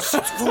breast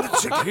from the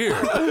chicken Here.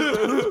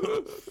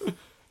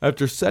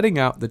 After setting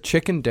out the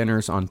chicken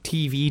dinners on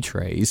TV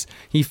trays,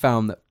 he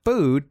found that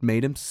food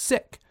made him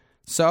sick.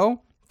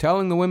 So,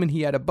 telling the women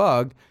he had a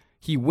bug,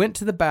 he went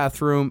to the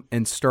bathroom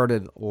and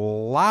started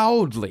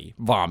loudly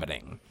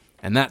vomiting.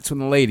 And that's when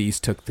the ladies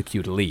took the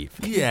cue to leave.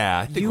 Yeah,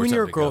 I think you and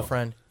your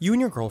girlfriend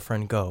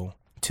go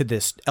to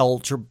this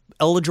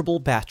eligible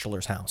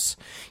bachelor's house.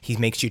 He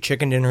makes you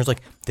chicken dinners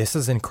like, this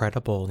is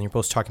incredible. And you're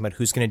both talking about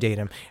who's going to date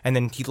him. And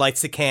then he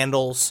lights the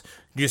candles.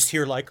 You just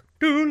hear like,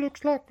 dude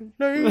looks like a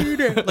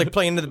lady. Like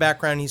playing into the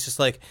background. He's just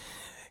like,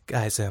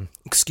 guys,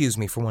 excuse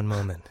me for one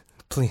moment.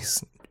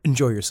 Please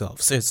enjoy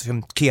yourselves. There's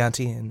some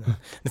Chianti in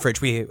the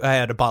fridge. I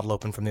had a bottle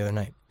open from the other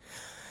night.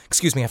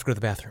 Excuse me, I have to go to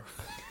the bathroom.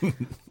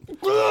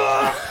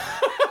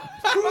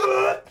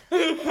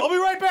 I'll be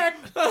right back.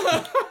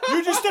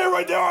 You just stay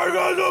right there. I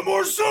got no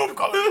more soup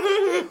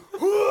coming.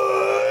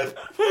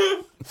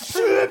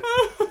 Shit.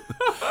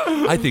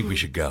 I think we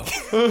should go.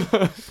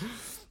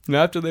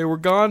 After they were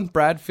gone,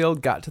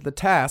 Bradfield got to the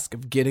task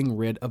of getting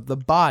rid of the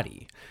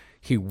body.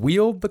 He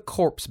wheeled the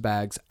corpse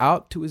bags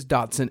out to his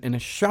Datsun in a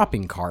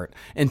shopping cart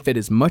and fit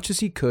as much as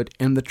he could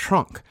in the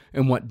trunk.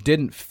 And what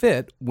didn't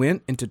fit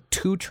went into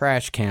 2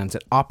 trash cans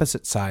at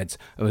opposite sides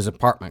of his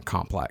apartment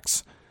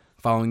complex.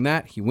 Following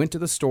that, he went to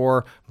the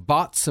store,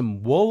 bought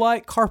some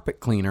Woolite carpet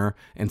cleaner,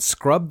 and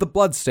scrubbed the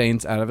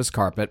bloodstains out of his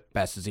carpet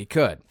best as he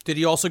could. Did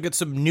he also get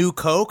some new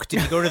Coke?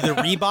 Did he go to the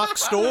Reebok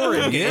store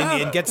and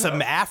get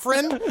some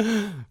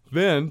Afrin?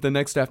 Then, the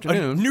next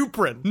afternoon...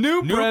 Nuprin.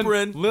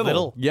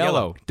 Little.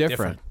 Yellow.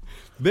 Different.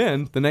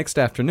 Then, the next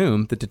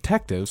afternoon, the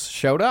detectives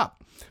showed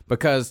up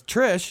because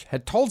Trish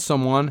had told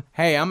someone,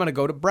 hey, I'm going to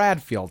go to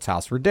Bradfield's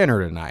house for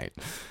dinner tonight.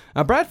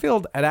 Now,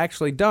 Bradfield had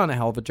actually done a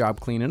hell of a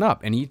job cleaning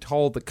up, and he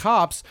told the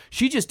cops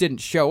she just didn't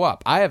show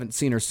up. I haven't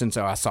seen her since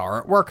I saw her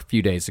at work a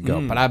few days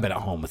ago, but I've been at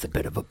home with a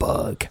bit of a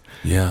bug.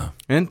 Yeah.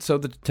 And so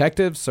the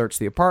detectives searched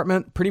the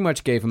apartment, pretty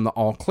much gave him the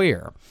all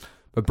clear.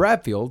 But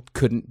Bradfield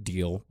couldn't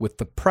deal with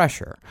the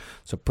pressure.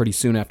 So pretty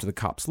soon after the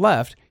cops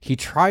left, he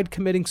tried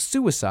committing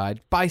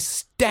suicide by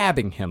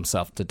stabbing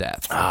himself to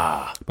death.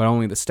 But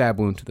only the stab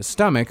wound to the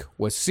stomach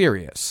was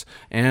serious.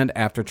 And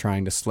after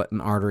trying to slit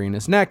an artery in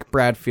his neck,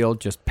 Bradfield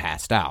just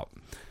passed out.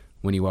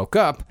 When he woke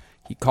up,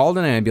 he called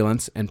an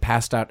ambulance and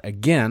passed out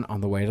again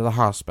on the way to the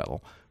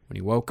hospital. When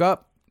he woke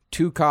up,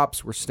 2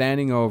 cops were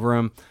standing over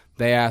him.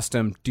 They asked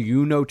him, "Do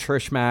you know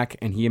Trish Mack?"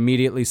 And he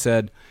immediately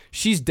said,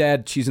 "She's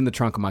dead. She's in the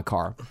trunk of my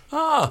car."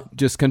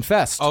 Just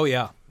confessed. Oh,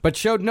 yeah. But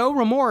showed no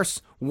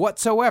remorse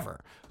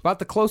whatsoever. About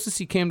the closest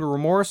he came to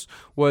remorse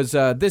was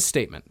this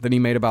statement that he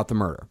made about the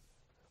murder.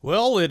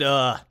 Well, it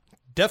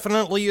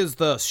definitely is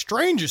the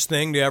strangest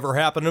thing to ever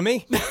happen to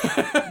me.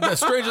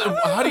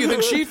 How do you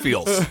think she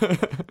feels?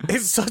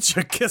 It's such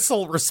a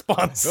Kissel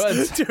response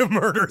to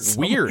murder.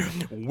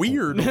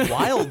 Weird,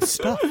 wild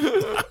stuff.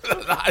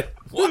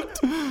 What?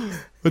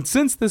 But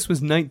since this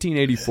was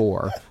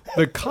 1984,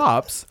 the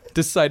cops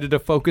decided to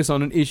focus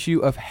on an issue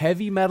of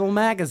Heavy Metal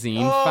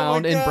magazine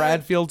found in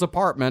Bradfield's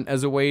apartment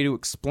as a way to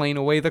explain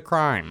away the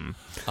crime.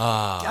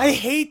 I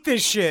hate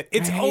this shit.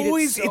 It's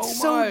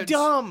so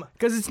dumb.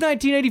 Because it's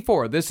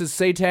 1984. This is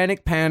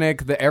satanic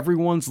panic that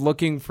everyone's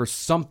looking for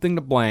something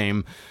to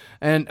blame.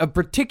 And of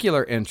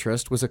particular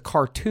interest was a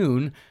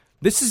cartoon.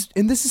 This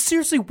is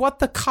seriously what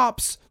the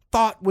cops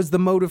thought was the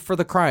motive for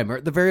the crime, or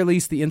at the very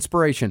least, the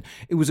inspiration.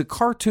 It was a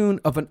cartoon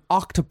of an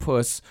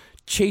octopus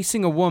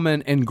chasing a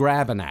woman and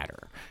grabbing at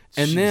her.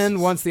 And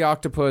then once the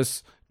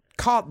octopus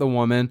caught the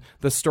woman,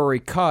 the story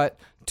cut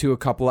to a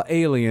couple of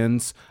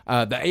aliens,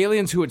 the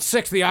aliens who had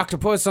sicked the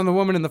octopus on the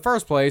woman in the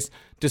first place,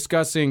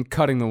 discussing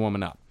cutting the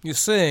woman up. You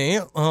see,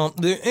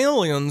 the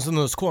aliens in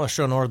this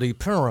question are the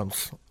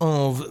parents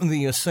of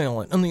the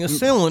assailant, and the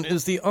assailant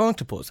is the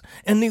octopus,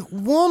 and the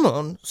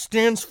woman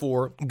stands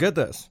for, get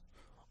this,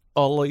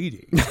 a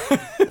lady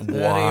that he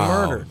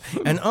murdered.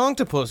 An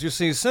octopus, you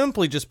see,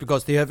 simply just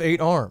because they have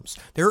 8 arms.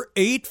 There are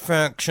 8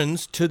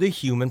 factions to the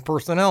human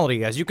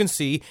personality. As you can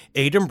see,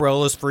 8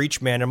 umbrellas for each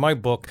man in my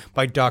book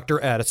by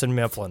Dr. Addison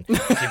Mifflin.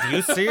 If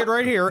you see it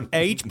right here,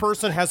 each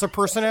person has a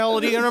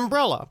personality and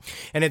umbrella.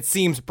 And it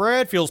seems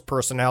Bradfield's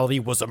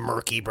personality was a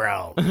murky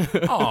brown.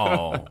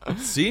 Oh,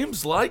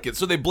 seems like it.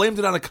 So they blamed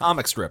it on a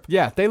comic strip.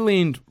 Yeah, they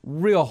leaned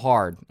real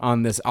hard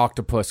on this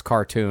octopus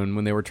cartoon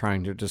when they were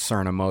trying to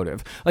discern a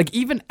motive. Like,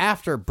 even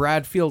after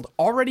Bradfield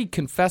already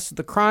confessed to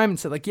the crime and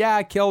said, like, yeah,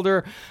 I killed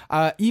her,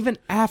 even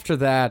after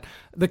that,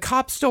 the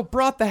cops still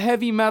brought the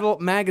Heavy Metal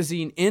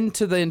magazine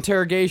into the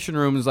interrogation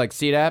room and was like,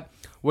 see that?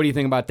 What do you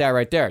think about that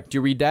right there? Do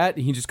you read that?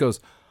 And he just goes,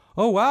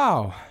 oh,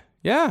 wow.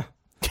 Yeah.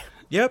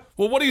 Yep.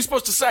 Well, what are you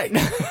supposed to say?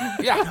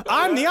 Yeah,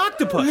 I'm the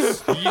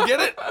octopus. You get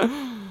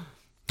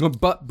it?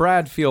 But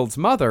Bradfield's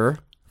mother,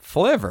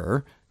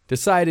 Fliver,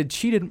 decided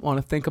she didn't want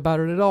to think about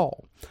it at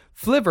all.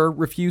 Fliver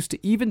refused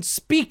to even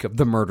speak of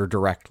the murder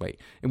directly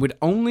and would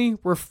only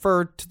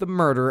refer to the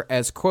murder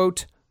as,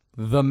 quote,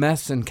 the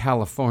mess in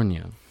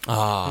California.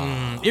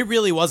 It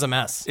really was a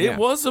mess. It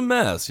was a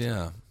mess,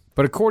 yeah.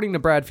 But according to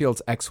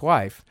Bradfield's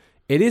ex-wife,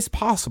 it is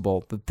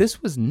possible that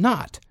this was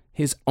not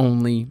his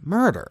only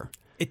murder.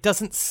 It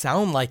doesn't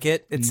sound like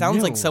it. It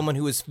sounds like someone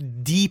who is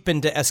deep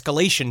into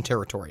escalation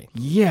territory.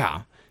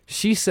 Yeah.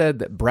 She said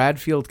that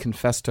Bradfield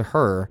confessed to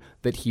her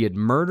that he had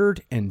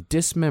murdered and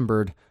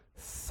dismembered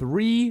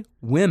 3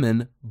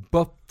 women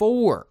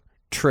before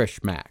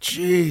Trish Mack.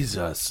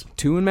 Jesus.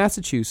 2 in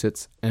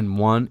Massachusetts and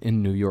 1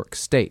 in New York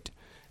State.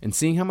 And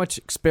seeing how much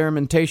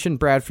experimentation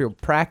Bradfield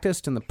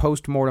practiced in the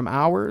post-mortem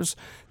hours,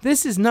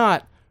 this is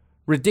not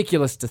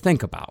ridiculous to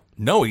think about.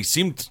 No, he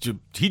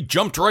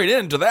jumped right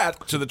into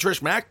that, to the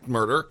Trish Mack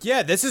murder.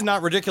 Yeah, this is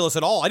not ridiculous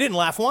at all. I didn't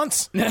laugh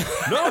once. No,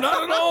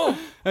 not at all.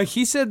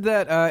 He said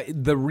that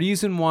the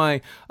reason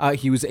why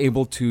he was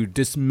able to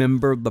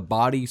dismember the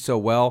body so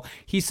well,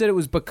 he said it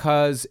was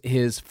because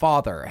his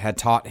father had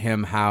taught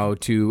him how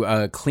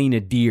to clean a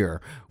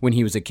deer when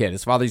he was a kid.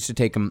 His father used to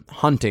take him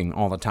hunting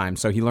all the time,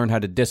 so he learned how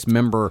to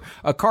dismember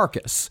a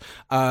carcass.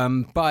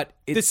 But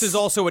this is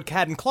also what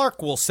Hadden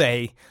Clark will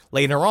say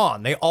later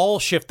on. They all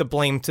shift the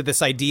blame to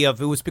this idea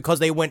of it was because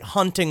they went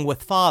hunting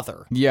with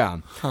father. Yeah.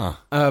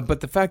 But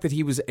the fact that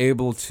he was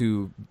able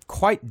to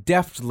quite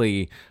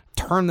deftly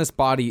turn this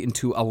body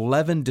into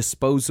 11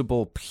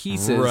 disposable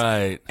pieces.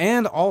 Right.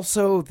 And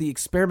also the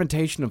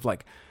experimentation of,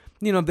 like,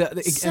 you know,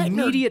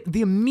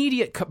 the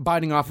immediate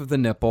biting off of the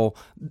nipple,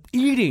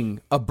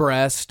 eating a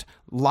breast,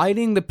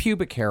 lighting the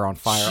pubic hair on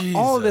fire. Jesus.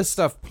 All of this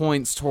stuff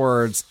points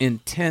towards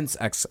intense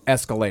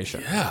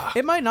escalation. Yeah.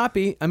 It might not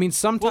be. I mean,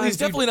 sometimes... Well, he's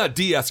definitely not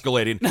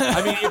de-escalating.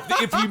 I mean,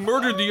 if he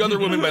murdered the other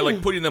woman by,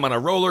 like, putting them on a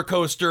roller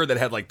coaster that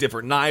had, like,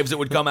 different knives that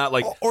would come out,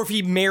 like... Or if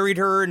he married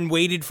her and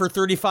waited for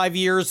 35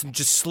 years and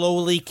just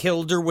slowly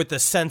killed her with a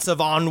sense of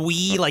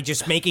ennui, like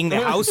just making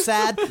the house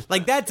sad,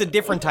 like, that's a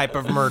different type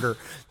of murder.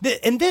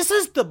 And this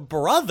is the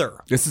brother.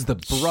 This is the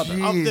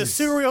brother of the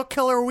serial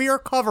killer we are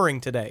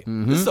covering today.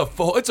 Mm-hmm.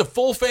 It's a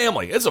full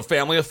family. It's a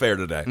family affair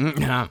today.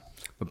 Yeah.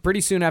 But pretty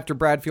soon after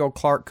Bradfield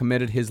Clark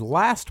committed his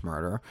last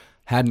murder,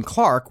 Hadden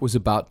Clark was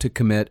about to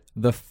commit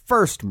the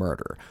first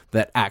murder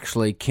that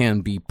actually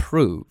can be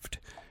proved.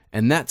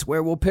 And that's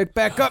where we'll pick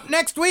back up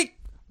next week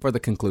for the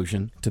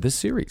conclusion to this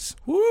series.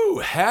 Woo,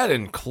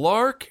 Hadden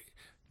Clark.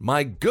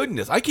 My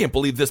goodness, I can't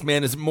believe this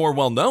man is more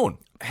well known.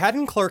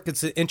 Hadden Clark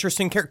is an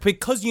interesting character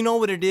because you know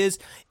what it is?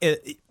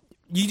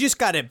 You just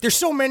gotta, there's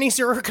so many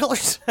serial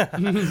killers.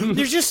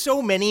 There's just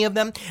so many of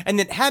them. And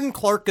then Hadden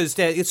Clark is,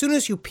 as soon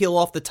as you peel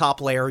off the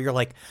top layer, you're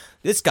like,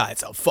 this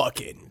guy's a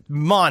fucking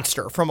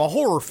monster from a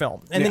horror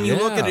film. And then you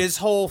look at his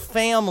whole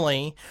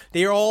family.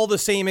 They're all the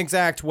same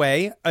exact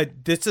way.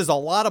 This is a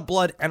lot of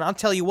blood. And I'll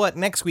tell you what,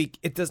 next week,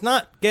 it does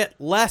not get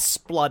less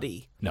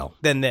bloody.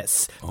 Than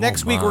this.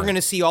 Next week, we're going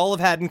to see all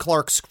of Hadden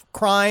Clark's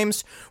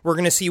crimes. We're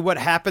going to see what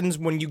happens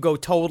when you go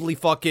totally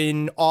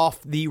fucking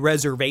off the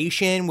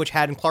reservation, which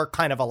Hadden Clark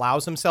kind of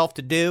allows himself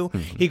to do.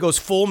 He goes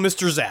full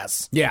Mr.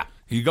 Zaz. Yeah.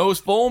 He goes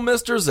full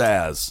Mr.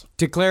 Zaz.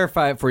 To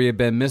clarify it for you,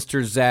 Ben,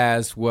 Mr.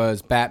 Zaz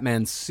was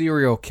Batman's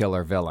serial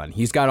killer villain.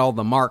 He's got all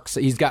the marks.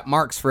 He's got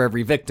marks for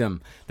every victim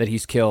that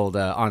he's killed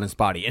on his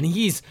body. And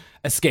he's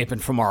escaping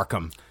from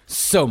Arkham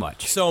so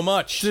much.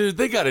 Dude,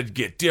 they got to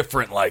get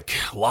different, like,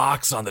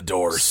 locks on the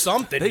doors.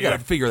 Something. They got to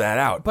figure that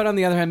out. But on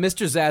the other hand,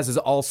 Mr. Zaz is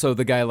also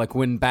the guy, like,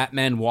 when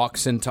Batman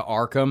walks into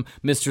Arkham,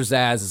 Mr.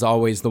 Zaz is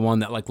always the one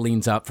that, like,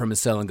 leans up from his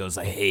cell and goes,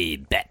 like, hey,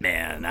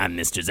 Batman, I'm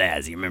Mr.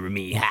 Zaz. You remember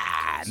me?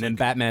 Ha! And then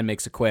Batman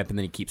makes a quip, and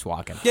then he keeps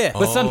walking. Yeah.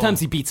 But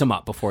sometimes he beats him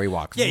up before he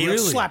walks. Yeah, you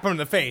slap him in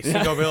the face.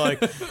 And go be like,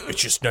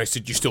 it's just nice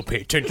that you still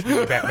pay attention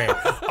to me, Batman.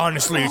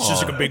 Honestly, it's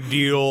just like a big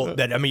deal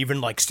that I'm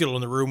even, like, still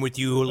in the room with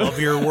you. Love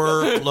your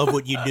work. Love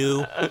what you do.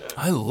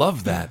 I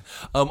love that.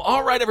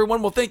 All right,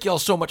 everyone. Well, thank you all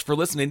so much for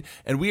listening,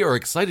 and we are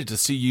excited to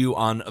see you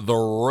on the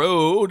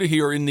road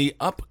here in the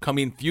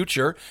upcoming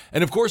future.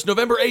 And, of course,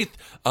 November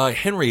 8th,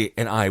 Henry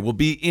and I will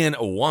be in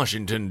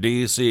Washington,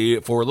 D.C.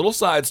 for a little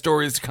side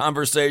stories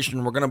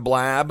conversation. We're going to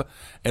blab,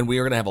 and we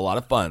are going to have a lot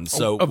of fun.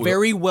 So a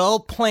very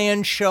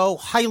well-planned show,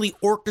 highly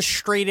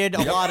orchestrated.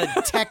 A lot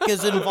of tech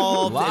is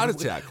involved. A lot of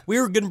tech.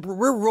 We're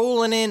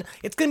rolling in.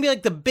 It's going to be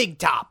like the Big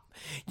Top.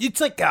 It's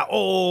like,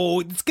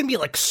 it's going to be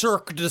like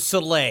Cirque du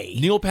Soleil.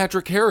 Neil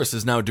Patrick Harris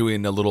is now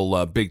doing a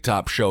little Big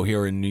Top show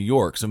here in New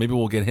York, so maybe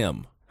we'll get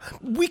him.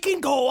 We can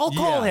go. I'll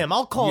call him.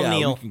 I'll call Neil.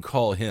 Yeah, we can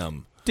call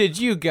him. Did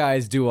you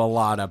guys do a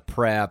lot of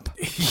prep?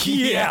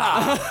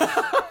 Yeah.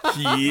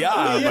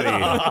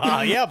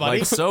 buddy. Yeah, buddy.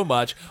 Like so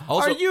much.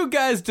 Also, are you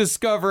guys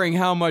discovering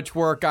how much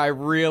work I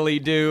really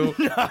do?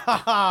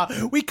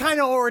 We kind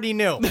of already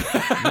knew.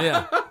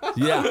 Yeah.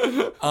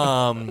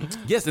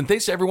 Yes, and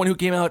thanks to everyone who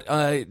came out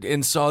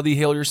and saw the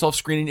Hail Yourself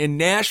screening in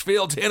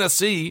Nashville,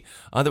 Tennessee.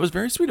 That was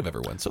very sweet of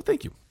everyone, so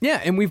thank you.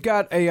 Yeah, and we've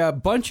got a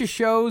bunch of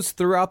shows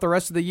throughout the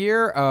rest of the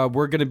year.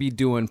 We're going to be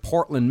doing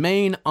Portland,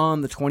 Maine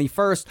on the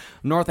 21st,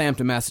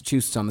 Northampton,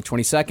 Massachusetts on the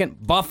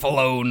 22nd,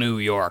 Buffalo, New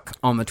York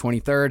on the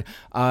 23rd.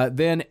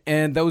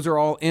 And those are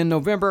all in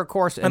November, of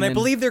course. And I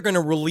believe they're going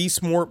to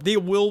release more. They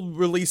will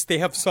release. They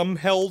have some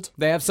held.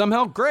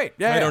 Great.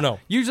 Yeah, I don't know.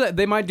 Usually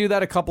they might do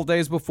that a couple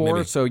days before.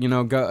 Maybe. So,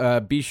 go,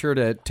 be sure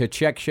to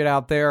check shit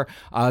out there.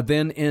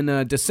 Then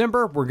in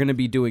December, we're going to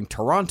be doing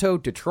Toronto,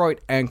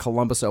 Detroit, and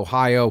Columbus,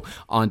 Ohio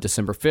on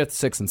December 5th,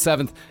 6th, and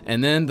 7th.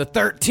 And then the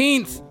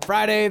 13th,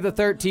 Friday the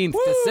 13th,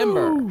 Woo!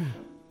 December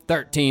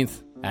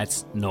 13th.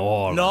 That's New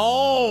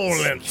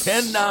Orleans.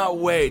 Cannot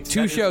wait.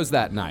 Two shows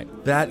that night.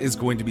 That is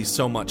going to be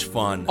so much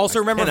fun. Also,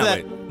 remember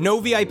that no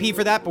VIP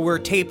for that, but we're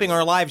taping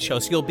our live show,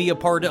 so you'll be a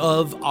part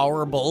of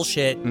our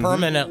bullshit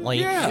permanently.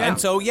 Yeah.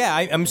 And so,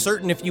 I'm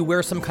certain if you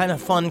wear some kind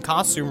of fun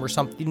costume or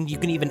something, you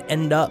can even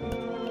end up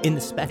in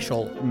the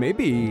special.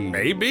 Maybe.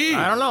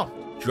 I don't know.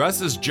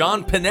 Dress as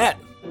John Panette.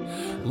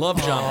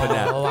 Love John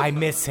Panette. Oh, I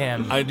miss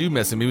him. I do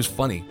miss him. He was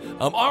funny.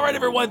 All right,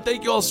 everyone.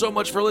 Thank you all so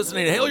much for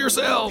listening. Hail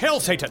yourself.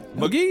 Hail Satan.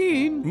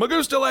 Mageen.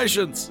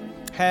 Magustalations.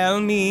 Hail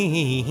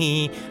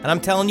me. And I'm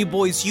telling you,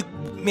 boys,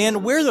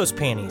 wear those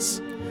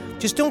panties.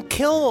 Just don't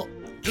kill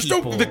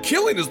people. The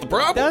killing is the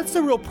problem. That's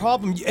the real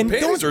problem. And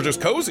panties are just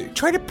cozy.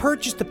 Try to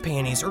purchase the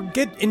panties or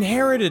get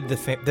inherited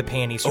the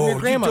panties from your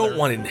grandmother. You don't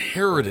want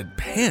inherited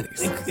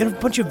panties. Get a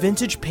bunch of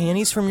vintage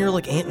panties from your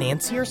Aunt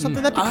Nancy or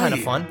something. That'd be kind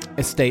of fun.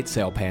 Estate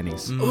sale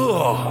panties.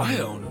 Oh, I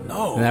don't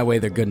know. And that way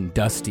they're good and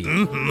dusty.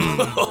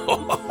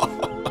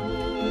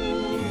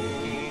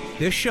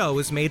 This show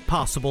is made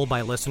possible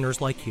by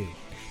listeners like you.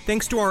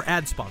 Thanks to our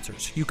ad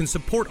sponsors, you can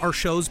support our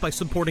shows by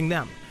supporting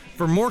them.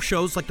 For more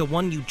shows like the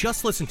one you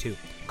just listened to,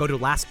 go to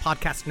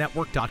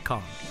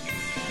lastpodcastnetwork.com.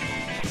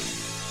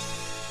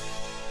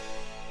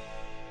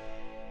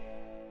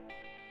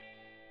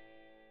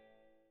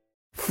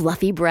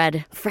 Fluffy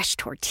bread, fresh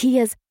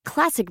tortillas,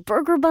 classic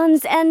burger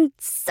buns, and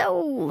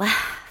so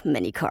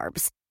many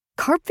carbs.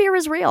 Carb fear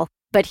is real,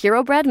 but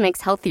Hero Bread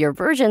makes healthier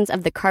versions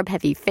of the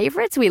carb-heavy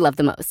favorites we love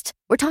the most.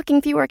 We're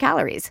talking fewer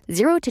calories,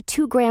 0 to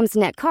 2 grams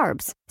net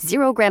carbs,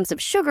 0 grams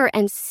of sugar,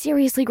 and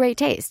seriously great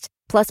taste.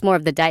 Plus more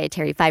of the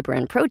dietary fiber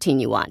and protein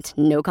you want,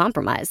 no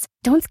compromise.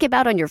 Don't skip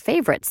out on your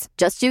favorites.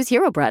 Just use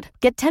Hero Bread.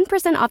 Get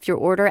 10% off your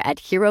order at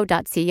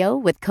hero.co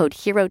with code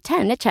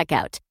HERO10 at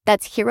checkout.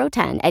 That's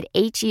HERO10 at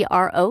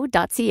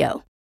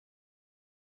HERO.co.